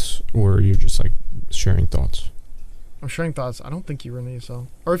comment, or you're just, like, sharing thoughts? I'm sharing thoughts. I don't think you were in the ESL.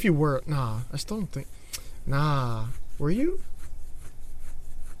 Or if you were... Nah, I still don't think... Nah. Were you?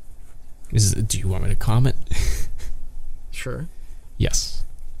 Do you want me to comment? Sure. Yes.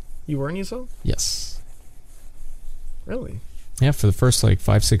 You were in ESL? Yes. Really? Yeah, for the first, like,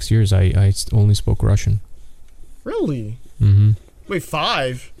 5-6 years, I only spoke Russian. Really? Mm-hmm. Wait,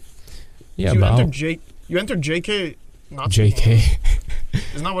 5? Yeah, you entered JK... Not JK.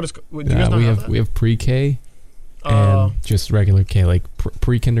 Isn't that what it's... Wait, do you guys not have that? We have pre-K and just regular K, like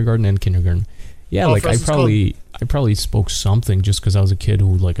pre-kindergarten and kindergarten. Yeah, like I probably spoke something just because I was a kid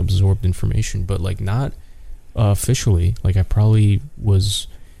who like absorbed information, but like not officially. Like I probably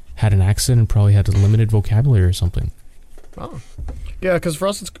had an accent and probably had a limited vocabulary or something. Oh, yeah, because for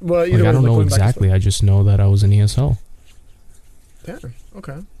us it's I don't know exactly. I just know that I was in ESL. Yeah.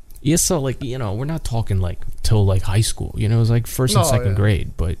 Okay. ESL, like, you know, we're not talking like till like high school. You know, it was like first and second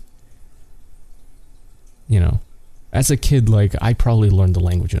grade, but you know, as a kid, like I probably learned the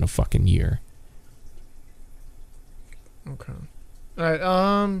language in a fucking year. Okay. All right.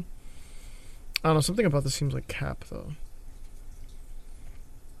 I don't know. Something about this seems like cap though.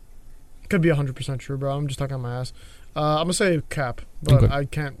 Could be 100% true, bro. I'm just talking on my ass. I'm gonna say cap, but okay. I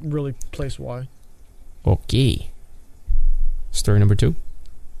can't really place why. Okay. Story number 2.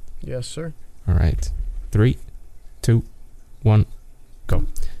 Yes, sir. All right. 3, 2, 1, go.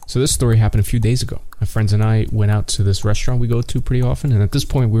 So this story happened a few days ago. My friends and I went out to this restaurant we go to pretty often, and at this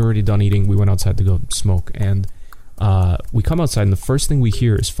point we were already done eating. We went outside to go smoke, and we come outside, and the first thing we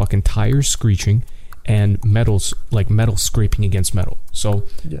hear is fucking tires screeching and metal scraping against metal. So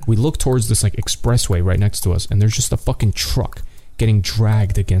we look towards this like expressway right next to us, and there's just a fucking truck getting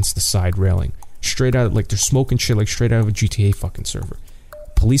dragged against the side railing. Straight out, like they're smoking shit like straight out of a GTA fucking server.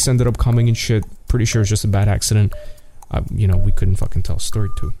 Police ended up coming and shit. Pretty sure it was just a bad accident. You know, we couldn't fucking tell a story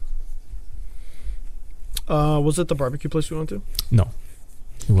too. Was it the barbecue place we went to? No,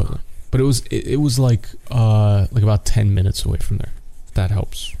 it wasn't. But it was like about 10 minutes away from there. If that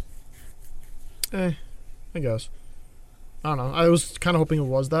helps. I guess. I don't know. I was kind of hoping it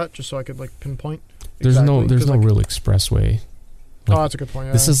was that, just so I could like pinpoint. There's no real expressway. Like, that's a good point.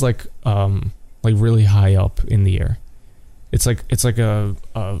 Yeah. This is like really high up in the air. It's like a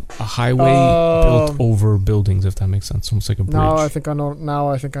highway built over buildings, if that makes sense. Almost like a bridge. Now I think I know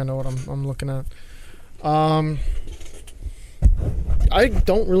what I'm looking at. I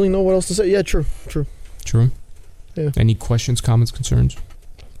don't really know what else to say. Yeah, true. Yeah. Any questions, comments, concerns?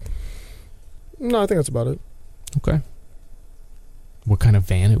 No, I think that's about it. Okay. What kind of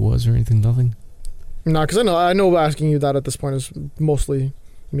van it was or anything? Nothing? No, because I know asking you that at this point is mostly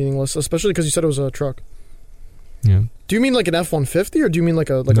meaningless, especially because you said it was a truck. Yeah. Do you mean like an F-150 or do you mean No,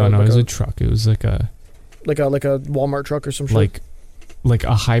 it was a truck. It was like a Walmart truck or some shit? Like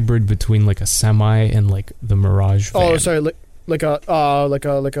a hybrid between like a semi and like the Mirage van. Oh, sorry, like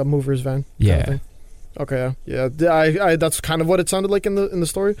a mover's van. Yeah. Kind of thing. Okay, yeah. I that's kind of what it sounded like in the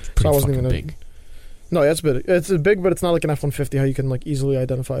story. Pretty so I wasn't even big. No, yeah, it's big. It's big, but it's not like an F-150 how you can like easily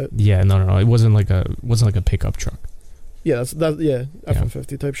identify it. Yeah, no. It wasn't like a pickup truck. Yeah, yeah,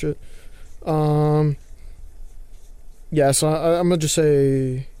 F-150 type shit. Yeah, so I'm gonna just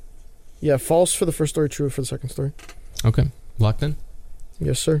say, yeah, false for the first story, true for the second story. Okay, locked in?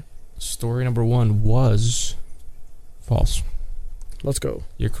 Yes, sir. Story number 1 was false. Let's go.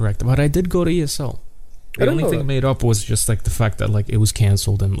 You're correct, but I did go to ESL. The only thing made up was just like the fact that like it was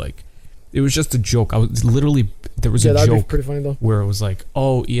canceled and like it was just a joke. There was a joke pretty funny, though. Where it was like,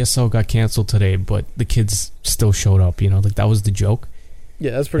 oh, ESL got canceled today, but the kids still showed up. You know, like that was the joke.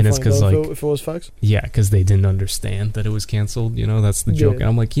 Yeah, that's pretty funny, though, like, if it was facts. Yeah, because they didn't understand that it was canceled, you know, that's the joke. And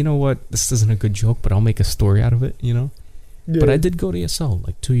I'm like, you know what, this isn't a good joke, but I'll make a story out of it, you know? Yeah. But I did go to ESL,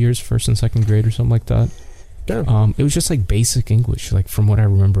 like 2 years, first and second grade or something like that. Damn. It was just like basic English, like from what I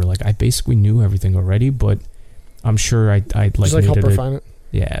remember. Like I basically knew everything already, but I'm sure I'd like just like help refine it.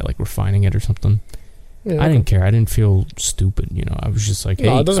 Yeah, like refining it or something. Yeah, okay. I didn't care. I didn't feel stupid, you know? I was just like, hey,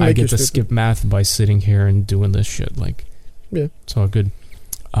 I get to skip math by sitting here and doing this shit. Like, yeah, it's all good.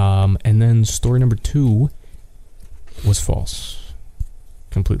 And then story number 2 was false.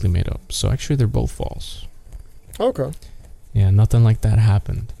 Completely made up. So actually they're both false. Okay. Yeah, nothing like that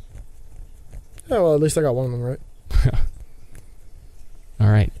happened. Yeah, well, at least I got one of them right.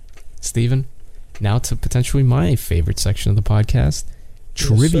 Alright. Steven, now to potentially my favorite section of the podcast.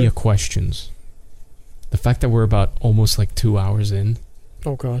 Trivia questions. The fact that we're about almost like 2 hours in.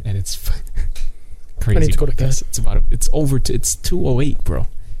 Oh, God. And it's crazy. I need to go to bed. It's 2:08, bro.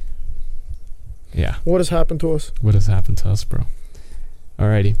 Yeah. What has happened to us? What has happened to us, bro?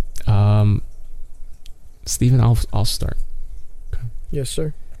 Alrighty. Steven, I'll start. Okay. Yes,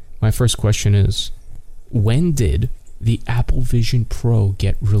 sir. My first question is, when did the Apple Vision Pro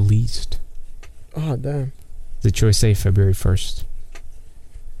get released? Oh, damn. The choice A, February 1st.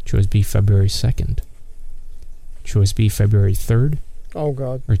 Choice B, February 2nd. Choice B, February 3rd. Oh,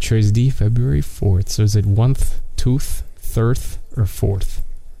 God. Or choice D, February 4th. So is it 1th, 2th, 3rd, or 4th?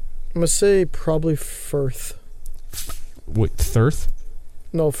 I'm going to say probably 1st. Wait, 3rd?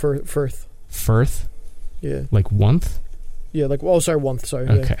 No, 1st. 1st? Yeah. Like 1th? Yeah, like, oh, sorry, 1th, sorry.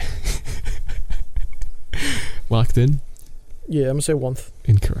 Okay. Yeah. Locked in? Yeah, I'm going to say 1th.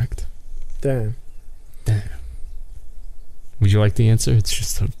 Incorrect. Damn. Would you like the answer? It's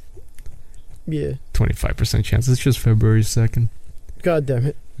just a 25% chance. It's just February 2nd. God damn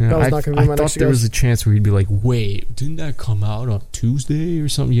it. Yeah, that was not going to be my next guess. I thought there was a chance where you'd be like, wait, didn't that come out on Tuesday or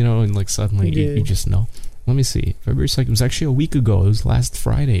something? You know, and like suddenly you just know. Let me see. February 2nd was actually a week ago. It was last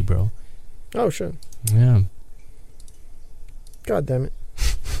Friday, bro. Oh, shit. Yeah. God damn it.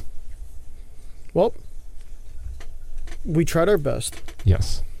 Well, we tried our best.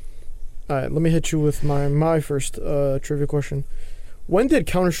 Yes. Alright, let me hit you with my first trivia question. When did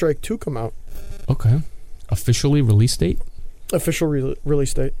Counter-Strike 2 come out? Okay. Officially release date? Official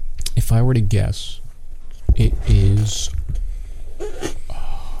release date. If I were to guess, it is...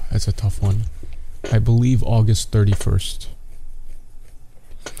 Oh, that's a tough one. I believe August 31st.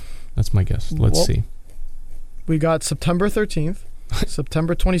 That's my guess. Let's see. We got September 13th,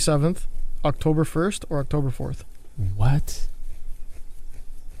 September 27th, October 1st, or October 4th. What?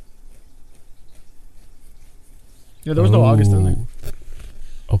 Yeah, there was no August in there.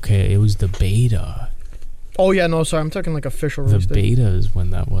 Okay, it was the beta. Oh, yeah, no, sorry. I'm talking like official release date. The beta is when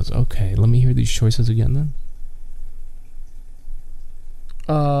that was. Okay, let me hear these choices again then.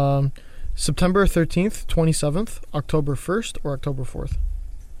 September 13th, 27th, October 1st, or October 4th?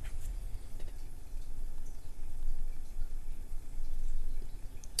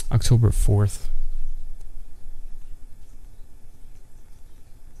 October 4th.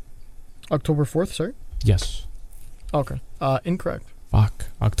 October 4th, sorry? Yes. Okay. Incorrect. Fuck.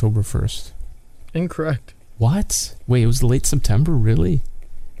 October 1st. Incorrect. What? Wait, it was late September, really?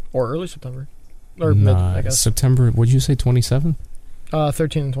 Or early September. Or mid, I guess. September, what did you say, 27th?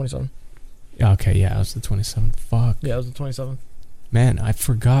 13 and 27. Okay, yeah, it was the 27th. Fuck. Yeah, it was the 27th. Man, I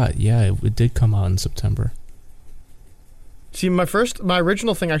forgot. Yeah, it did come out in September. See, my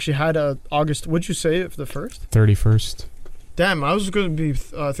original thing actually had August, would you say the 1st? 31st. Damn, I was going to be,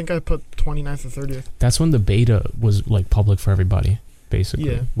 I think I put 29th or 30th. That's when the beta was like public for everybody,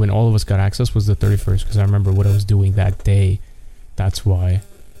 basically. Yeah. When all of us got access was the 31st, because I remember what I was doing that day. That's why.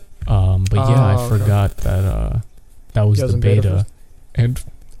 But yeah, I forgot that that was the beta. And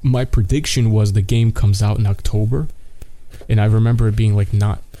my prediction was the game comes out in October. And I remember it being like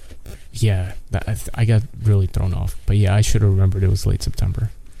not... Yeah, I got really thrown off. But yeah, I should have remembered it was late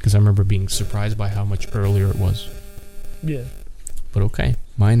September. Because I remember being surprised by how much earlier it was. Yeah. But okay,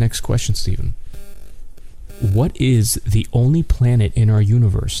 my next question, Steven. What is the only planet in our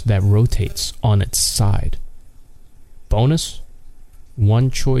universe that rotates on its side? Bonus?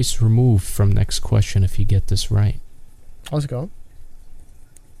 One choice removed from next question if you get this right. Let's go.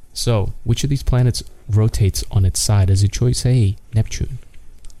 So, which of these planets rotates on its side? Is it choice A, Neptune?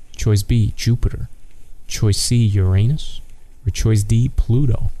 Choice B, Jupiter? Choice C, Uranus? Or choice D,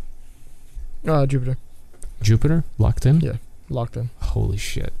 Pluto? Jupiter. Jupiter? Locked in? Yeah, locked in. Holy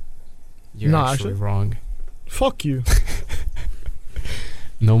shit. You're actually wrong. Fuck you.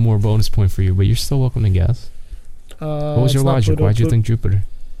 No more bonus point for you, but you're still welcome to guess. What was your logic? Why'd you think Jupiter?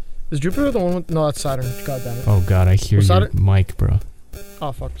 Is Jupiter the one with... No, that's Saturn. God damn it. Oh god, I hear your mic, bro.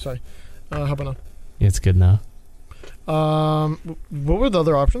 Oh, fuck, sorry. How about now? Yeah, it's good now. What were the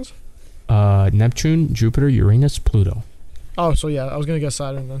other options? Neptune, Jupiter, Uranus, Pluto. Oh, so yeah, I was gonna guess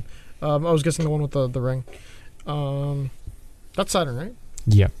Saturn then. I was guessing the one with the ring. That's Saturn, right?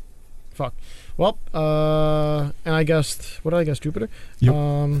 Yep. Fuck. Well, and I guessed... What did I guess? Jupiter?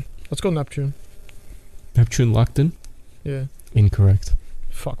 Yep. Let's go Neptune. Neptune locked in? Yeah. Incorrect.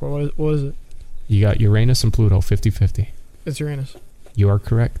 Fuck, what is it? You got Uranus and Pluto, 50-50. It's Uranus. You are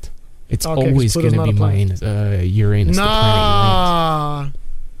correct. It's okay, always going to be mine, Uranus, the planet Uranus.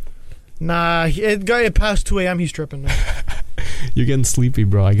 Nah, it past 2 a.m. He's tripping now. You're getting sleepy,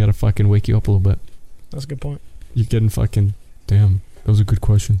 bro. I got to fucking wake you up a little bit. That's a good point. You're getting fucking... Damn, that was a good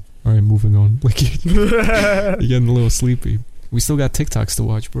question. All right, moving on. Like, you're getting a little sleepy. We still got TikToks to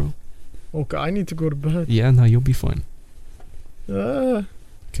watch, bro. Okay, I need to go to bed. Yeah, no, you'll be fine.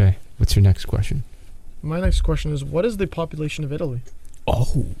 Okay, what's your next question? My next question is, what is the population of Italy?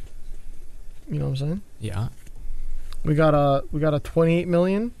 Oh. You know what I'm saying? Yeah. We got a 28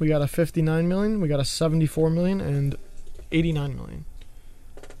 million. We got a 59 million. We got a 74 million and 89 million.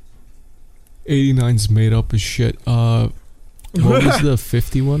 89's made up as shit. What was the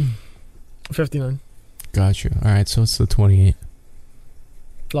 51? 59. Gotcha. All right, so it's the 28.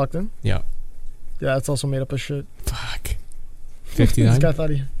 Locked in? Yeah. Yeah, it's also made up as shit. Fuck. 59? This guy thought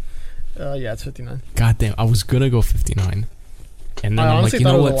he... yeah, it's 59. God damn, I was gonna go 59. And then I'm like, you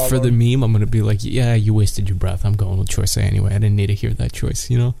know what, for the meme, I'm gonna be like, yeah, you wasted your breath. I'm going with choice A anyway. I didn't need to hear that choice,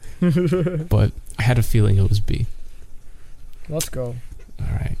 you know? But I had a feeling it was B. Let's go.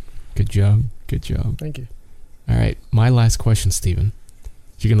 Alright. Good job. Good job. Thank you. Alright, my last question, Steven.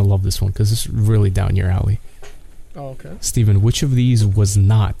 You're gonna love this one, because it's really down your alley. Oh, okay. Steven, which of these was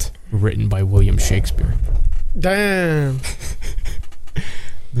not written by William Shakespeare? Damn.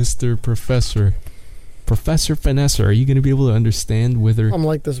 Mr. Professor Finesser, are you going to be able to understand whether I'm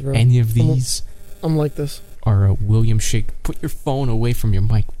like this, bro. any of these I'm like this. are a William Shakespeare? Put your phone away from your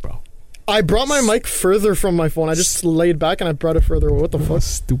mic, bro. I brought my mic further from my phone. I just laid back and I brought it further away. What the fuck?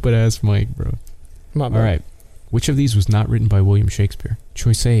 Stupid ass mic, bro. My bad. Alright. Which of these was not written by William Shakespeare?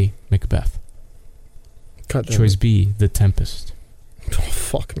 Choice A, Macbeth. Choice B, The Tempest. Oh,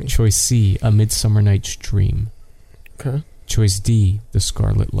 fuck me. Choice C, A Midsummer Night's Dream. Okay. Choice D, The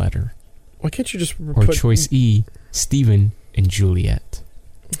Scarlet Letter. Why can't you just Or choice E, Stephen and Juliet.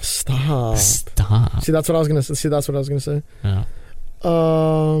 Stop. Stop. See, that's what I was gonna say.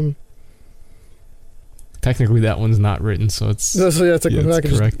 Oh. Technically, that one's not written, so it's... So yeah, technically I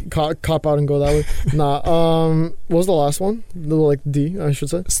can correct. just cop out and go that way. Nah, what was the last one? The, like, D, I should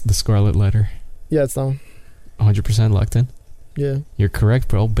say? It's The Scarlet Letter. Yeah, it's that one. 100% locked in? Yeah. You're correct,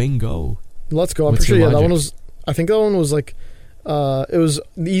 bro. Bingo. Let's go. I'm What's pretty sure, your yeah, that logic? one was... I think that one was, like... it was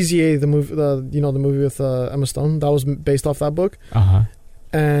the Easy A, the movie, the movie with Emma Stone. That was based off that book. Uh-huh.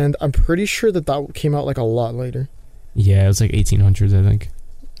 And I'm pretty sure that came out, like, a lot later. Yeah, it was like 1800s, I think.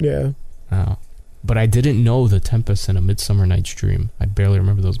 Yeah. Oh. But I didn't know The Tempest and A Midsummer Night's Dream. I barely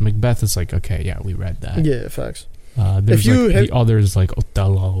remember those. Macbeth is like, okay, yeah, we read that. Yeah, facts. There's the others like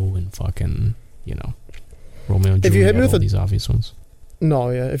Othello and fucking, Romeo and Juliet, all these obvious ones. No,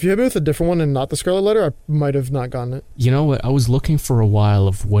 yeah. If you hit me with a different one and not The Scarlet Letter, I might have not gotten it. You know what? I was looking for a while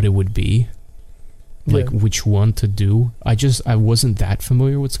of what it would be. Like, which one to do. I wasn't that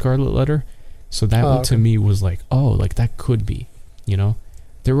familiar with Scarlet Letter. So that one to me was like, oh, like that could be,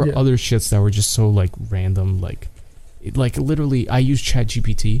 There were other shits that were just so like random, like literally I used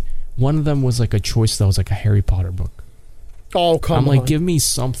ChatGPT. One of them was like a choice that was like a Harry Potter book. Oh, come on. I'm like, give me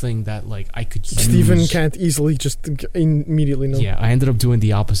something that like I could use. Steven can't easily just immediately know. Yeah, I ended up doing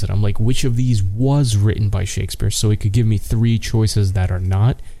the opposite. I'm like, which of these was written by Shakespeare? So it could give me 3 choices that are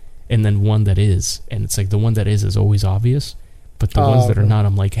not, and then one that is. And it's like the one that is always obvious. But the ones that are not,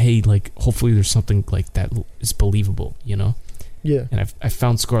 I'm like, hey, like hopefully there's something like that is believable, Yeah. And I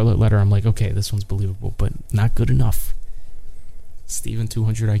found Scarlet Letter. I'm like, okay, this one's believable, but not good enough. Steven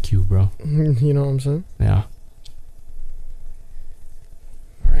 200 IQ, bro. You know what I'm saying? Yeah.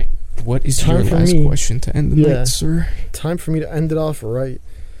 All right. What is your last question to end the night, sir? Time for me to end it off right.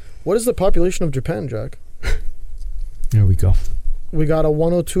 What is the population of Japan, Jack? There we go. We got a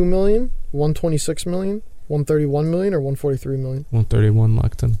 102 million, 126 million, 131 million, or 143 million? 131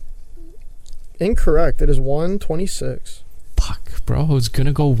 locked in. Incorrect. It is 126. Fuck, bro. I was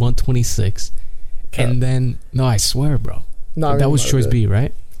gonna go 126. Cap. And then... No, I swear, bro. No, that was choice B,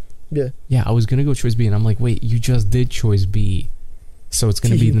 right? Yeah. Yeah, I was gonna go choice B, and I'm like, wait, you just did choice B. So it's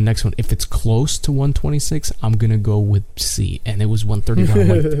gonna be the next one. If it's close to 126, I'm gonna go with C. And it was 131.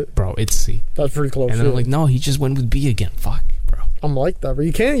 I'm like, bro, it's C. That's pretty close. And then I'm like, no, he just went with B again. Fuck, bro. I'm like that, bro.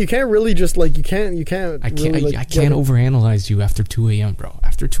 You can't really just like I can't overanalyze you after 2 a.m., bro.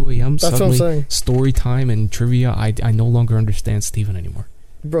 After 2 a.m. That's what I'm saying. Story time and trivia. I no longer understand Steven anymore.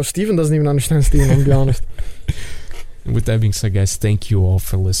 Bro, Steven doesn't even understand Steven. I'm gonna be honest. And with that being said, guys, thank you all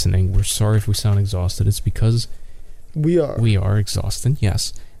for listening. We're sorry if we sound exhausted. It's because we are exhausted.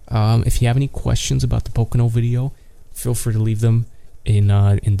 Yes. If you have any questions about the Pocono video, feel free to leave them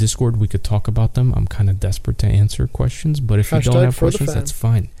in Discord. We could talk about them. I'm kind of desperate to answer questions, but if you don't have questions, that's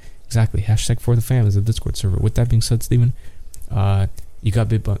fine. Exactly. # for the fam is a Discord server. With that being said, Steven, you got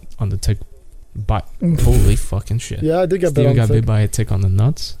bit on the tick. Holy fucking shit. Yeah, I did get Steven got bit by a tick on the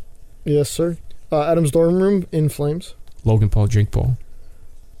nuts. Yes, sir. Adam's dorm room in flames. Logan Paul, Jake Paul.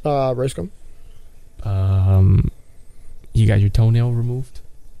 Race gum. You got your toenail removed.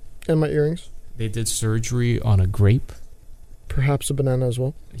 And my earrings. They did surgery on a grape. Perhaps a banana as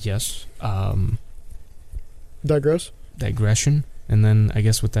well. Yes. Digression. And then I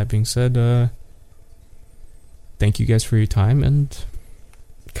guess with that being said, thank you guys for your time and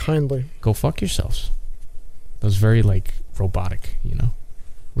kindly go fuck yourselves. That was very like robotic, you know.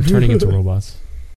 We're turning into robots.